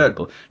 Sure did.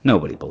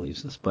 Nobody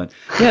believes this, but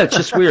yeah, it's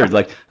just weird.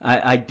 Like,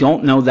 I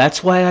don't know.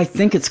 That's why I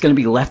think it's going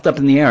to be left up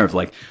in the air of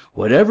like,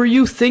 whatever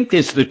you think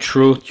is the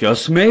truth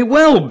just may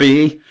well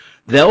be.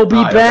 They'll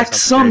be back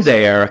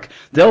someday, Eric.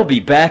 They'll be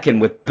back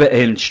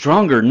in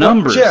stronger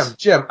numbers.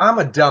 Jim, I'm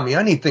a dummy.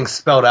 I need things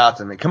spelled out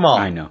to me. Come on.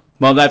 I know.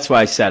 Well, that's why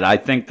I said I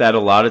think that a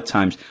lot of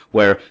times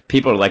where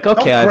people are like,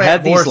 okay, I've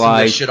had these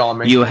lies.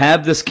 You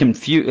have this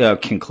confusion.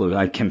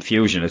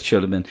 It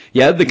should have been.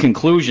 You have the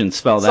conclusion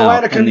spelled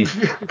out. And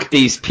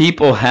these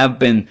people have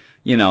been,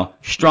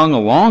 strung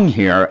along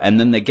here, and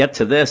then they get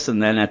to this,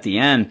 and then at the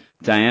end,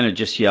 Diana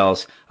just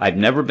yells, I've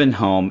never been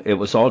home. It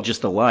was all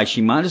just a lie.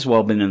 She might as well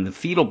have been in the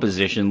fetal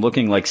position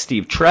looking like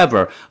Steve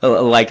Trevor,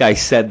 like I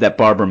said that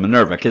Barbara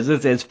Minerva, because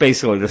it's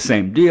basically the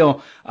same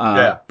deal.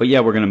 But yeah,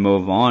 we're going to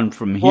move on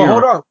from here. Well,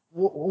 hold on.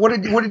 What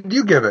did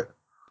you give it?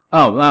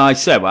 Oh,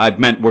 well, I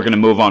meant we're going to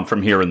move on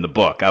from here in the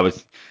book. I was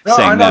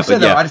saying that,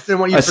 but yeah. I just didn't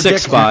want you to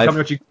predict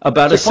 6.5,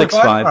 about a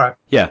 6.5. Right.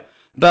 Yeah,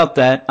 about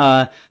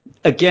that.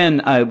 Again,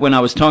 when I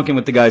was talking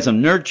with the guys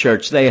on Nerd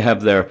Church, they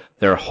have their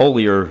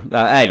holier,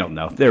 I don't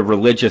know, their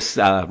religious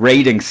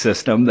rating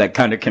system that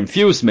kind of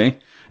confused me.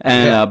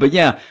 And but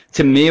yeah,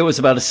 to me it was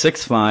about a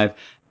 6.5.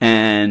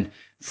 And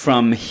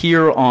from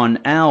here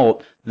on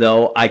out,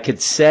 though, I could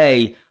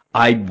say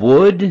I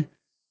would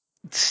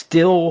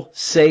still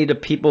say to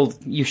people,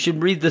 you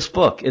should read this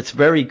book. It's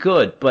very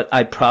good. But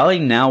I probably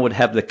now would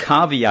have the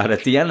caveat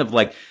at the end of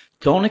like,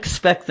 don't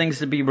expect things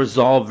to be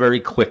resolved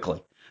very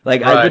quickly.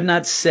 Like, I would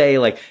not say,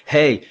 like,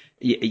 hey,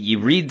 you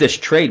read this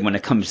trade when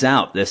it comes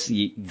out,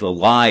 the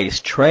lies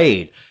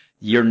trade,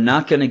 you're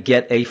not going to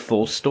get a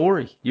full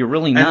story. You're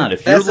really not.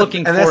 If you're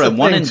looking for a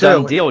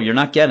one-and-done deal, you're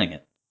not getting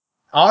it.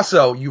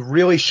 Also, you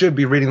really should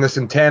be reading this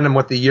in tandem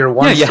with the year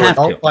one story. Yeah, you have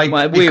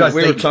to. We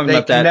were talking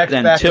about that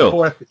then, too. And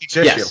forth each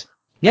issue.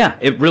 Yeah,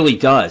 it really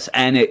does.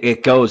 And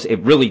it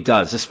really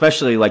does.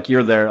 Especially like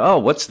you're there, oh,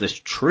 what's this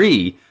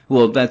tree?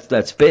 Well,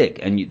 that's big.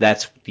 And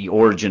that's the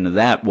origin of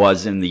that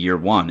was in the year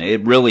one.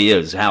 It really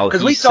is how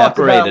he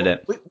separated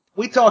it.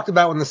 We talked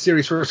about when the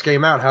series first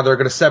came out how they're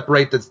going to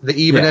separate the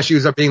even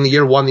issues of being the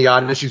year one, the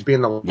odd issues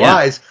being the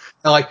lies.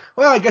 And like,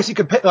 well, I guess you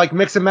could pick, like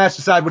mix and match,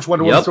 decide which one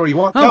story you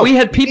want. No, we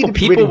had people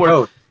were.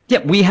 Both. Yeah,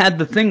 we had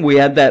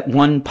that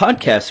one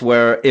podcast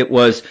where it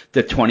was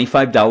the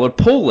 $25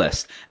 pull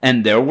list,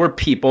 and there were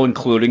people,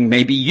 including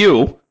maybe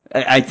you.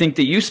 I think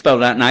that you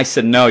spelled out, and I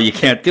said, no, you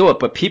can't do it.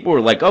 But people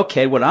were like,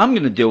 okay, what I'm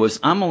going to do is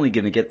I'm only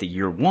going to get the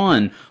year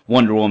one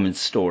Wonder Woman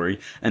story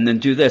and then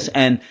do this.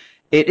 And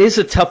it is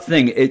a tough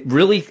thing.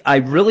 I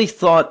really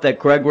thought that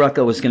Greg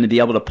Rucka was going to be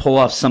able to pull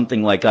off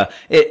something like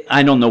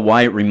I don't know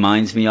why it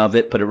reminds me of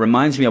it, but it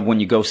reminds me of when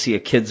you go see a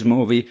kids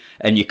movie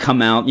and you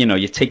come out,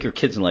 you take your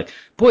kids and like,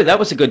 boy, that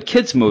was a good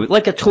kids movie,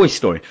 like a Toy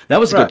Story. That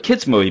was a good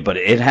kids movie, but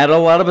it had a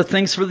lot of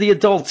things for the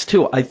adults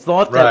too. I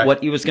thought that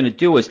what he was going to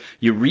do is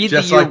you read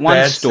just the year like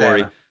one story.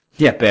 Santa.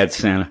 Yeah, Bad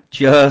Santa.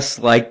 Just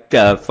like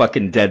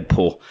fucking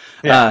Deadpool.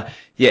 Yeah.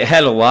 Yeah, it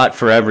had a lot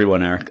for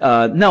everyone, Eric.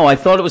 No, I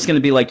thought it was going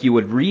to be like you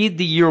would read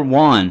the year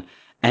one,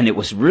 and it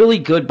was really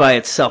good by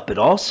itself. But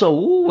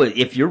also,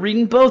 if you're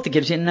reading both, it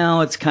gives you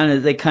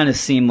they kind of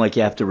seem like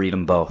you have to read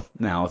them both.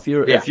 Now, if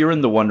you're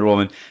in the Wonder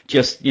Woman,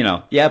 just you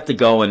have to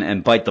go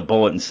and bite the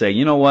bullet and say,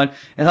 you know what?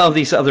 Hell,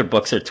 these other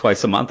books are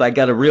twice a month. I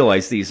got to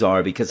realize these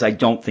are because I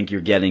don't think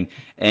you're getting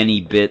any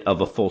bit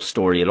of a full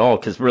story at all.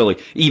 Because really,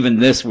 even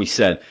this, we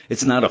said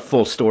it's not a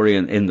full story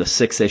in the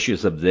 6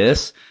 issues of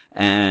this.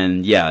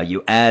 And yeah,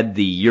 you add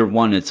the year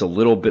one, it's a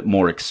little bit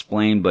more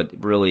explained, but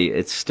really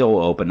it's still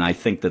open. I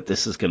think that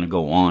this is going to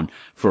go on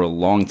for a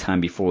long time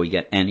before we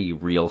get any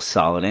real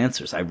solid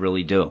answers. I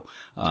really do.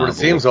 That's what it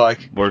seems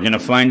like. We're going to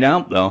find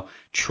out though.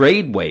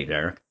 Trade weight,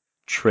 Eric.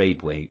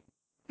 Trade weight.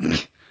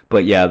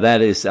 But yeah,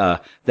 that is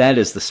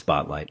the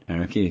spotlight,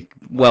 Eric.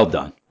 Well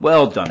done.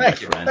 Well done,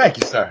 Thank you. friend. Thank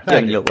you, sir.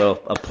 Giving you a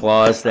little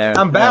applause there.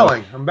 I'm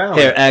bowing. I'm bowing.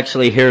 Here,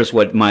 actually, here's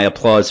what my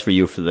applause for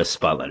you for this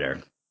spotlight,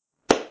 Eric.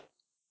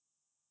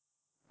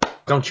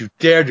 Don't you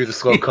dare do the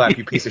slow clap,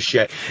 you piece of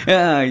shit.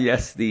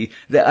 Yes,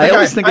 I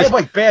always think I have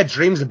like bad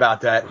dreams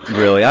about that.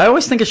 Really, I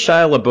always think of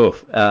Shia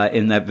LaBeouf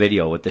in that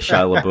video with the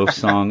Shia LaBeouf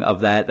song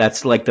of that.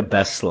 That's like the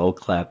best slow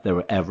clap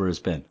there ever has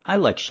been. I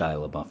like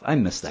Shia LaBeouf. I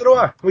miss that. So do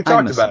I. We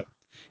talked about it.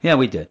 Yeah,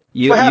 we did.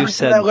 What happened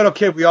to that little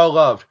kid we all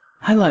loved?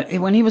 I like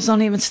when he was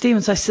on Even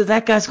Stevens. I said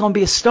that guy's gonna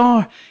be a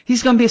star.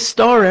 He's gonna be a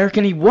star, Eric,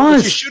 and he was.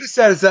 What you should have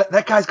said is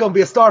that guy's gonna be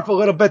a star for a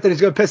little bit, then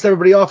he's gonna piss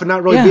everybody off and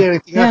not really be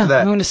anything after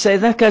that. I'm gonna say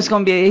that guy's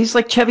gonna be. He's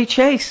like Chevy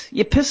Chase.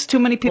 You piss too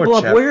many people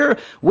off.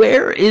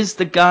 Where is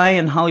the guy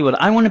in Hollywood?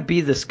 I want to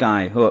be this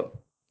guy who.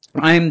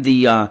 I'm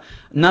the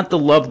not the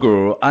love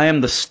guru. I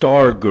am the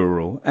star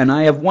guru, and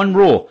I have one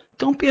rule.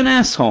 Don't be an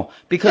asshole,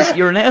 because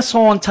you're an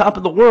asshole on top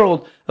of the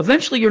world.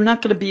 Eventually, you're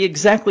not going to be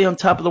exactly on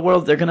top of the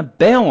world. They're going to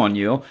bail on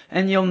you,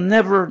 and you'll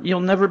never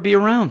be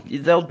around.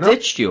 They'll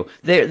ditch you.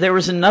 There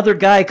was another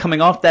guy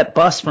coming off that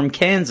bus from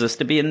Kansas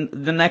to be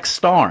the next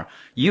star.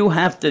 You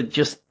have to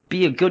just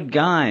be a good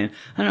guy.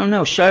 I don't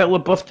know. Shia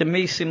LaBeouf to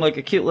me seemed like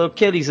a cute little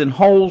kid. He's in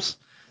Holes,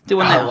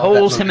 doing that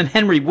Holes. Him and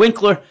Henry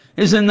Winkler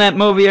is in that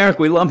movie, Eric.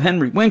 We love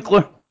Henry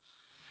Winkler.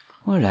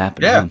 What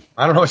happened? Yeah,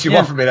 I don't know what you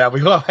want from me now.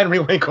 We love Henry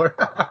Winkler.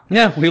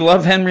 Yeah, we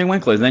love Henry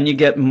Winkler. Then you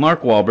get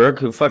Mark Wahlberg,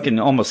 who fucking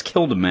almost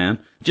killed a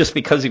man just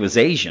because he was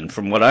Asian,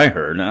 from what I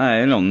heard.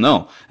 I don't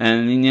know.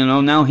 And,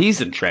 now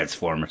he's in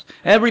Transformers.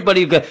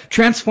 Everybody got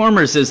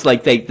Transformers is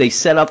like they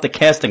set out the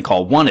casting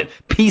call. Wanted.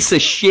 Piece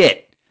of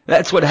shit.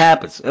 That's what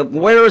happens.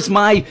 Where is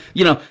my,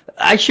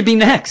 I should be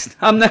next.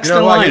 I'm next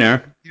in line,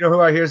 Eric. You know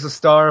who I hear is the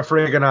star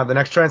for the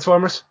next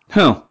Transformers?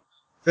 Who?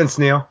 Vince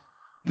Neil.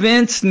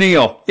 Vince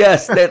Neil.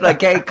 Yes, they're like,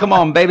 hey, come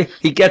on, baby.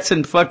 He gets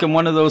in fucking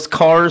one of those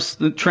cars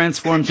that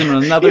transforms into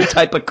another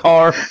type of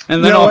car,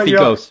 and then off he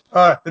goes.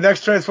 The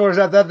next Transformers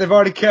out that they've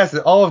already cast it.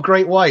 All of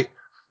Great White.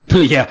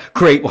 Yeah,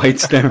 Great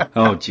White's there.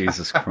 Oh,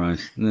 Jesus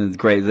Christ.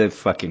 Great, they're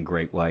fucking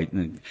Great White.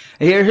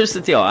 Here's the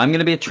deal. I'm going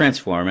to be a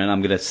Transformer, and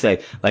I'm going to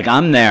say,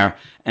 I'm there,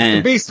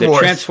 and the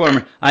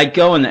Transformer, I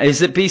go and,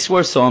 is it Beast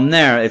Wars? So I'm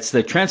there. It's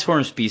the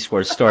Transformers Beast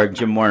Wars starring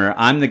Jim Warner.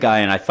 I'm the guy,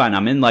 and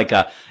I'm in like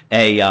a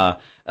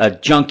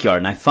junkyard,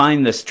 and I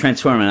find this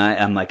Transformer, and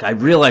I'm like, I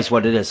realize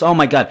what it is. Oh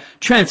my God,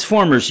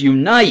 Transformers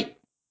unite!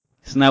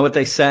 Isn't that what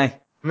they say?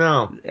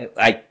 No.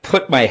 I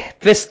put my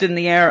fist in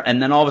the air,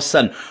 and then all of a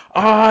sudden,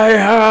 I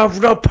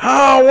have the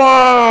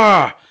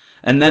power!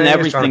 And then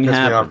everything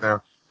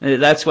happens.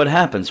 That's what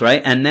happens,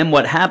 right? And then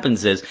what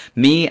happens is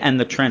me and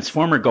the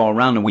Transformer go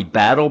around and we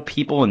battle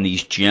people in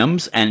these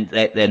gyms, and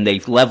they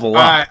level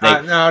up.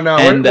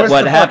 And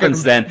what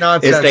happens then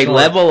is they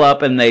level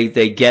up and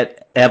they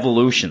get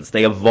evolutions.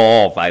 They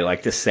evolve, I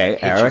like to say,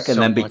 Eric,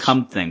 and then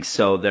become things.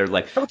 So they're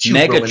like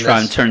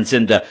Megatron turns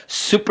into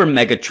Super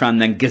Megatron,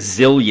 then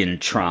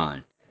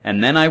Gazilliontron.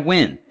 And then I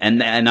win.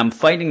 And I'm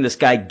fighting this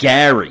guy,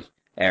 Gary,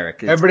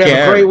 Eric. Everybody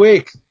have a great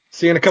week.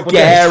 See you in a couple days.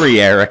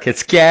 Gary, Eric.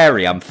 It's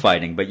Gary I'm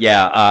fighting. But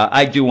yeah,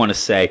 I do want to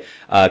say,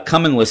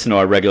 come and listen to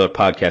our regular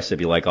podcast if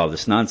you like all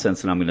this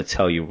nonsense. And I'm going to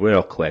tell you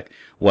real quick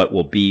what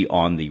will be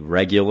on the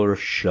regular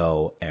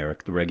show,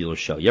 Eric, the regular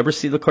show. You ever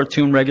see the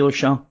cartoon regular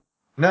show?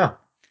 No.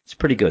 It's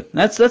pretty good.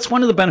 That's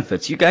one of the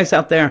benefits. You guys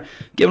out there,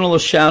 giving a little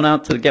shout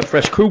out to the Get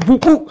Fresh crew, woo,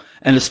 woo,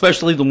 and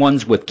especially the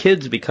ones with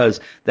kids,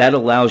 because that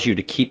allows you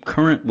to keep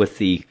current with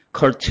the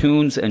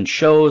cartoons and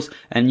shows,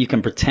 and you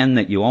can pretend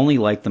that you only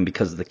like them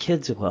because of the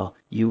kids. Well,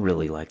 you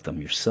really like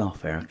them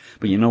yourself, Eric.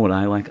 But you know what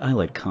I like? I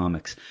like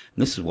comics.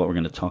 And this is what we're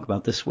going to talk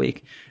about this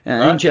week.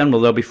 In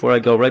general, though,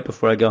 right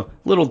before I go,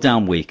 little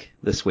down week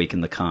this week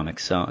in the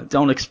comics. So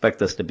don't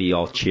expect us to be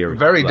all cheery.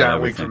 Very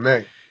down week for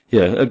me.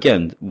 Yeah,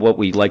 again, what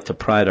we like to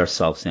pride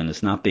ourselves in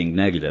is not being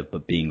negative,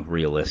 but being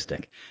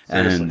realistic.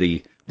 Seriously.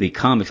 And the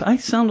comics, I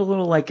sound a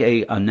little like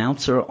a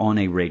announcer on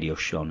a radio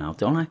show now,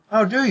 don't I?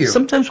 Oh, do you?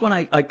 Sometimes when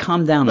I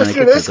calm down listen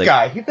and I get to this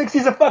guy. He thinks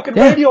he's a fucking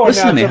radio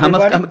announcer. Listen to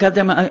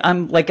me. I'm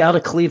I'm like out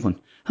of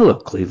Cleveland. Hello,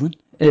 Cleveland.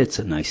 It's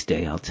a nice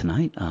day out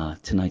tonight.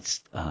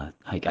 Tonight's,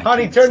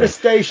 Honey, turn the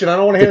station. I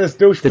don't want to hear this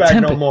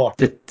douchebag no more.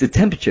 The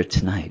temperature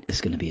tonight is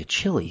going to be a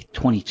chilly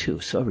 22,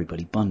 so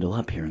everybody bundle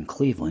up here in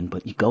Cleveland.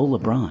 But you go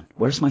LeBron.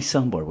 Where's my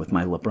soundboard with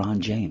my LeBron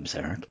James,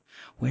 Eric?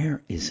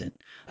 Where is it?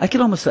 I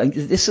could almost say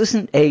this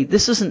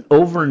isn't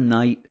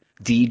overnight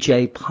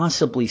DJ,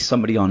 possibly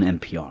somebody on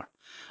NPR.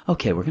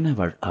 Okay, we're going to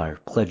have our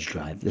pledge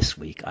drive this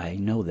week. I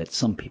know that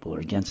some people are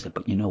against it,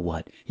 but you know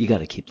what? You got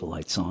to keep the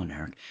lights on,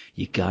 Eric.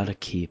 You got to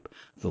keep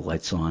the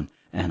lights on,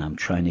 and I'm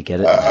trying to get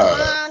it.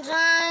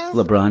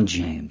 LeBron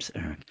James,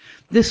 Eric.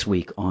 This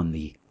week on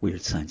the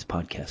Weird Science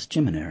Podcast,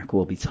 Jim and Eric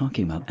will be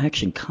talking about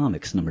Action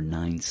Comics number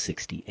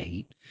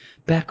 968,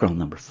 background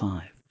number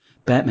 5,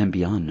 Batman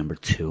Beyond number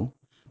 2,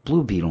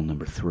 Blue Beetle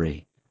number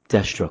 3,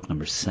 Deathstroke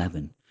number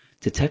 7,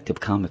 Detective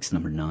Comics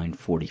number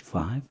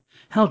 945,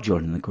 Hal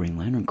Jordan and the Green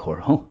Lantern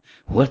Corps. Oh,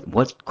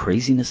 what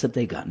craziness have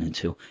they gotten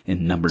into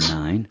in number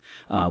 9?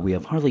 We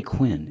have Harley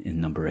Quinn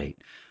in number 8.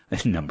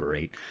 Number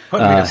 8.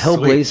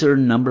 Hellblazer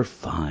number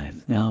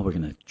 5. Now we're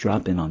going to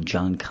drop in on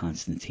John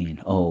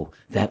Constantine. Oh,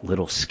 that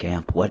little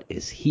scamp. What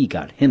is he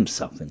got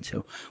himself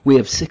into? We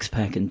have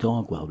Six-Pack and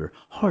Dog Welder,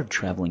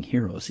 hard-traveling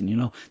heroes. And, you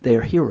know, they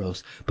are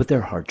heroes, but they're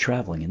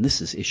hard-traveling. And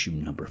this is issue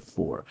number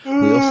 4. We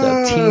also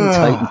have Teen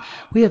Titans.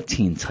 We have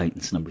Teen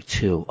Titans number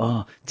 2.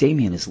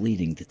 Damian is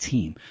leading the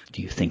team.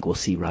 Do you think we'll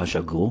see Ra's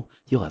al Ghul?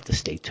 You'll have to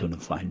stay tuned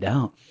and find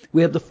out.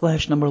 We have the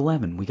Flash number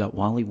 11. We got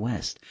Wally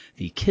West,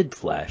 the Kid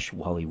Flash,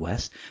 Wally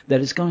West,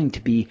 that is going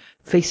to be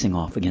facing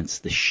off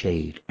against the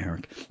Shade,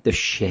 Eric. The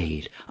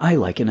Shade. I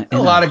like it.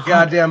 A lot of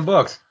goddamn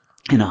books.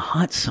 In a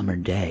hot summer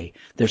day,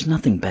 there's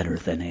nothing better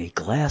than a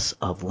glass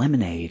of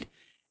lemonade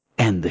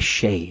and the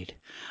Shade.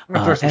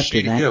 After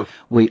that,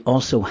 we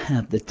also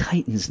have the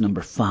Titans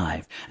number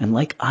 5. And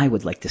like I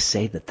would like to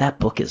say that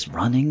book is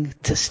running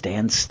to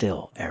stand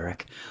still,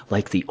 Eric,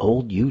 like the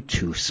old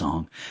U2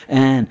 song.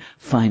 And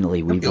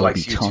finally, we will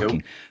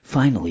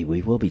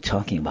be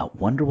talking about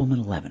Wonder Woman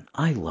 11.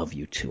 I love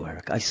U2,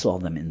 Eric. I saw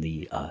them in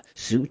the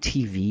Zoo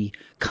TV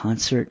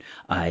concert.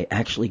 I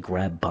actually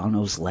grabbed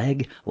Bono's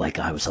leg like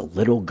I was a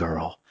little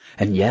girl.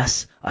 And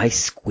yes, I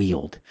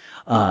squealed.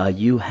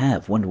 You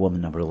have Wonder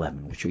Woman number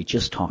 11, which we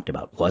just talked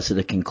about. Was it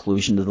a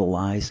conclusion to the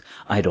lies?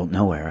 I don't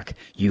know, Eric.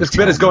 This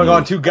bit is going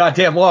on too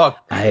goddamn long.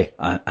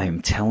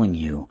 I'm telling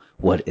you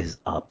what is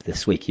up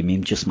this week. You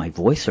mean just my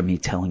voice or me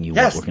telling you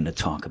what we're going to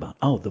talk about?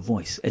 Oh, the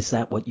voice. Is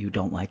that what you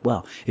don't like?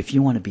 Well, if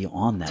you want to be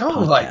on that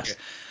podcast. Like it.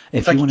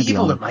 If you want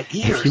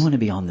to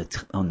be on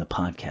the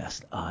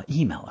podcast,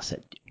 email us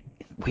at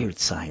Weird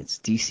Science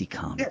DC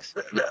Comics.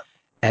 Yes.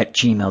 At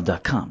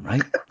gmail.com,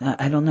 right?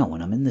 I don't know.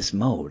 When I'm in this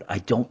mode, I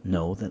don't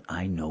know that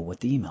I know what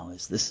the email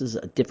is. This is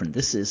different.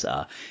 This is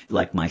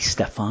like my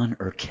Stefan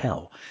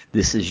Urkel.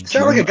 This is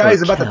sound like a guy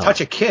who's about to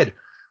touch a kid.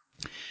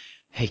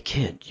 Hey,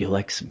 kid, you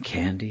like some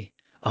candy?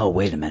 Oh,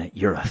 wait a minute.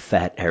 You're a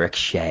fat Eric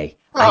Shea.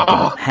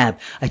 I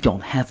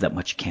don't have that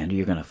much candy.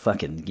 You're gonna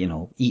fucking,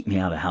 eat me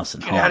out of house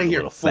and home. Get out of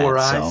here, Four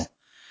Eyes.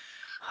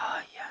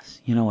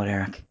 Yes. You know what,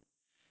 Eric?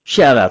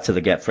 Shout out to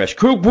the Get Fresh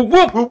crew. Whoop,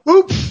 whoop. Whoop,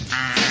 whoop.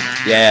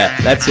 Yeah,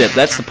 that's it.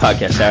 That's the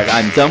podcast, Eric.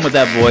 I'm done with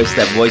that voice.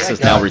 That voice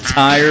is now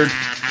retired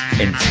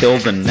until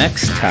the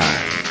next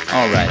time.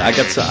 All right.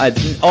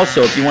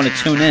 Also, if you want to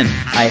tune in,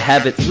 I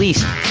have at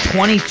least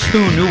 22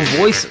 new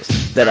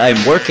voices that I'm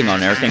working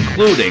on, Eric,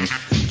 including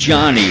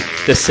Johnny,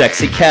 the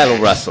sexy cattle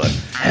rustler.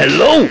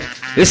 Hello,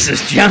 this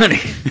is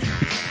Johnny.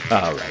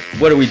 All right.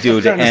 What do we do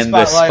to end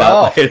the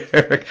spotlight,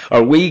 Eric?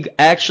 Are we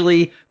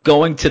actually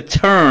going to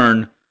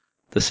turn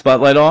the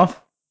spotlight off?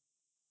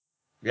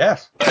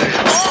 Yes.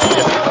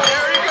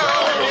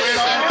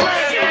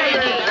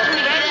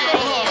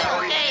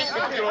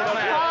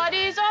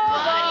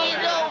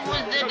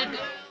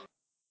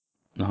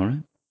 All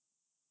right.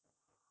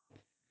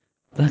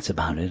 That's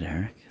about it,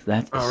 Eric.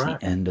 That is the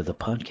end of the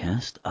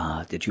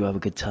podcast. Did you have a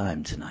good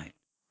time tonight?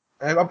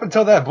 Up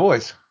until that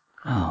voice.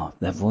 Oh,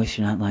 that voice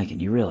you're not liking.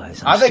 You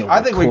realize I'm still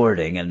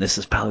recording, and this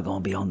is probably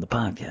going to be on the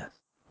podcast.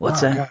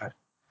 What's that?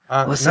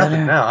 God. What's that,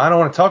 Eric? Now, I don't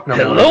want to talk no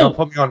more. Hello? Don't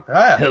put me on.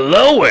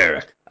 Hello,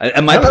 Eric.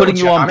 Am I putting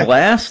you on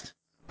blast?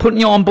 Putting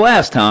you on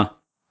blast, huh?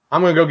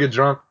 I'm going to go get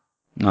drunk.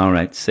 All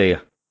right. See ya.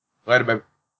 Later, baby.